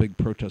one of the big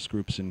protest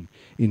groups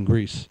in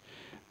Greece.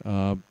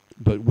 But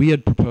we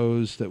had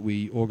proposed that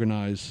we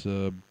organize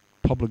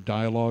public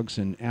dialogues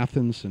in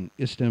Athens and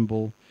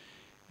Istanbul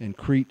and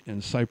Crete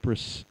and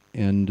Cyprus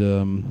and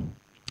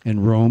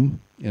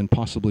Rome and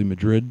possibly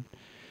Madrid,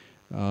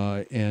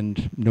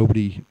 and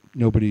nobody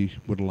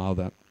would allow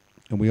that.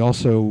 And we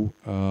also,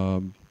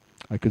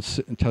 I could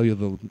send you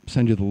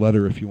the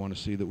letter if you want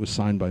to see, that was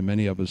signed by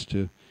many of us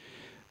to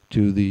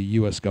the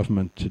U.S.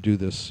 government to do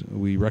this.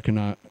 We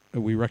recommended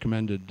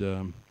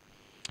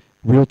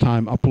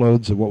real-time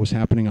uploads of what was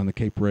happening on the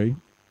Cape Ray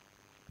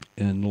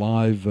and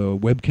live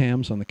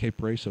webcams on the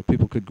Cape Ray, so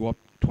people could go up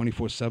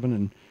 24/7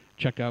 and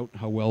check out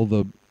how well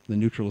the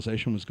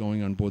neutralization was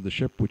going on board the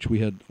ship, which we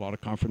had a lot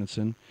of confidence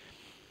in.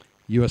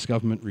 U.S.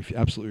 government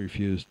absolutely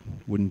refused,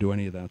 wouldn't do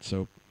any of that.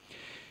 So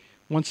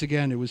once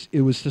again, it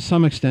was to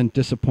some extent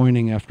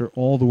disappointing after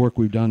all the work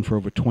we've done for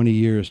over 20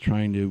 years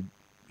trying to,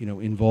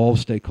 involve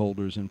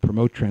stakeholders and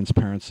promote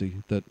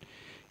transparency, that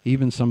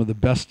even some of the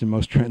best and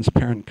most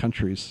transparent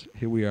countries,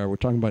 here we are, we're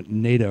talking about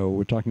NATO,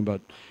 we're talking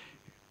about,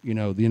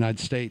 the United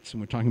States,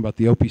 and we're talking about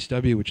the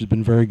OPSW, which has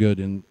been very good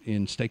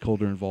in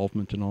stakeholder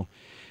involvement and all.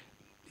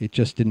 It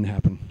just didn't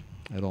happen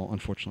at all,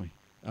 unfortunately.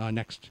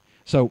 Next.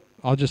 So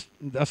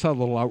that's our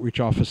little outreach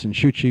office in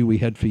Shuchi we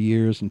had for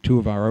years, and two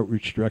of our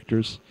outreach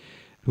directors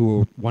who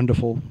were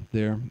wonderful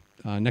there.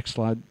 Next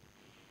slide.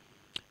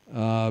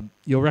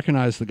 You'll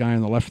recognize the guy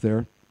on the left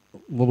there, a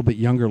little bit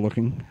younger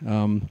looking.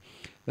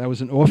 That was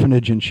an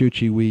orphanage in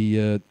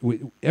Shuchi.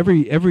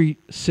 Every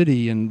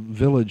city and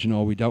village and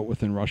all we dealt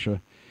with in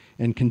Russia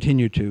and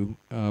continue to.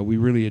 We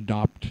really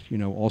adopt,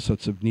 all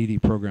sorts of needy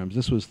programs.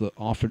 This was the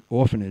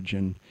orphanage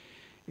in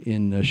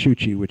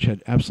Shuchi, which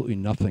had absolutely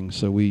nothing.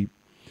 So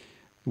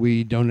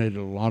we donated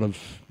a lot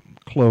of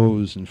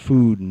clothes and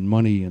food and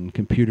money and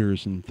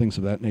computers and things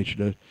of that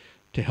nature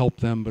to help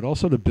them, but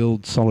also to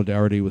build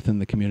solidarity within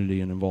the community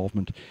and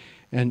involvement.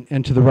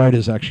 And to the right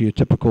is actually a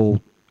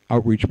typical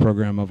outreach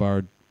program of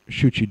our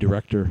Shuchi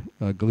director,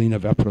 Galina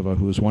Veprova,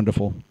 who is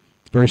wonderful,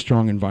 very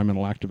strong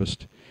environmental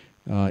activist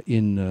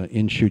in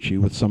Shuchi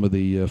with some of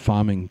the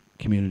farming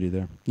community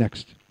there.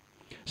 Next.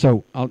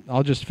 So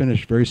I'll just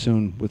finish very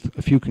soon with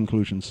a few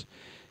conclusions.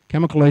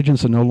 Chemical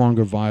agents are no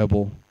longer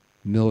viable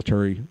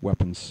military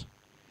weapons,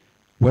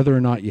 whether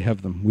or not you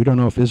have them. We don't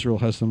know if Israel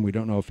has them, we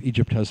don't know if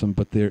Egypt has them,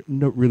 but they're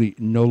really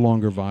no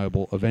longer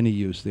viable of any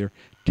use. They're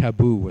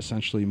taboo,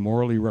 essentially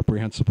morally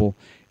reprehensible,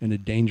 and a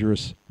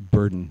dangerous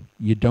burden.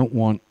 You don't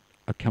want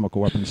a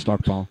chemical weapons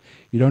stockpile.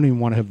 You don't even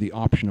want to have the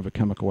option of a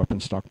chemical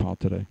weapons stockpile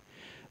today.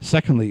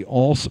 Secondly,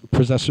 all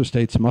possessor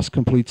states must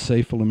complete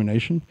safe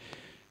elimination.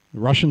 The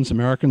Russians,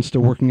 Americans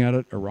still working at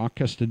it. Iraq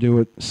has to do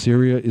it.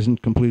 Syria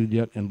isn't completed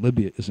yet, and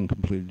Libya isn't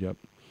completed yet.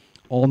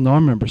 All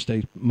non-member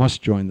states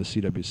must join the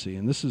CWC,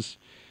 and this is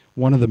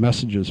one of the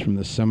messages from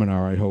this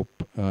seminar, I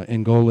hope.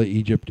 Angola,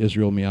 Egypt,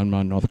 Israel,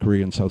 Myanmar, North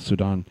Korea, and South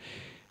Sudan.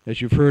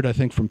 As you've heard, I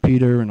think, from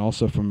Peter and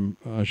also from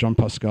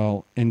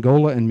Jean-Pascal,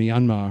 Angola and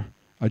Myanmar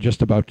are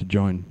just about to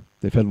join.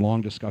 They've had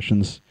long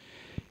discussions.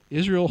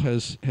 Israel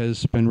has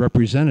been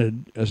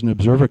represented as an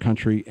observer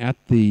country at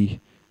the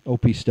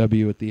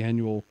OPSW, at the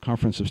annual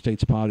Conference of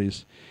States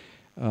Parties.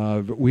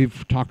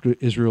 We've talked to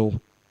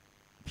Israel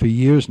for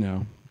years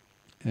now,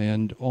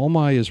 and all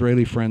my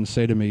Israeli friends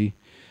say to me,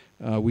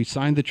 we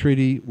signed the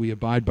treaty, we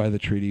abide by the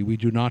treaty, we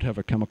do not have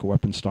a chemical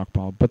weapons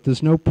stockpile, but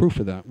there's no proof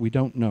of that. We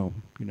don't know,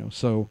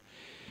 So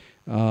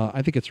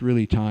I think it's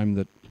really time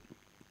that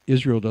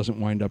Israel doesn't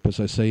wind up, as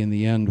I say, in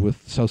the end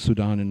with South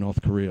Sudan and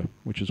North Korea,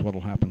 which is what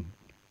will happen.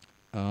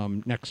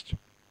 Next.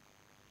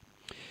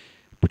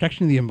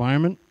 Protection of the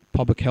environment,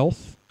 public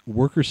health,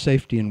 worker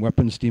safety, and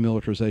weapons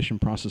demilitarization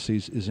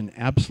processes is an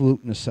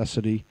absolute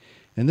necessity,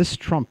 and this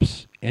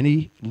trumps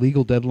any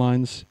legal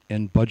deadlines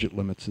and budget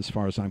limits as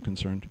far as I'm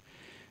concerned.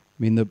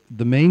 I mean,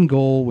 the main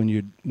goal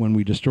when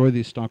we destroy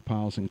these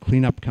stockpiles and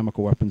clean up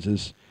chemical weapons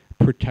is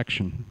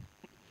protection.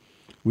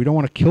 We don't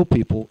want to kill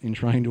people in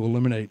trying to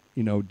eliminate,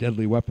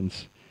 deadly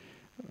weapons.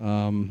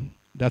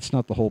 That's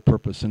not the whole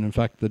purpose. And in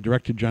fact, the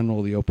Director General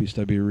of the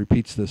OPSW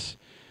repeats this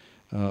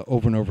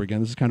over and over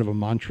again. This is kind of a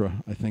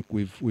mantra. I think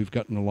we've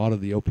gotten a lot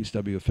of the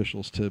OPSW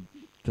officials to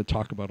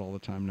talk about all the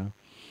time now,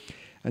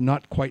 and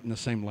not quite in the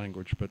same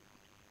language. But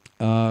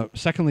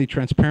secondly,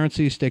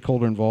 transparency,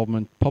 stakeholder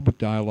involvement, public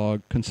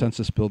dialogue,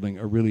 consensus building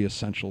are really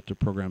essential to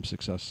program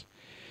success.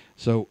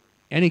 So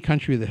any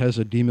country that has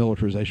a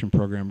demilitarization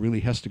program really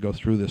has to go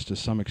through this to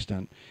some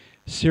extent.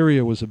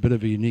 Syria was a bit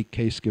of a unique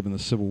case given the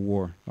civil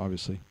war,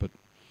 obviously. But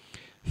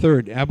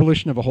third,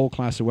 abolition of a whole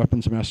class of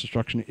weapons of mass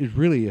destruction is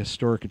really a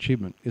historic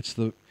achievement. It's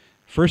the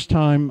first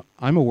time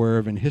I'm aware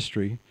of in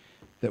history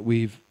that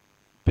we've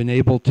been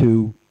able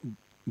to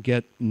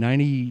get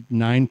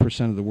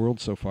 99% of the world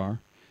so far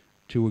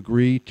to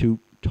agree to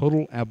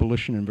total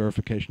abolition and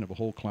verification of a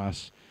whole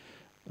class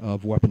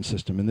of weapon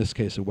system, in this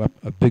case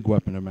a big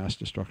weapon of mass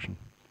destruction.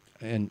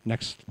 And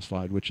next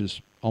slide, which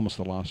is almost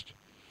the last.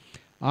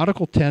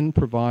 Article 10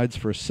 provides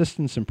for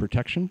assistance and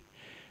protection.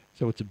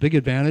 So it's a big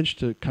advantage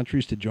to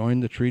countries to join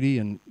the treaty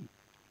and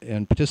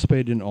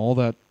participate in all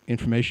that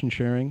information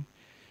sharing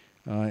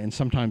and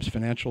sometimes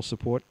financial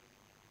support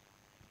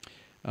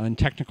and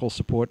technical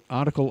support.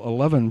 Article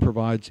 11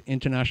 provides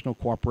international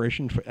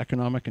cooperation for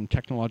economic and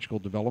technological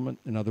development.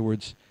 In other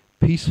words,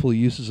 peaceful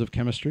uses of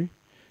chemistry.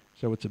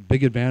 So it's a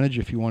big advantage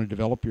if you want to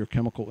develop your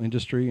chemical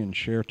industry and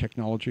share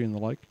technology and the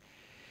like.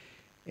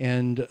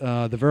 And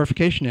the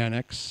verification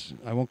annex,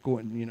 I won't go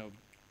in,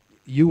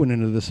 you went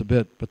into this a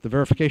bit, but the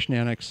verification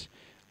annex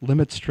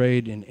limits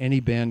trade in any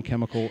banned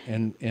chemical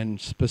and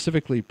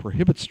specifically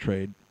prohibits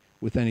trade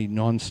with any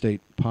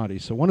non-state party.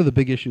 So one of the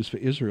big issues for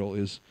Israel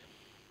is,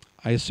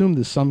 I assume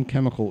there's some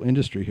chemical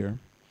industry here.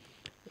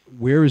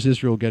 Where is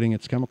Israel getting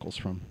its chemicals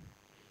from?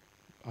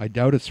 I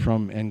doubt it's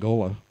from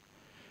Angola.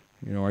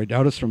 I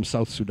doubt it's from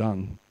South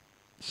Sudan.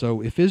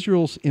 So if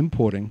Israel's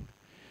importing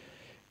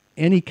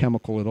any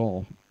chemical at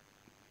all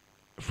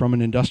from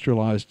an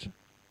industrialized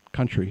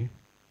country,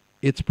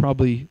 it's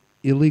probably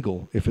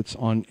illegal if it's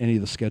on any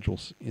of the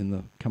schedules in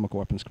the Chemical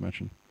Weapons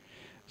Convention.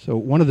 So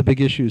one of the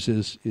big issues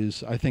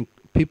is I think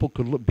people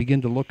could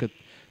begin to look at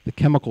the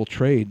chemical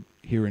trade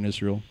here in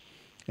Israel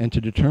and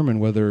to determine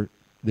whether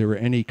there are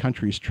any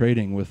countries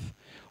trading with.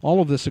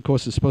 All of this, of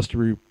course, is supposed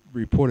to be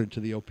reported to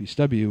the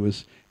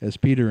OPSW, as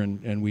Peter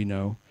and we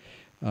know.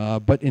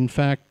 But in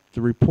fact,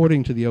 the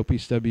reporting to the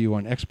OPSW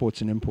on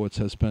exports and imports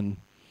has been,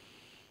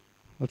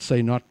 let's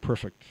say, not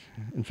perfect.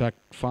 In fact,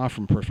 far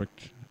from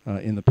perfect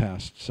in the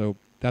past. So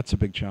that's a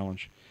big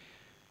challenge.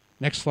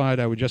 Next slide,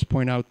 I would just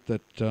point out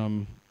that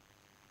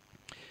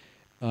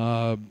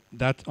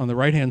that on the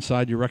right-hand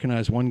side, you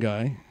recognize one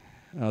guy,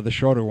 the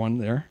shorter one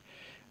there.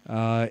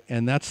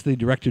 And that's the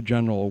Director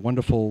General, a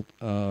wonderful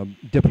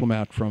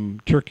diplomat from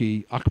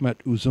Turkey,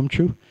 Ahmet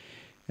Uzumcu.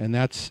 And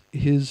that's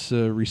his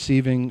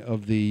receiving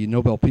of the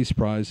Nobel Peace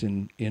Prize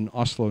in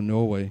Oslo,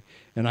 Norway.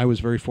 And I was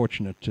very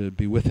fortunate to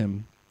be with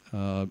him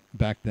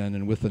back then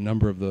and with a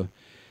number of the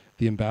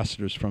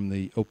ambassadors from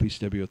the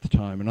OPSW at the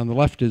time. And on the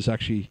left is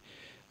actually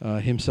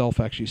himself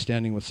actually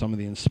standing with some of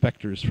the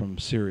inspectors from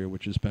Syria,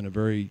 which has been a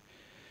very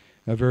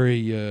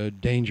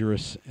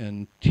dangerous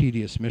and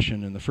tedious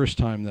mission. And the first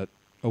time that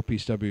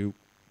OPSW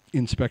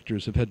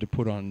inspectors have had to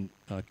put on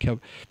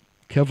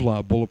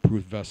Kevlar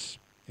bulletproof vests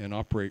and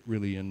operate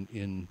really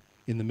in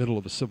the middle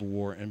of a civil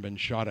war and been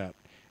shot at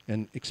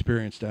and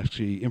experienced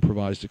actually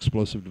improvised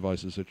explosive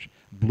devices which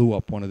blew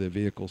up one of their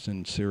vehicles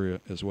in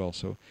Syria as well.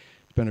 So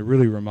it's been a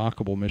really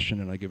remarkable mission,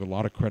 and I give a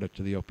lot of credit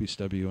to the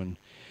OPSW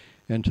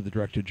and to the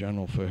Director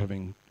General for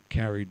having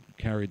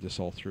carried this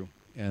all through.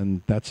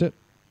 And that's it.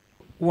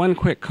 One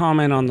quick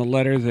comment on the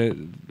letter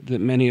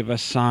that many of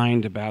us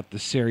signed about the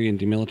Syrian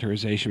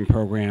demilitarization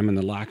program and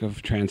the lack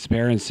of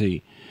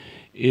transparency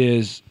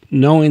is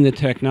knowing the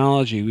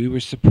technology. We were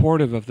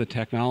supportive of the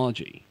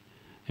technology.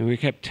 And we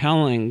kept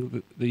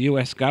telling the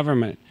U.S.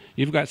 government,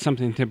 you've got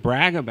something to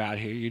brag about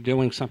here. You're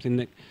doing something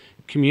that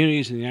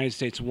communities in the United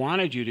States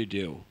wanted you to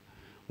do.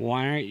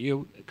 Why aren't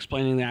you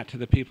explaining that to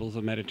the people of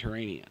the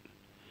Mediterranean?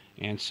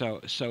 And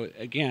so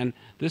again,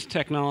 this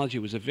technology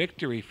was a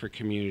victory for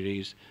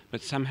communities,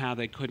 but somehow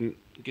they couldn't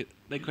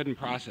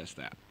process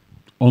that.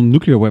 On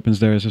nuclear weapons,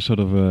 there is a sort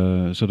of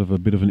a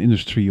bit of an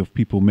industry of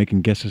people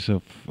making guesses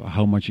of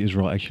how much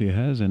Israel actually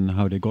has and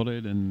how they got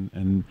it,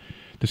 and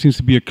there seems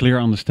to be a clear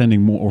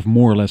understanding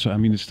more or less. I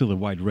mean, it's still a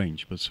wide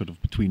range, but sort of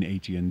between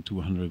 80 and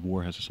 200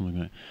 warheads or something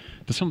like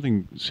that. Does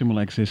something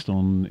similar exist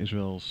on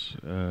Israel's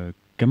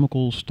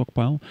chemical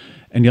stockpile?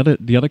 And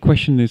the other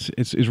question is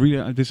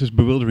really, this is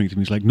bewildering to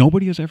me. It's like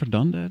nobody has ever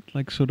done that,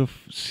 like sort of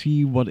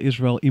see what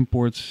Israel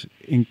imports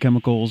in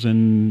chemicals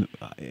and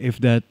if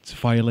that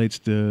violates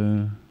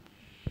the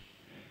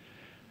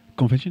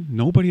convention.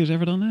 Nobody has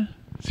ever done that?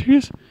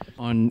 Serious?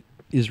 On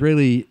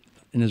an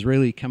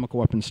Israeli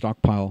chemical weapons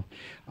stockpile,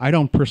 I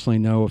don't personally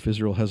know if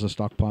Israel has a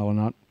stockpile or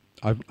not.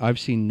 I've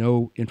seen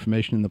no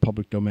information in the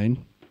public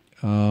domain.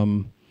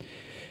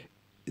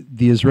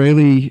 The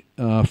Israeli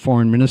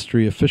foreign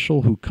ministry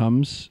official who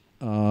comes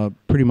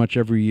pretty much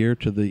every year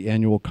to the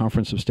annual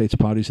Conference of States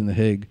Parties in The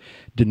Hague,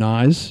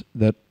 denies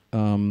that,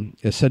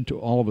 as said to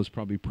all of us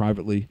probably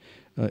privately,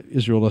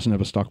 Israel doesn't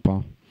have a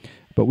stockpile.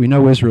 But we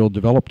know Israel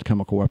developed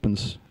chemical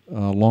weapons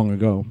long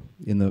ago,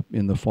 in the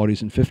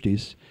 40s and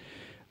 50s.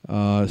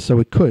 So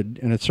it could,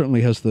 and it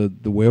certainly has the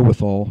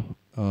wherewithal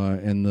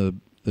and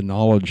the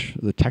knowledge,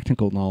 the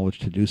technical knowledge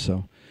to do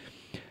so.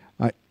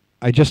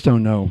 I just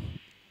don't know.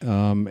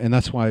 And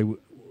that's why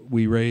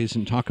we raise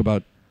and talk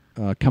about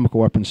chemical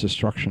weapons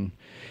destruction.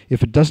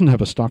 If it doesn't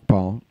have a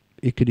stockpile,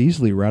 it could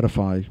easily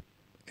ratify.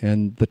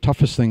 And the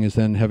toughest thing is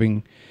then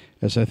having,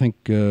 as I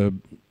think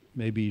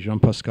maybe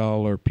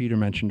Jean-Pascal or Peter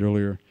mentioned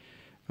earlier,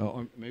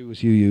 or maybe it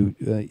was you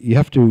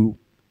have to,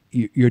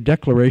 your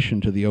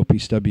declaration to the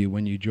OPSW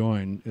when you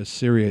join, as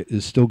Syria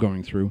is still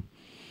going through,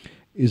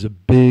 is a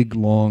big,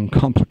 long,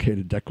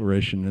 complicated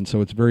declaration. And so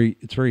it's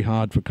very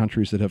hard for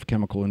countries that have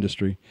chemical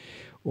industry,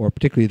 or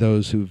particularly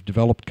those who've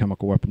developed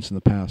chemical weapons in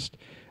the past.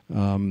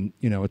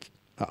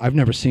 I've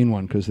never seen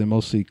one because they're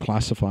mostly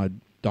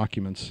classified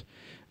documents,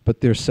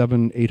 but they're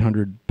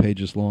 700-800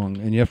 pages long,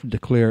 and you have to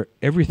declare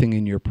everything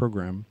in your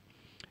program: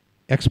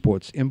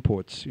 exports,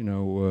 imports,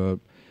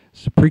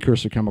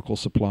 precursor chemical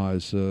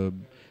supplies,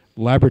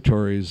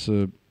 laboratories,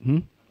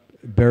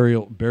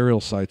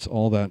 burial sites,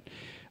 all that,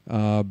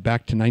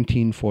 back to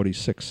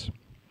 1946.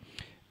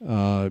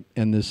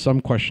 And there's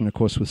some question, of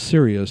course, with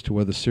Syria as to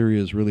whether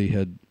Syria's really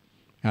had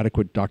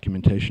adequate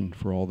documentation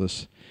for all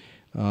this.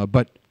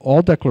 But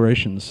all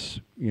declarations,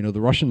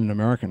 the Russian and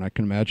American, I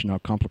can imagine how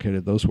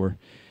complicated those were.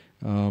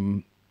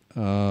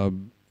 They're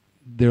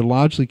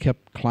largely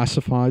kept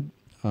classified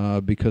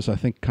because I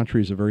think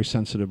countries are very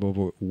sensitive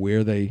over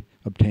where they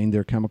obtained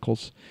their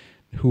chemicals,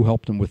 who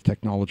helped them with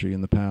technology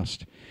in the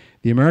past.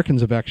 The Americans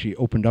have actually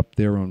opened up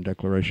their own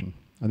declaration.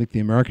 I think the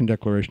American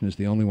declaration is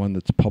the only one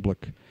that's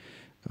public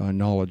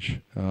knowledge.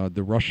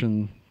 The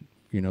Russian,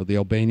 the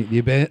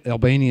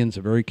Albanians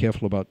are very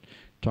careful about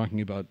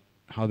talking about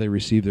how they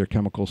receive their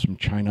chemicals from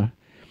China.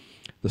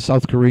 The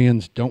South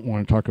Koreans don't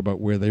want to talk about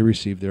where they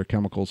receive their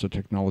chemicals or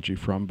technology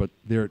from, but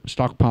their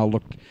stockpile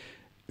looked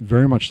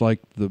very much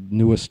like the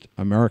newest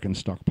American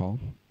stockpile.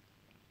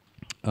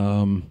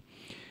 And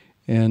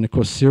of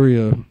course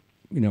Syria,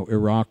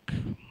 Iraq,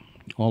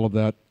 all of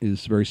that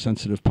is very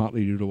sensitive,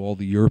 partly due to all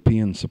the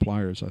European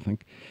suppliers, I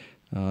think,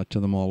 to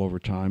them all over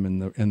time,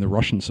 and the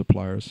Russian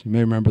suppliers. You may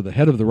remember the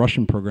head of the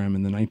Russian program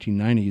in the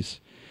 1990s,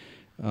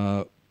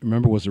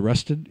 was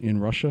arrested in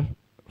Russia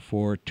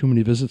for too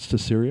many visits to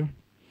Syria,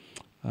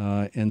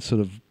 and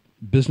sort of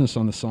business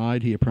on the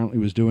side he apparently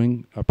was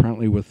doing,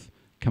 with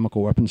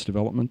chemical weapons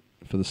development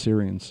for the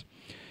Syrians.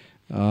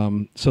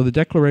 So the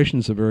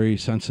declarations are very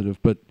sensitive,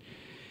 but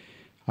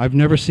I've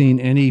never seen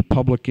any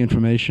public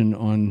information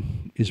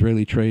on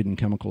Israeli trade in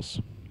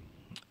chemicals.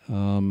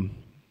 And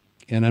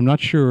I'm not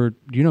sure,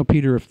 do you know,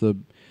 Peter, if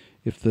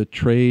the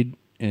trade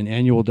and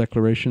annual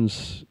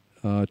declarations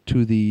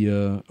to the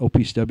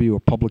OPSW are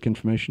public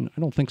information?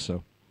 I don't think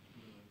so.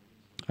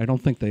 I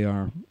don't think they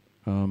are.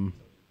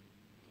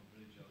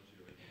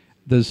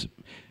 The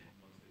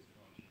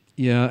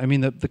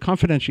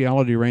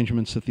confidentiality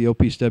arrangements at the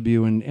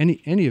OPSW and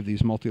any of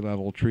these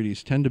multilateral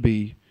treaties tend to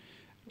be,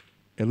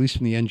 at least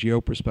from the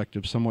NGO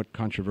perspective, somewhat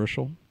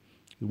controversial.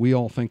 We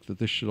all think that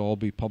this should all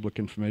be public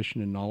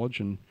information and knowledge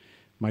and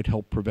might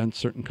help prevent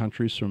certain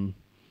countries from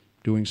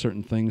doing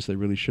certain things they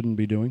really shouldn't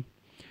be doing.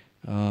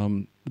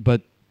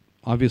 But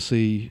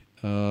obviously,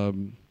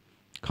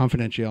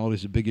 confidentiality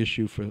is a big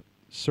issue for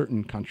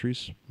certain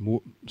countries,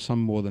 some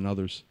more than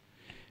others.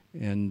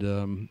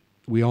 And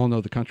we all know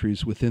the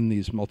countries within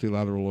these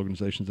multilateral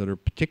organizations that are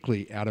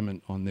particularly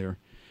adamant on their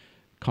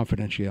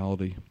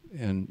confidentiality.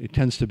 And it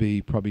tends to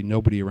be probably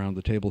nobody around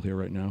the table here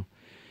right now.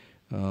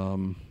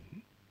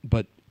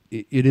 But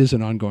it is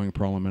an ongoing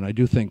problem. And I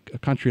do think a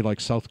country like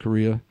South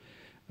Korea,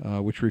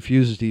 which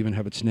refuses to even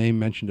have its name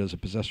mentioned as a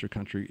possessor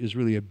country, is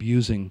really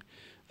abusing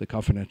the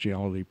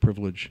confidentiality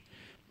privilege.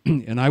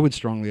 And I would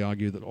strongly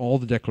argue that all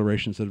the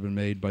declarations that have been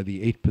made by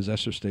the 8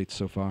 possessor states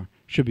so far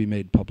should be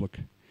made public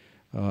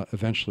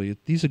eventually.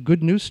 These are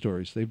good news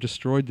stories. They've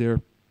destroyed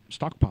their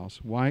stockpiles.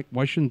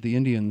 Why shouldn't the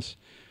Indians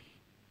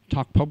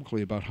talk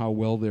publicly about how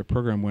well their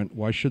program went?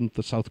 Why shouldn't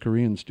the South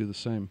Koreans do the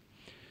same?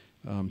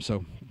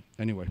 So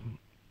anyway.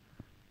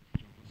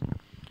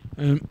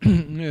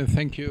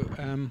 Thank you.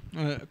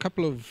 A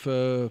couple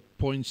of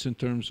points in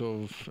terms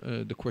of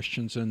the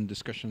questions and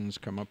discussions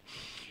come up.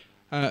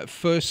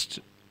 First,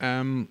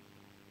 as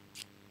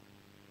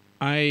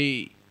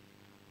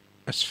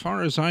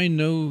far as I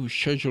know,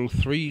 Schedule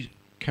 3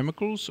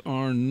 chemicals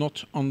are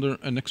not under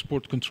an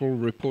export control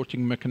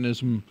reporting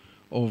mechanism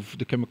of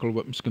the Chemical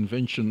Weapons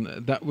Convention.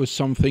 That was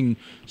something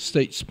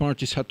states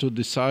parties had to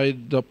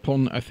decide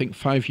upon, I think,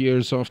 5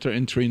 years after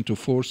entry into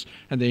force,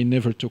 and they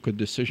never took a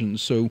decision.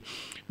 So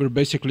we're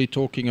basically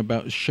talking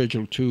about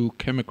Schedule 2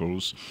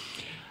 chemicals.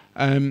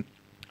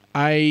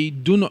 I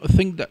do not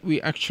think that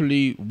we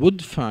actually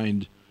would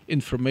find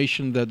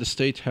information that the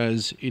state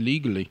has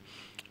illegally.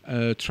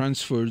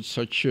 transferred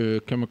such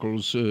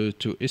chemicals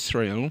to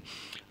Israel,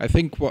 I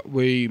think what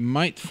we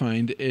might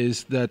find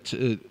is that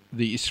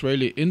the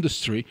Israeli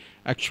industry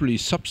actually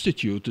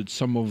substituted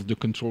some of the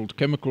controlled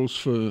chemicals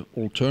for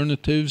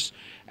alternatives,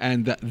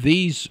 and that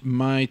these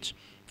might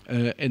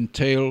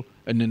entail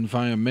an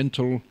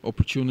environmental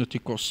opportunity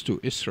cost to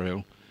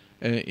Israel,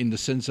 in the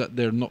sense that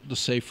they're not the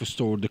safest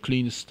or the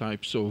cleanest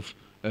types of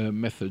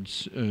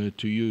methods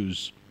to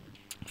use.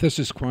 This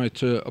is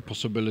quite a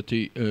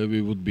possibility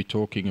we would be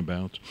talking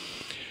about.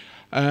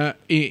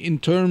 In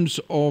terms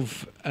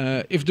of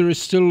if there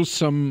is still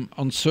some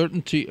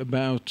uncertainty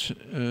about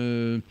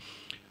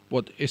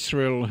what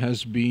Israel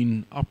has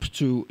been up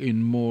to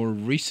in more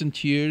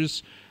recent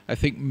years, I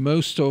think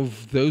most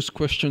of those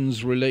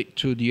questions relate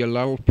to the El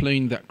Al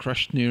plane that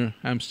crashed near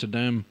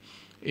Amsterdam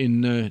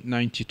in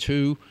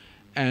 '92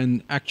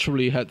 and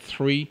actually had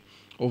 3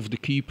 of the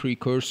key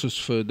precursors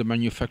for the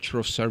manufacture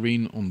of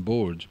sarin on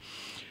board.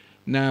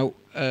 Now,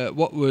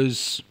 what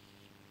was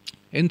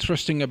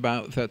interesting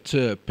about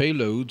that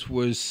payload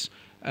was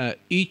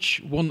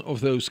each one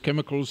of those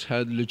chemicals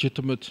had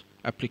legitimate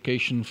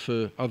application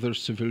for other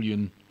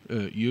civilian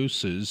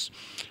uses,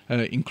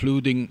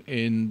 including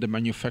in the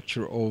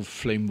manufacture of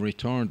flame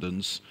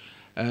retardants.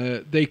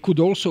 They could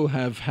also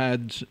have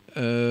had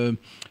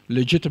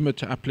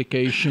legitimate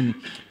application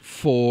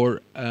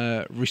for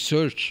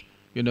research,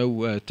 you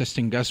know,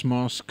 testing gas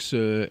masks,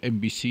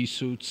 MBC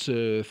suits,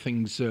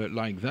 things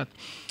like that.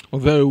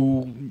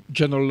 Although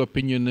general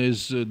opinion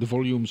is the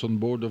volumes on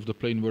board of the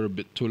plane were a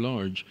bit too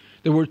large.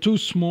 They were too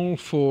small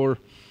for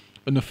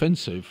an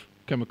offensive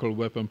chemical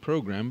weapon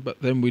program,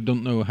 but then we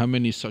don't know how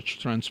many such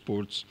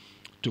transports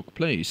took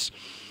place,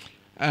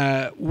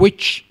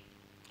 which,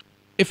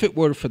 if it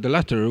were for the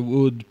latter,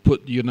 would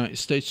put the United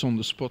States on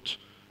the spot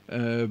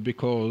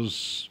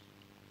because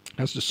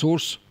as the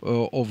source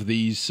of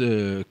these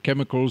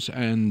chemicals,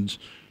 and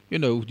you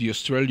know, the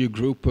Australia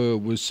group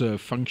was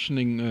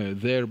functioning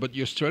there, but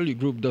the Australia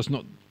group does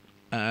not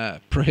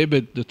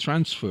prohibit the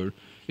transfer.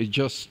 It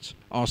just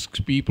asks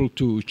people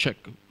to check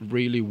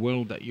really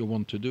well that you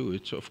want to do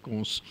it. So of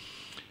course,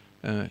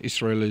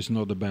 Israel is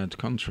not a bad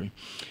country.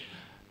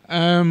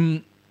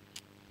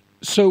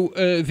 So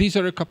these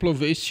are a couple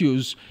of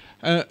issues.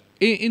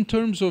 In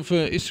terms of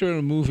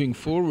Israel moving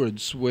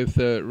forwards with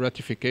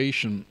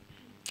ratification,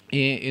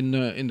 in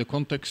the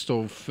context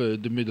of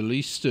the Middle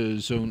East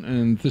zone,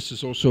 and this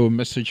is also a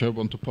message I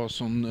want to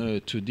pass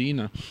on to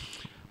Dina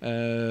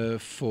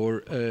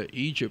for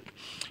Egypt.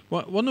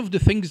 One of the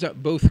things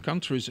that both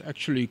countries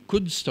actually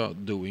could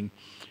start doing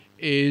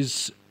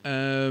is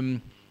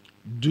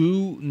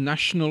do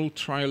national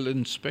trial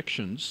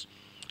inspections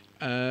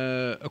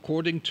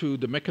according to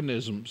the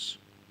mechanisms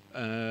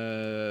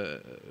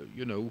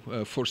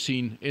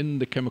foreseen in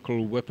the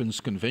Chemical Weapons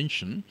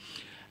Convention.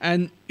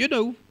 And, you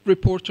know,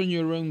 report on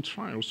your own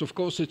trials. Of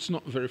course, it's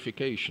not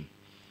verification.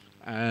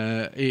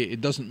 It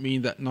doesn't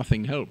mean that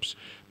nothing helps.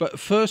 But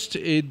first,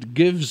 it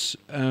gives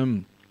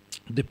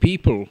the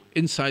people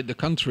inside the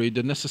country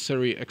the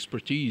necessary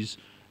expertise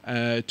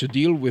to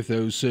deal with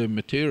those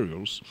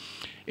materials.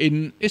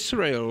 In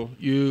Israel,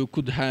 you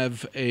could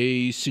have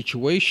a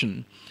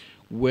situation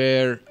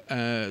where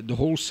the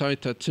whole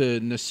site at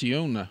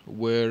Nesiona,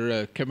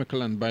 where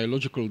chemical and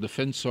biological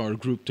defense are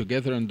grouped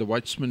together, and the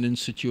Weizmann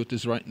Institute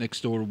is right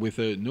next door with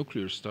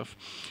nuclear stuff,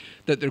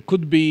 that there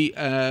could be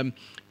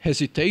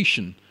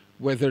hesitation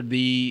whether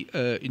the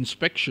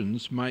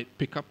inspections might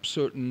pick up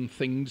certain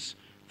things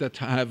that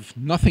have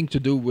nothing to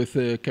do with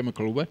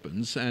chemical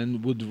weapons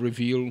and would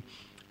reveal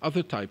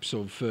other types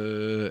of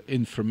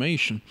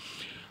information.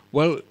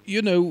 Well,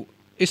 you know,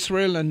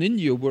 Israel and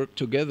India work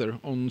together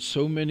on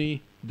so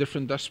many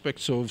different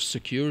aspects of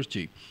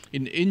security.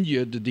 In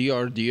India, the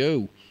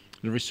DRDO,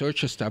 the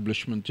research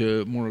establishment,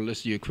 more or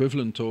less the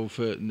equivalent of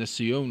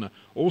Nesiona,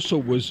 also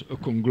was a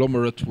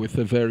conglomerate with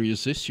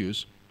various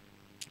issues.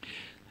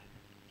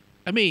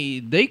 I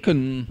mean, they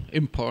can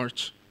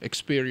impart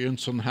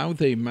experience on how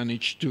they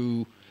managed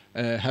to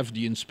have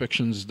the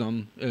inspections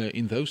done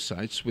in those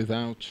sites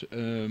without,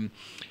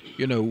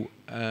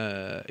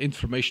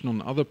 information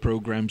on other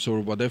programs or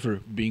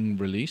whatever being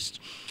released.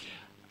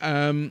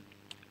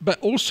 But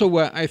also,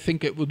 I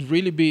think it would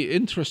really be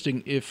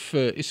interesting if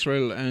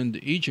Israel and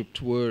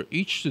Egypt were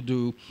each to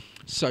do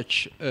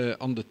such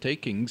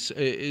undertakings.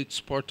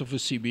 It's part of a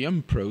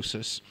CBM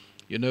process,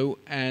 you know,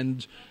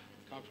 and...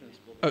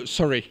 a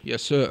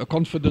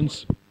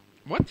confidence...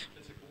 What?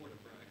 It's a quarter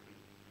for equity.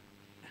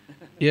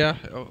 Yeah,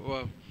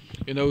 well,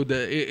 you know,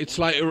 it's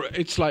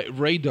like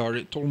radar.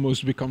 It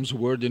almost becomes a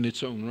word in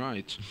its own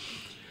right.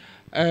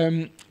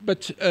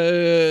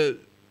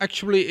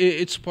 Actually,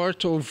 it's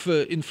part of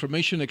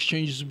information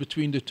exchanges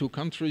between the two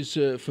countries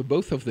for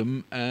both of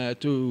them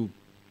to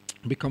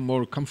become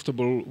more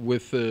comfortable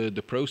with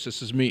the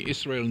processes.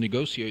 Israel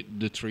negotiated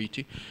the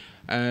treaty,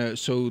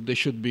 so they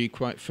should be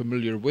quite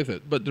familiar with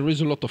it. But there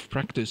is a lot of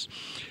practice.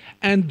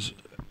 And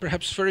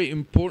perhaps very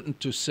important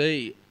to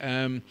say,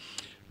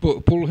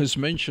 Paul has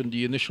mentioned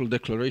the initial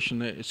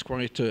declaration. It's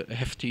quite a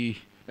hefty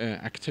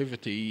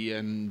activity,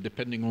 and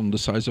depending on the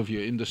size of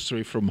your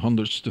industry, from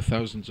hundreds to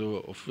thousands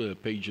of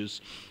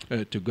pages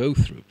to go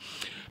through.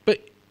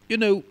 But, you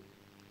know,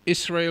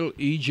 Israel,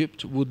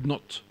 Egypt would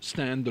not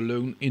stand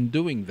alone in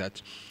doing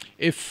that.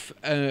 If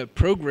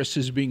progress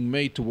is being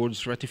made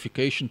towards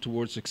ratification,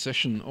 towards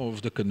accession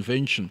of the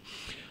convention,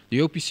 the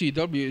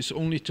OPCW is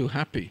only too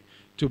happy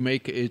to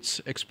make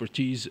its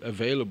expertise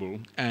available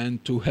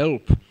and to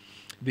help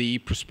the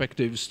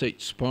prospective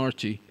states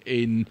party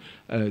in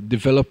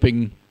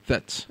developing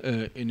that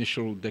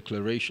initial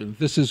declaration.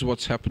 This is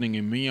what's happening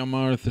in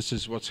Myanmar, this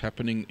is what's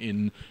happening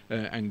in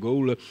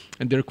Angola,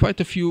 and there are quite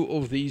a few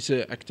of these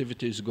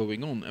activities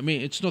going on. I mean,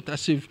 it's not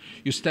as if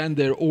you stand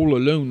there all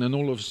alone and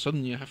all of a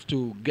sudden you have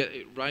to get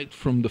it right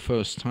from the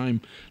first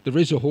time. There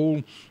is a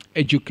whole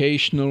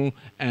educational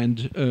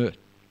and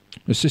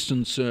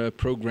assistance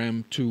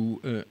program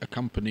to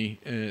accompany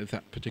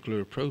that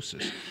particular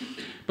process.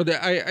 But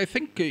I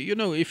think, you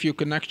know, if you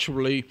can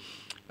actually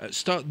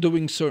start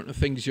doing certain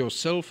things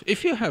yourself,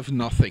 if you have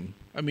nothing,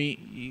 I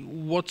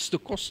mean, what's the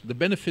cost? The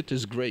benefit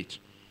is great,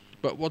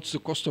 but what's the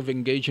cost of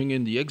engaging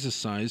in the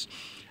exercise?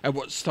 And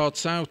what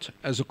starts out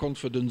as a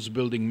confidence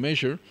building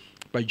measure,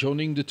 by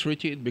joining the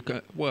treaty,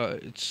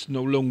 it's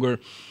no longer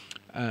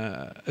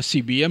a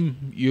CBM.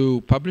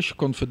 You publish a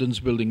confidence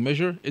building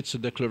measure. It's a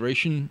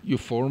declaration you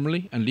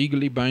formally and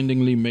legally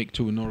bindingly make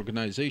to an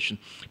organization.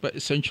 But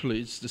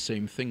essentially it's the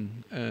same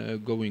thing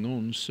going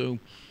on. So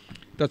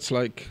that's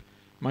like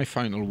my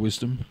final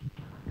wisdom.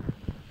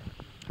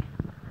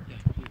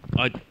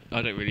 I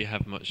don't really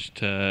have much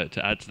to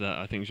add to that.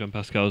 I think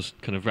Jean-Pascal's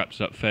kind of wrapped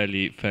it up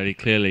fairly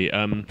clearly.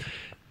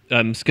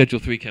 Schedule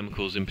 3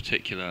 chemicals in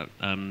particular,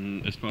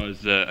 as far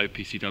as the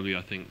OPCW,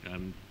 I think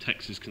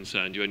text is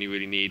concerned, you only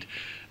really need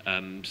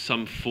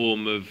some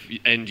form of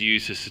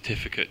end-user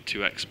certificate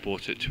to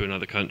export it to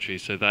another country.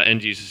 So that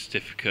end-user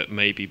certificate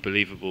may be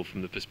believable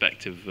from the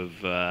perspective of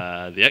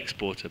the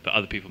exporter, but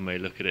other people may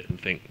look at it and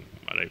think,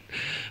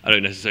 I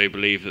don't necessarily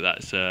believe that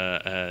that's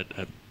a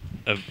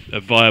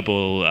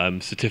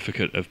viable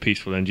certificate of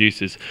peaceful end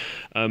uses.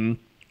 And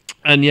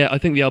yeah, I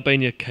think the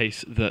Albania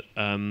case that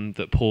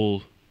that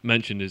Paul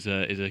mentioned is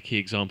a key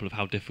example of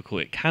how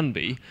difficult it can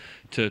be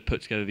to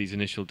put together these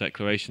initial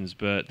declarations,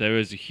 but there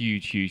is a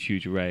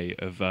huge array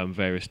of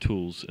various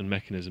tools and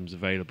mechanisms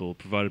available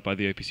provided by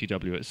the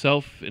OPCW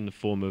itself in the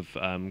form of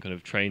kind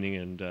of training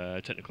and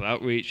technical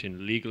outreach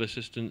and legal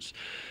assistance,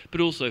 but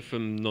also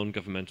from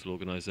non-governmental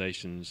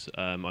organisations.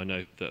 I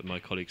know that my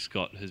colleague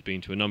Scott has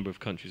been to a number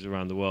of countries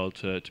around the world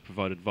to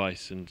provide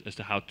advice and as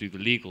to how to do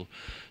the legal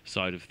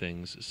side of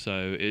things.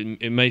 So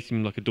it may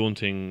seem like a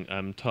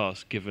daunting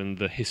task given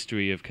the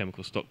history of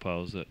chemical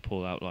stockpiles that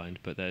Paul outlined,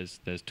 but there's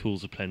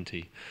tools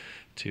aplenty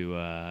to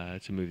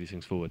move these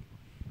things forward.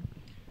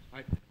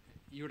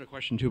 You had a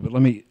question too, but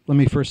let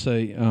me first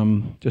say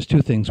just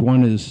two things.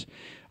 One is,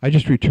 I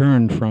just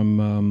returned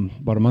from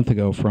about a month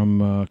ago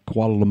from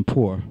Kuala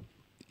Lumpur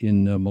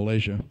in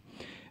Malaysia,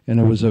 and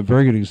it was a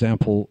very good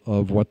example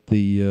of what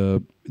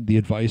the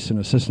advice and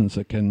assistance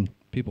that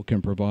people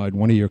can provide.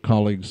 One of your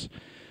colleagues,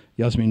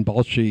 Yasmin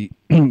Balchi,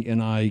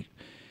 and I,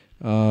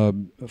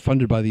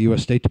 funded by the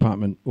U.S. State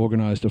Department,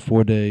 organized a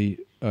 4-day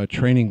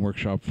training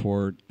workshop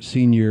for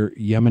senior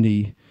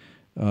Yemeni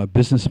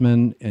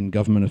businessmen and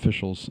government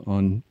officials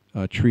on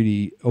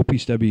treaty,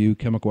 OPCW,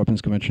 Chemical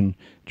Weapons Convention,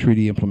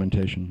 treaty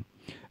implementation.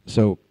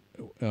 So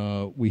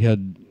we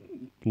had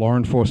law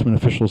enforcement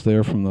officials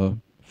there from the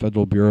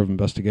Federal Bureau of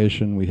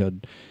Investigation. We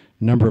had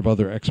a number of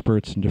other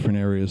experts in different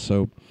areas.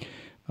 So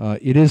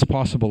it is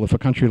possible if a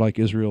country like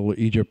Israel or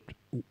Egypt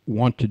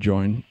want to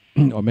join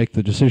or make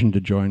the decision to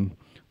join.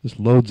 There's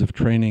loads of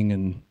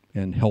training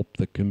and help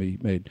that can be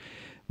made.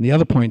 And the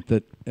other point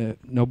that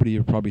nobody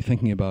is probably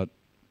thinking about,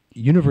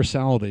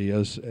 universality,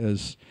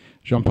 as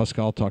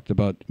Jean-Pascal talked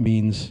about,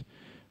 means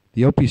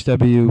the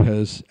OPCW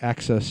has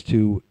access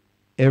to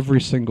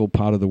every single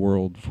part of the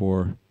world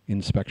for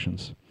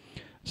inspections.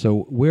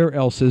 So where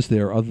else is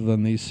there, other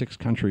than these 6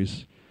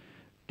 countries,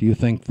 do you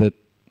think that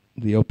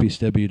the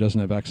OPCW doesn't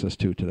have access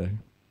to today?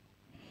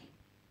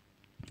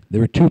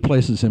 There are 2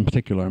 places in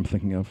particular I'm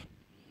thinking of.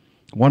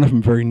 One of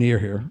them very near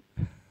here,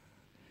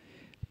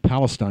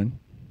 Palestine.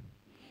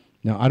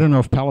 Now, I don't know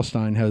if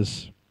Palestine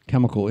has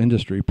chemical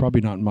industry,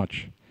 probably not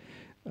much,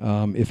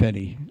 if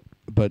any,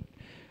 but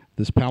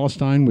there's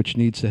Palestine, which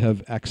needs to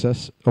have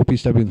access,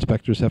 OPCW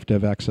inspectors have to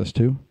have access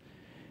to,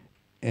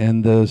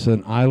 and there's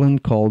an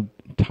island called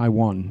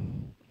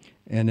Taiwan,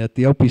 and at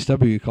the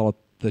OPCW you call it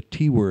the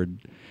T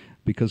word,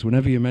 because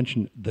whenever you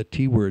mention the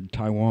T word,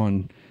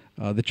 Taiwan,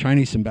 the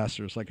Chinese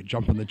ambassador is like a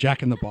jump in the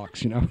jack in the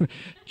box, you know,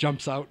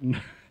 jumps out and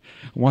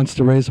wants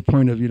to raise a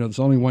point of, you know, there's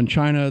only one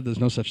China, there's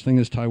no such thing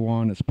as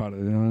Taiwan, it's part of,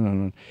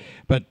 no.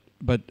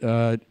 But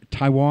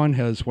Taiwan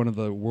has one of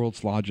the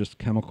world's largest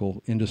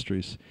chemical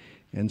industries,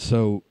 and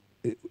so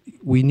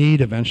we need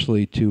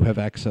eventually to have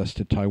access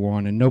to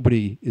Taiwan, and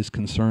nobody is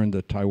concerned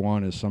that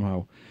Taiwan is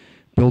somehow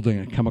building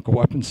a chemical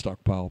weapons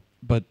stockpile.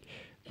 But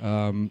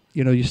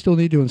you know, you still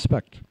need to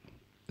inspect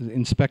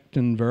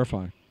and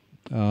verify,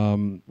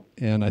 and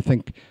I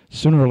think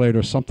sooner or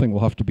later something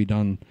will have to be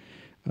done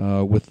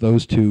with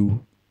those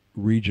two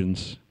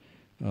regions.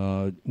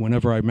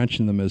 Whenever I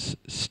mention them as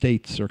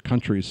states or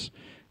countries,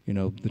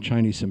 the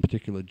Chinese in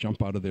particular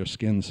jump out of their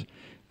skins,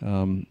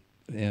 and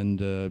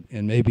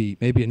maybe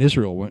in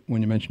Israel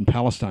when you mention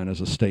Palestine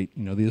as a state,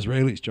 the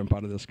Israelis jump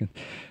out of their skins.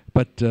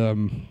 But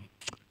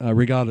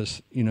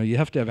regardless, you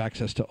have to have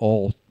access to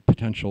all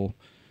potential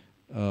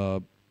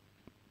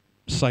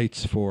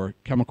sites for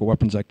chemical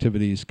weapons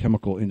activities,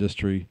 chemical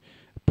industry,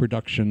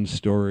 production,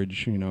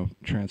 storage,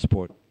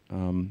 transport,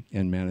 and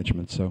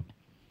management. So.